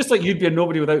 Just like you'd be a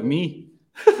nobody without me.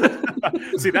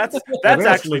 See, that's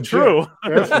actually legit. True.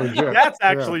 That's legit. That's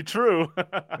actually true.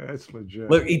 That's legit.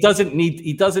 Look, he doesn't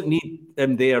need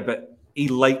him there, but he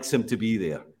likes him to be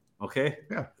there. Okay?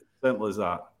 Yeah. Simple as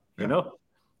that. Yeah.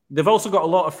 They've also got a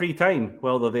lot of free time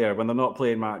while they're there when they're not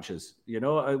playing matches.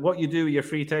 What you do with your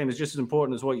free time is just as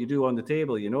important as what you do on the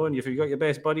table, and if you've got your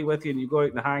best buddy with you and you go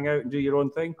out and hang out and do your own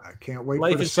thing. I can't wait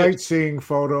for the sightseeing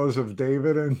photos of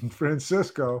David and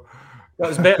Francisco.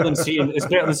 It's better than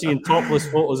seeing topless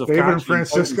photos of David and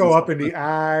Francisco up in the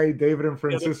eye, David and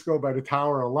Francisco by the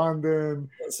Tower of London.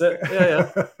 That's it. Yeah.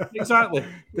 Exactly.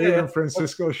 David and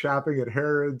Francisco shopping at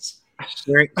Harrods.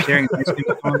 Sharing ice cream.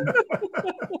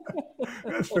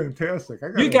 That's fantastic.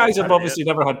 You guys have obviously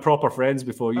never had proper friends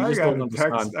before. You just don't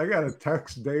understand. I got to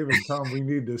text Dave and tell him we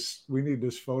need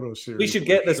this photo series. We should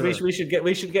get this. Sure.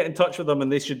 We should get in touch with them,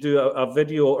 and they should do a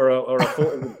video or a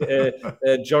photo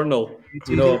journal.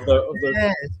 Of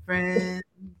their friend.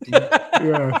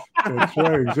 Yeah, that's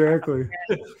right. Exactly.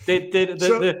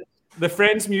 The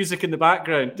Friends music in the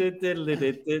background.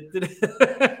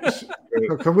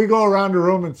 So can we go around the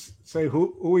room and say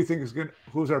who we think is good?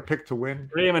 Who's our pick to win?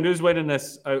 Raymond, who's winning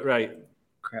this outright?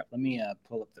 Crap. Let me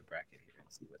pull up the bracket here and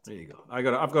see what's. There you go.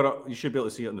 I've got it. You should be able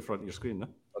to see it on the front of your screen, no?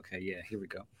 Okay. Yeah. Here we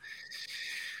go.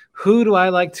 Who do I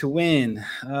like to win?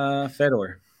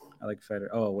 Fedor. I like Fedor.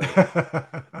 Oh wait.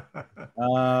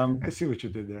 I see what you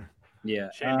did there. Yeah.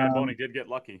 Shane Van Boening did get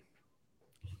lucky.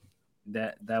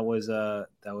 That was I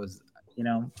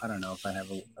don't know if I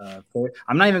have a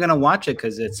I'm not even gonna watch it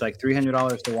because it's like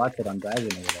 $300 to watch it on Dragon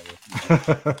or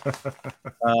whatever.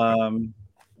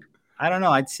 I don't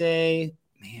know. I'd say,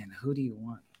 man, who do you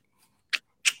want?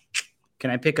 Can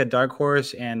I pick a dark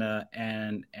horse and a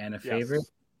favorite?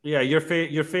 Yeah, your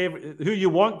favorite, who you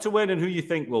want to win and who you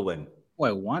think will win. Oh,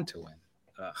 I want to win.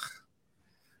 Ugh.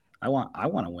 I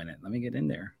want to win it. Let me get in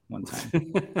there one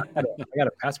time. I got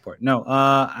a passport. No,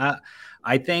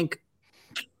 I think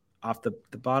off the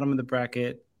bottom of the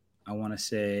bracket, I want to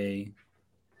say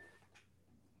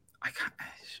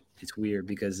it's weird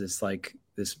because it's like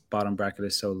this bottom bracket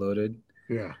is so loaded.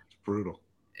 Yeah. brutal.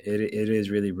 It is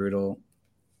really brutal.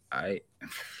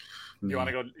 You want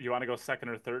to go second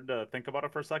or third to think about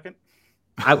it for a second?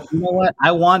 You know what?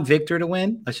 I want Victor to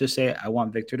win. Let's just say I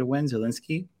want Victor to win,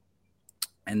 Zelensky.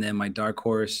 And then my dark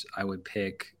horse, I would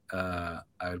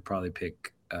probably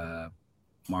pick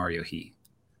Mario He.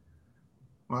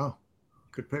 Wow,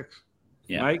 good picks.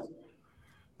 Yeah. Mike?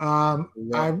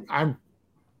 I'm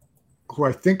who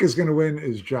I think is going to win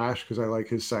is Josh, because I like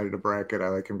his side of the bracket. I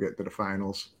like him getting to the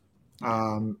finals.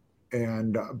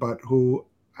 But who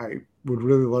I would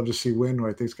really love to see win, who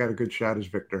I think's got a good shot, is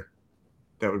Victor.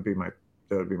 That would be my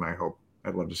hope.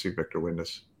 I'd love to see Victor win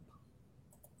this.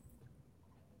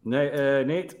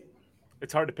 Nate?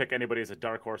 It's hard to pick anybody as a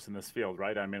dark horse in this field,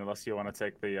 right? I mean, unless you want to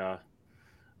take the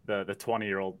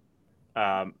 20-year-old,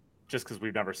 just because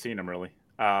we've never seen him really.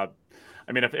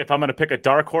 I mean, if I'm going to pick a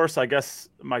dark horse, I guess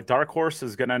my dark horse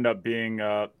is going to end up being.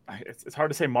 It's hard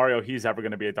to say Mario He's ever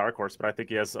going to be a dark horse, but I think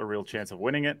he has a real chance of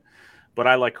winning it. But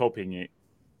I like Koping.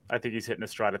 I think he's hitting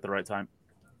his stride at the right time.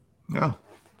 Yeah,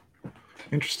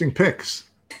 interesting picks.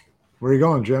 Where are you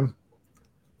going, Jim?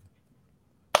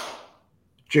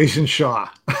 Jason Shaw.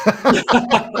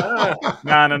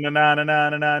 Nah.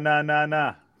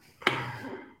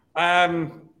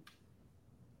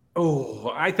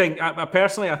 I think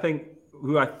personally, I think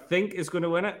who I think is going to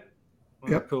win it.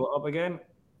 Yep. Pull it up again.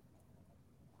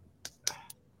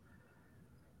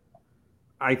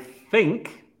 I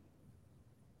think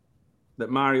that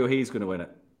Mario He's going to win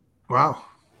it. Wow.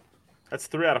 That's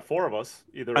 3 out of 4 of us.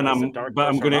 Either and of us I'm, a dark but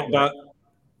horse I'm going to. or But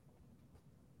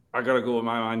I got to go with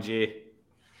my man Jay.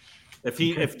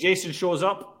 If Jason shows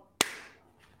up,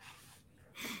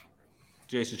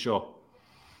 Jason Shaw.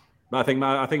 But I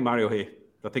think Mario Hay.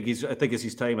 I think it's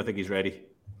his time. I think he's ready.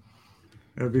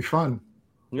 It'll be fun.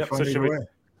 Yep.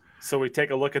 So we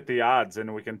take a look at the odds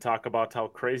and we can talk about how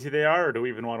crazy they are, or do we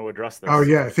even want to address this? Oh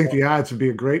yeah, I think the odds would be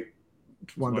a great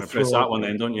one to press that one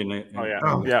then, don't you, Nate? Oh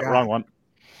yeah, wrong one.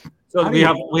 So we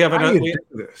have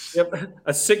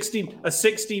a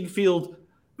 16 field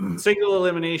single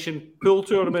elimination pool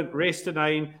tournament, race to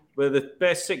 9, with the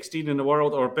best 16 in the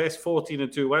world or best 14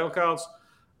 and 2 wild cards,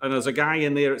 and there's a guy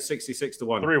in there at 66 to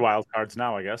 1. 3 wild cards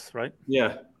now, I guess, right?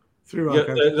 Yeah. 3 wild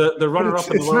cards. The runner up.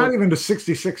 It's not even the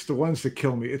 66 to 1s that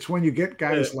kill me. It's when you get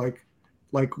guys like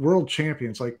world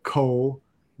champions like Coe,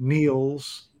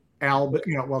 Niels, Albert.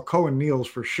 Coe and Niels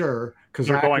for sure, because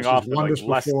they're going off won this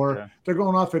before. Yeah. They're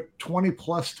going off at 20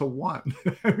 plus to 1.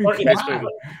 I mean,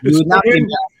 you would not be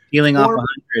peeling off 100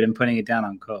 and putting it down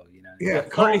on Coe. Yeah,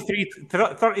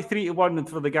 33 to 1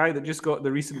 for the guy that just got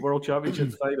the recent World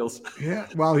Championships finals. Yeah,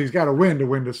 well, he's got to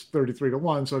win this 33 to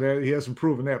 1, so that he hasn't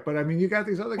proven that. But I mean, you got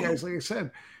these other guys, like I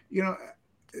said,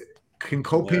 can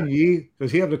Koping Yi,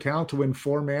 does he have the talent to win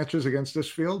 4 matches against this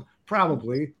field?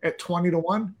 Probably. At 20 to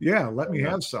 1? Yeah, let me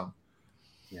have some.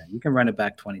 Yeah, you can run it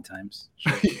back 20 times.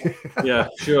 Sure. Yeah,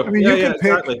 sure. I mean,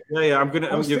 exactly. Yeah,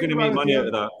 you're gonna make money out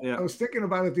of that. Yeah. I was thinking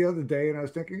about it the other day, and I was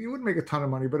thinking you wouldn't make a ton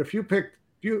of money, but if you put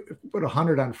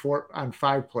 100 on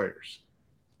 5 players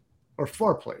or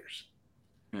 4 players,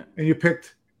 and you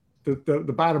picked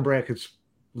the bottom bracket's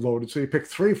loaded, so you pick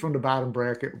 3 from the bottom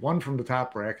bracket, 1 from the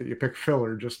top bracket. You pick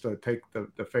filler just to take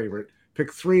the favorite.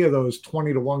 Pick 3 of those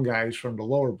 20 to 1 guys from the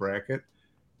lower bracket.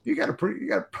 You got a pretty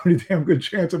damn good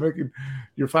chance of making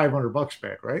your $500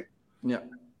 back, right? Yeah.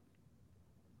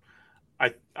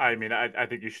 I mean, I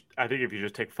think you should. I think if you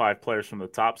just take 5 players from the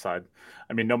top side,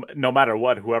 I mean, no matter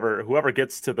what, whoever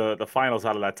gets to the finals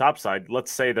out of that top side,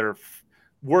 let's say they're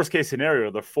worst case scenario,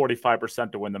 they're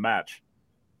 45% to win the match.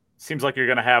 Seems like you're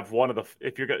going to have one of the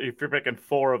if you're picking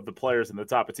 4 of the players in the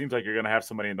top, it seems like you're going to have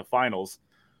somebody in the finals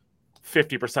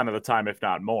 50% of the time, if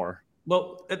not more.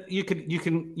 Well, you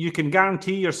can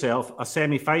guarantee yourself a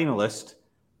semi-finalist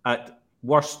at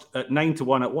worst at 9 to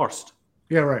 1 at worst.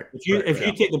 Yeah, right. If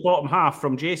you take the bottom half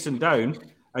from Jason down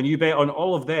and you bet on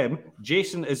all of them,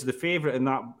 Jason is the favorite in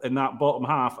that bottom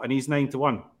half, and he's 9 to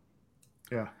 1.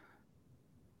 Yeah.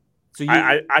 So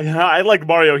I like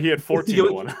Mario. He had 14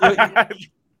 to 1.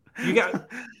 You get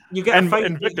a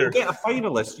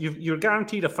finalist. You're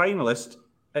guaranteed a finalist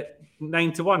at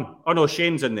 9 to 1. Oh no,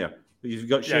 Shane's in there. You've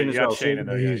got Shane as well. Shane in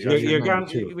there. You're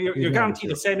guaranteed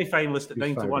a semi-finalist at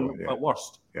 9 to 1 at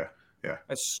worst. Yeah.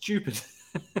 That's stupid.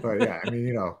 But yeah, I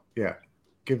mean,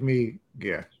 give me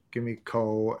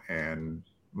Coe and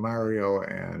Mario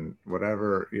and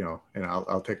whatever, and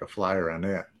I'll take a flyer on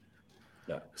that.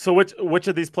 Yeah. So which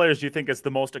of these players do you think is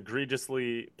the most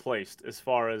egregiously placed as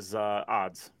far as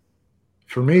odds?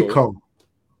 For me, Coe.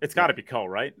 It's got to be Coe,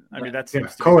 right? I mean, that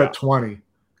seems to Coe at 20.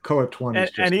 Coe at 20.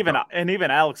 And even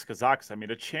Alex Kazakis, I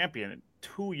mean, a champion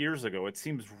 2 years ago, it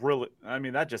seems really, I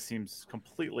mean, that just seems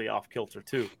completely off kilter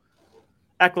too.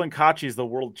 Eklund Kochi is the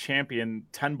world champion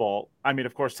 10 ball. I mean,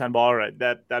 of course, 10 ball. Right?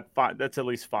 That's at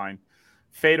least fine.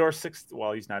 Fedor 6.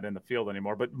 Well, he's not in the field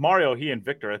anymore. But Mario, he and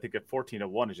Victor, I think at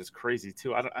 14-1 is just crazy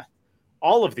too.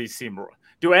 All of these seem.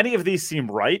 Do any of these seem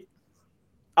right?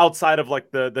 Outside of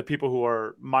like the people who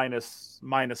are minus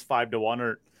 5-1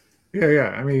 or. Yeah.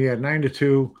 I mean,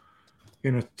 9-2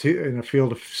 in a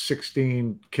field of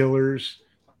 16 killers.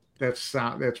 That's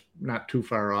not too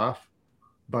far off.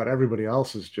 But everybody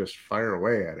else is just fire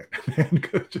away at it.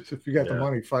 Just if you got the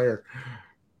money, fire.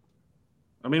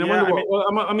 I mean,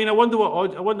 I wonder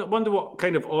what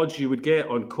kind of odds you would get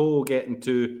on Cole getting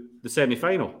to the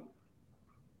semi-final. I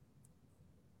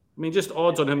mean, just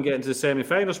odds on him getting to the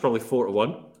semi-final is probably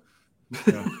 4-1.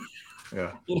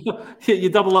 Yeah. You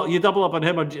double up on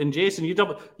him and Jason. You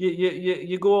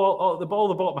go all the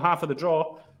bottom half of the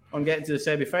draw on getting to the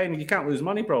semi-final. You can't lose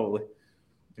money probably.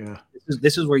 Yeah.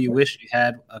 This is where you wish you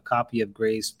had a copy of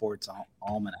Gray's Sports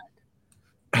Almanac.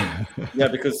 Yeah,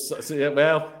 because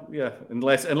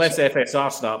unless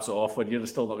FSR snaps it off, when you're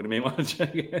still not going to make much.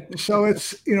 So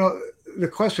it's the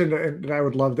question that I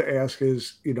would love to ask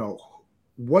is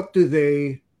what do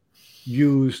they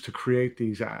use to create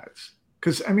these odds?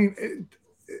 Because I mean,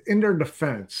 in their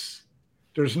defense,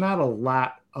 there's not a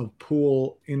lot of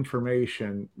pool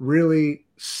information, really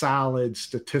solid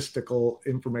statistical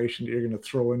information that you're going to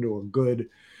throw into a good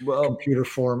computer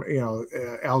form,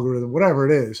 algorithm, whatever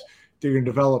it is that you're going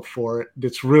to develop for it.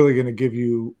 That's really going to give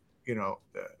you,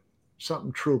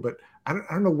 something true. But I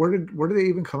don't know where did they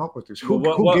even come up with this? Who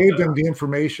gave them the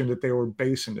information that they were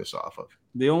basing this off of?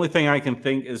 The only thing I can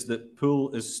think is that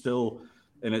pool is still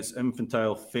in its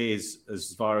infantile phase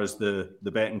as far as the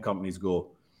betting companies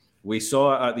go. We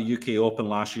saw it at the UK Open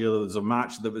last year. There was a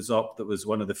match that was up that was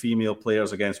one of the female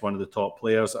players against one of the top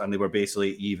players, and they were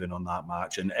basically even on that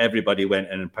match. And everybody went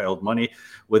in and piled money.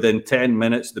 Within 10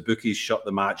 minutes, the bookies shut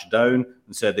the match down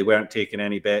and said they weren't taking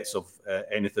any bets of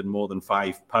anything more than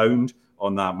 £5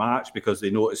 on that match because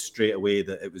they noticed straight away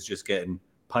that it was just getting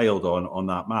piled on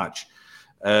that match.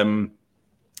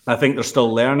 I think they're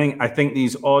still learning. I think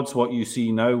these odds, what you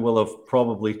see now, will have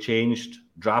probably changed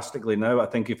drastically now. I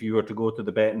think if you were to go to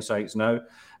the betting sites now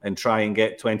and try and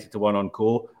get 20-1 on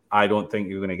Cole, I don't think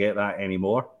you're going to get that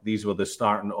anymore. These were the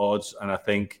starting odds, and I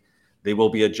think they will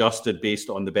be adjusted based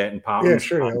on the betting patterns. Yeah,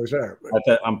 sure, I was there.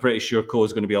 I'm pretty sure Cole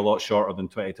is going to be a lot shorter than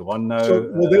 20-1 now.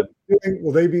 So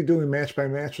will they be doing match by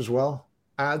match as well,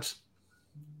 odds?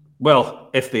 Well,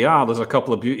 if they are, there's a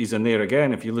couple of beauties in there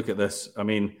again. If you look at this, I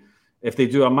mean, if they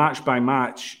do a match by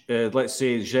match, let's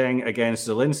say Zheng against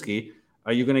Zielinski,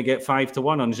 are you going to get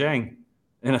 5-1 on Zheng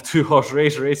in a 2-horse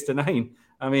race to 9?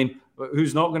 I mean,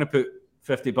 who's not going to put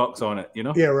 $50 on it?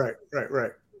 Yeah, right.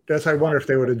 That's I wonder if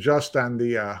they would adjust on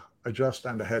the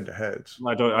head-to-heads.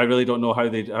 I really don't know how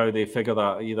they figure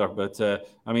that either. But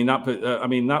I mean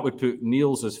that would put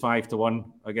Niels as 5-1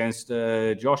 against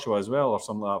Joshua as well, or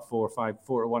something like that,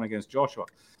 4-1 against Joshua.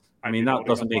 I mean, that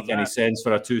doesn't make any sense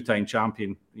for a two-time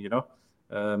champion,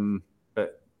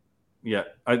 But yeah,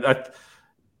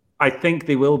 I think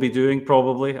they will be doing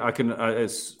probably. I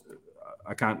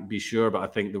can't be sure, but I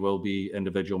think there will be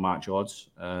individual match odds.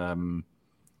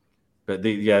 But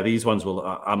these ones will.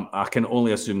 I can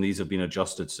only assume these have been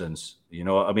adjusted since.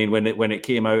 I mean, when it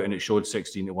came out and it showed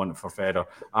 16-1 for Federer,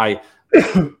 I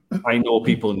know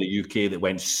people in the UK that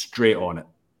went straight on it.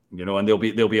 And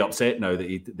they'll be upset now that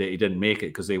he didn't make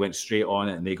it because they went straight on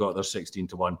it and they got their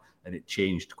 16-1 and it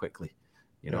changed quickly.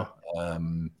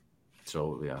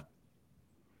 So yeah,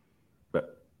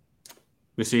 but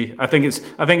we see. I think it's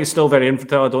still very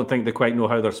infantile. I don't think they quite know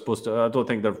how they're supposed to. I don't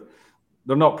think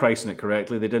they're not pricing it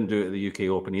correctly. They didn't do it at the UK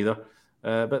Open either.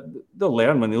 But they'll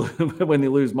learn when they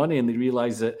lose money and they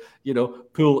realize that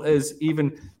pool is,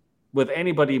 even with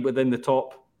anybody within the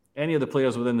top, any of the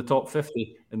players within the top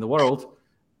 50 in the world.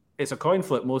 It's a coin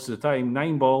flip most of the time.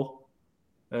 9-ball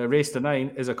race to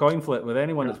 9 is a coin flip with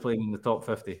anyone that's playing in the top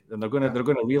 50, and they're going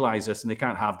to realize this, and they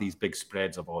can't have these big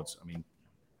spreads of odds. I mean,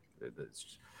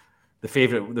 the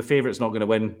favorite's not going to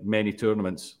win many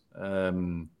tournaments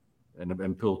in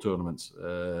pool tournaments.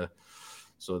 So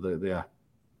we'll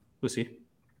see.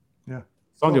 Yeah,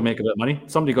 somebody will make a bit of money.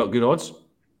 Somebody got good odds.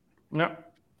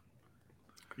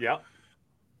 Yeah.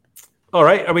 All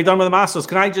right, are we done with the Masters?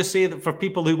 Can I just say that for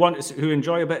people who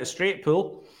enjoy a bit of straight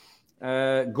pool,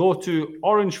 go to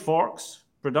Orange Forks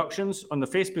Productions on the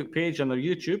Facebook page and their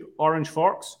YouTube. Orange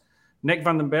Forks. Nick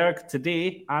Vandenberg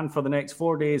today and for the next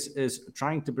 4 days is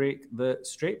trying to break the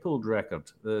straight pool record,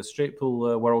 the straight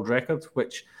pool world record,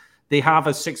 which they have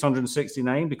as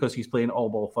 669 because he's playing all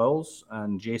ball fouls,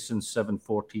 and Jason's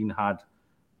 714 had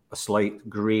slight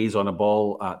graze on a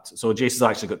ball so Jason's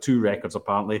actually got 2 records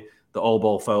apparently, the all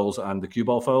ball fouls and the cue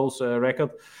ball fouls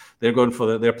record.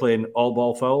 They're playing all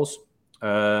ball fouls.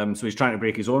 So he's trying to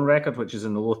break his own record, which is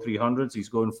in the low 300s. He's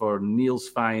going for Niels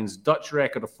Fine's Dutch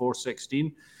record of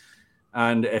 4:16.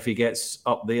 And if he gets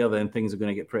up there, then things are going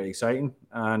to get pretty exciting.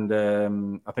 And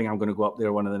I think I'm going to go up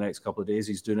there one of the next couple of days.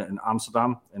 He's doing it in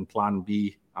Amsterdam, in Plan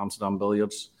B, Amsterdam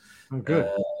Billiards. Oh, good.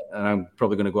 And I'm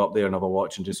probably going to go up there and have a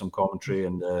watch and do some commentary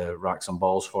and rack some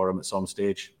balls for him at some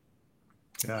stage.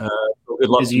 Yeah. So good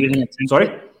luck. Is he using Sorry?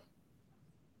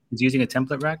 Is he using a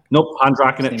template rack? Nope, hand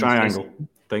racking it, triangle. I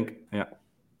think, yeah.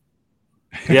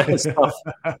 Yeah, it's tough,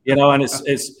 and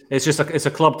it's just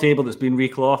a club table that's been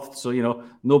reclothed, so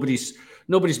nobody's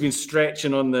been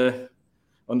stretching on the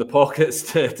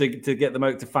pockets to get them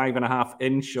out to 5.5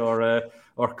 inch or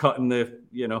cutting the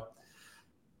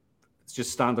it's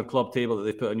just standard club table that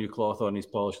they put a new cloth on. He's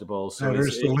polished the balls. So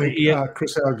there's the link.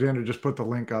 Chris Alexander just put the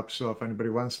link up, so if anybody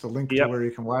wants the link to where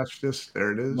you can watch this,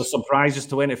 there it is. There's some prizes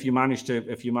to win if you manage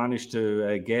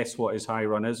to guess what his high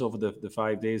run is over the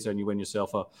 5 days, and you win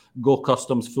yourself a Go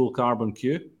Customs full carbon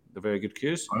cue. They're very good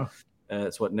cues. Wow.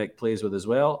 It's what Nick plays with as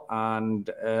well. And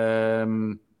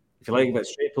if you like a bit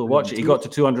straight pull, watch it. He got to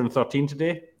 213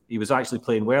 today. He was actually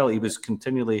playing well. He was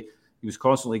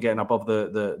constantly getting above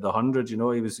the 100. He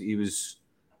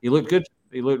looked good.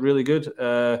 He looked really good.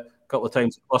 A couple of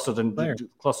times cluster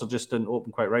just didn't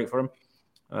open quite right for him.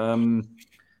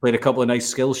 Played a couple of nice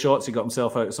skill shots. He got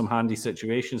himself out of some handy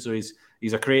situations. So he's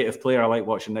a creative player. I like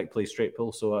watching Nick play straight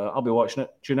pull. So I'll be watching it.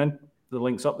 Tune in. The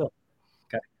link's up there.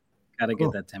 Gotta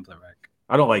get that template rack.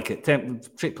 I don't like it.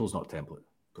 Straight pull's not template.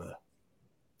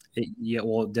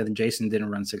 Well, then Jason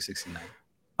didn't run 669.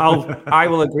 I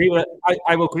will agree with it.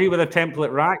 I will agree with a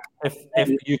template rack if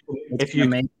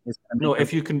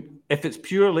it's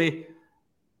purely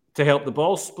to help the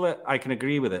ball split. I can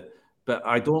agree with it, but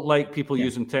I don't like people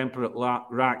using template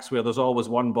racks where there's always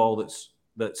one ball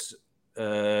that's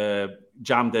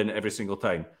jammed in every single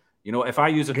time. If I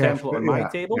use a template on my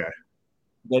table,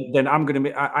 then I'm going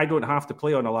to. I don't have to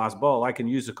play on the last ball. I can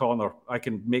use the corner. I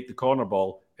can make the corner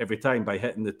ball every time by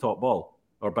hitting the top ball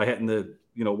or by hitting the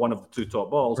one of the 2 top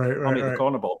balls. I'll make the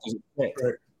corner ball. Right.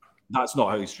 That's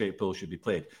not how straight pull should be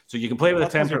played. So you can play with a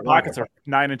template. Your pockets are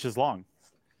 9 inches long.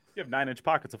 You have 9-inch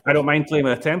pockets. Of course. I don't mind playing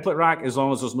with a template rack as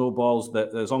long as there's no balls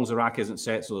as long as the rack isn't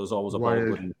set, so there's always a ball.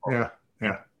 Yeah.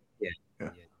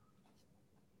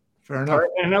 Fair enough.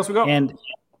 Anything else we got?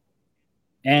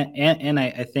 And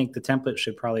I think the template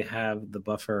should probably have the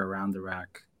buffer around the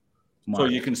rack, so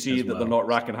you can see that they're not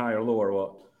racking high or low or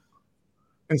what.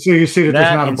 And so you see that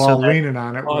there's not a ball leaning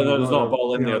on it. Oh, there's not a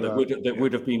ball in there that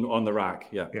would have been on the rack.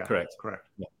 Yeah. Correct.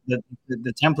 Yeah.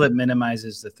 The template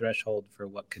minimizes the threshold for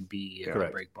what could be a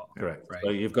break ball. Correct. Right. So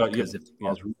you've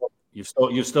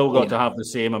still got to have the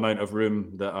same amount of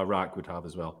room that a rack would have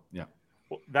as well. Yeah.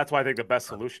 Well, that's why I think the best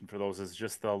solution for those is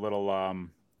just the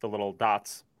little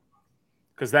dots,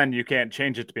 because then you can't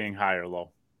change it to being high or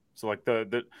low. So like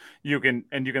you can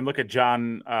look at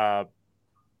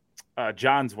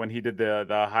John's when he did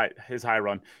his high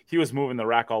run, he was moving the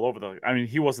rack all over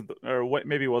he wasn't, or what,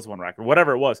 maybe it was one rack or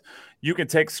whatever it was. You can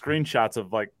take screenshots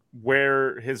of like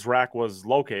where his rack was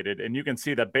located, and you can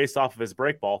see that based off of his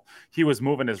break ball, he was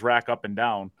moving his rack up and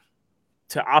down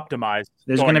to optimize.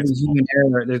 There's going to be human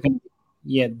error. There's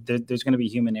going to be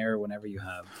human error whenever you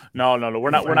have. No. We're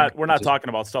not talking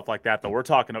about stuff like that though. We're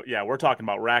talking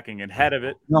about racking and head of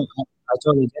it. No, I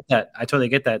totally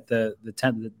get that. The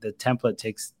template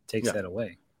takes that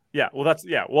away. Yeah. Well, that's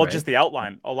Well, right? Just the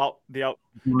outline.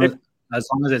 As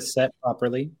long as it's set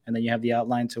properly, and then you have the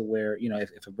outline to where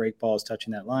if a break ball is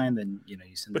touching that line, then you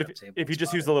send. But if you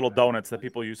just use the little donuts that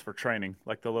people use for training,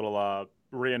 like the little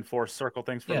reinforced circle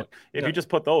things, if you just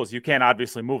put those, you can't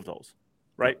obviously move those.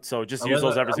 Right. So just use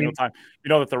those every single time. You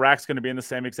know that the rack's going to be in the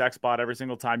same exact spot every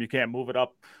single time. You can't move it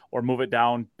up or move it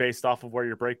down based off of where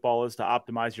your break ball is to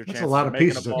optimize your chances. That's a lot of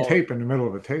pieces of tape in the middle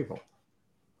of a table.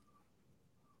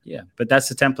 Yeah, but that's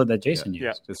the template that Jason used.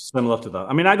 Yeah, it's similar to that.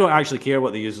 I mean, I don't actually care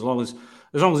what they use as long as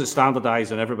it's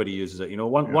standardized and everybody uses it.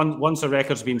 Once a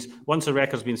record's been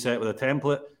set with a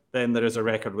template, then there is a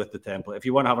record with the template. If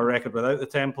you want to have a record without the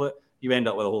template, you end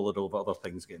up with a whole lot of other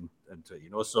things getting into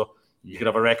it. So you could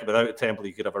have a record without a template.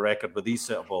 You could have a record with these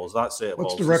set of balls, that set of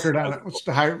balls. What's the record on it? What's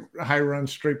the high run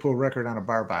straight pull record on a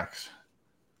bar box?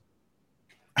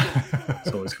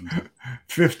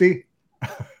 50.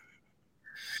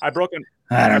 I broke and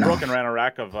ran a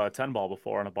rack of 10 ball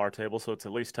before on a bar table, so it's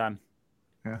at least 10.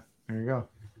 Yeah, there you go.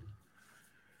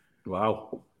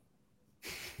 Wow.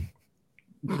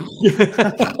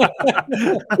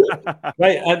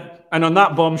 Right, and on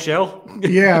that bombshell.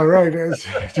 Yeah, right. It's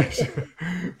just,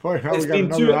 boy, now we got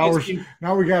another hours.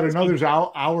 Now we got another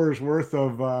hour's worth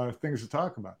of things to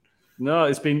talk about. No,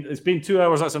 it's been 2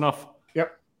 hours. That's enough.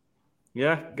 Yep.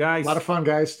 Yeah, guys. A lot of fun,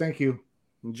 guys. Thank you.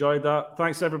 Enjoyed that.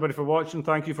 Thanks everybody for watching.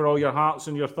 Thank you for all your hearts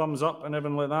and your thumbs up and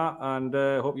everything like that. And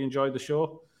hope you enjoyed the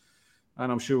show.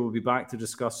 And I'm sure we'll be back to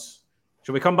discuss.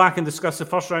 Shall we come back and discuss the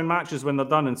first round matches when they're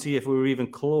done and see if we were even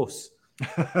close?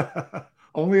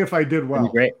 Only if I did well.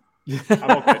 Great.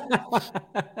 I'm okay.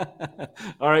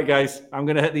 All right, guys. I'm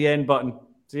going to hit the end button.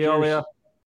 See you all later.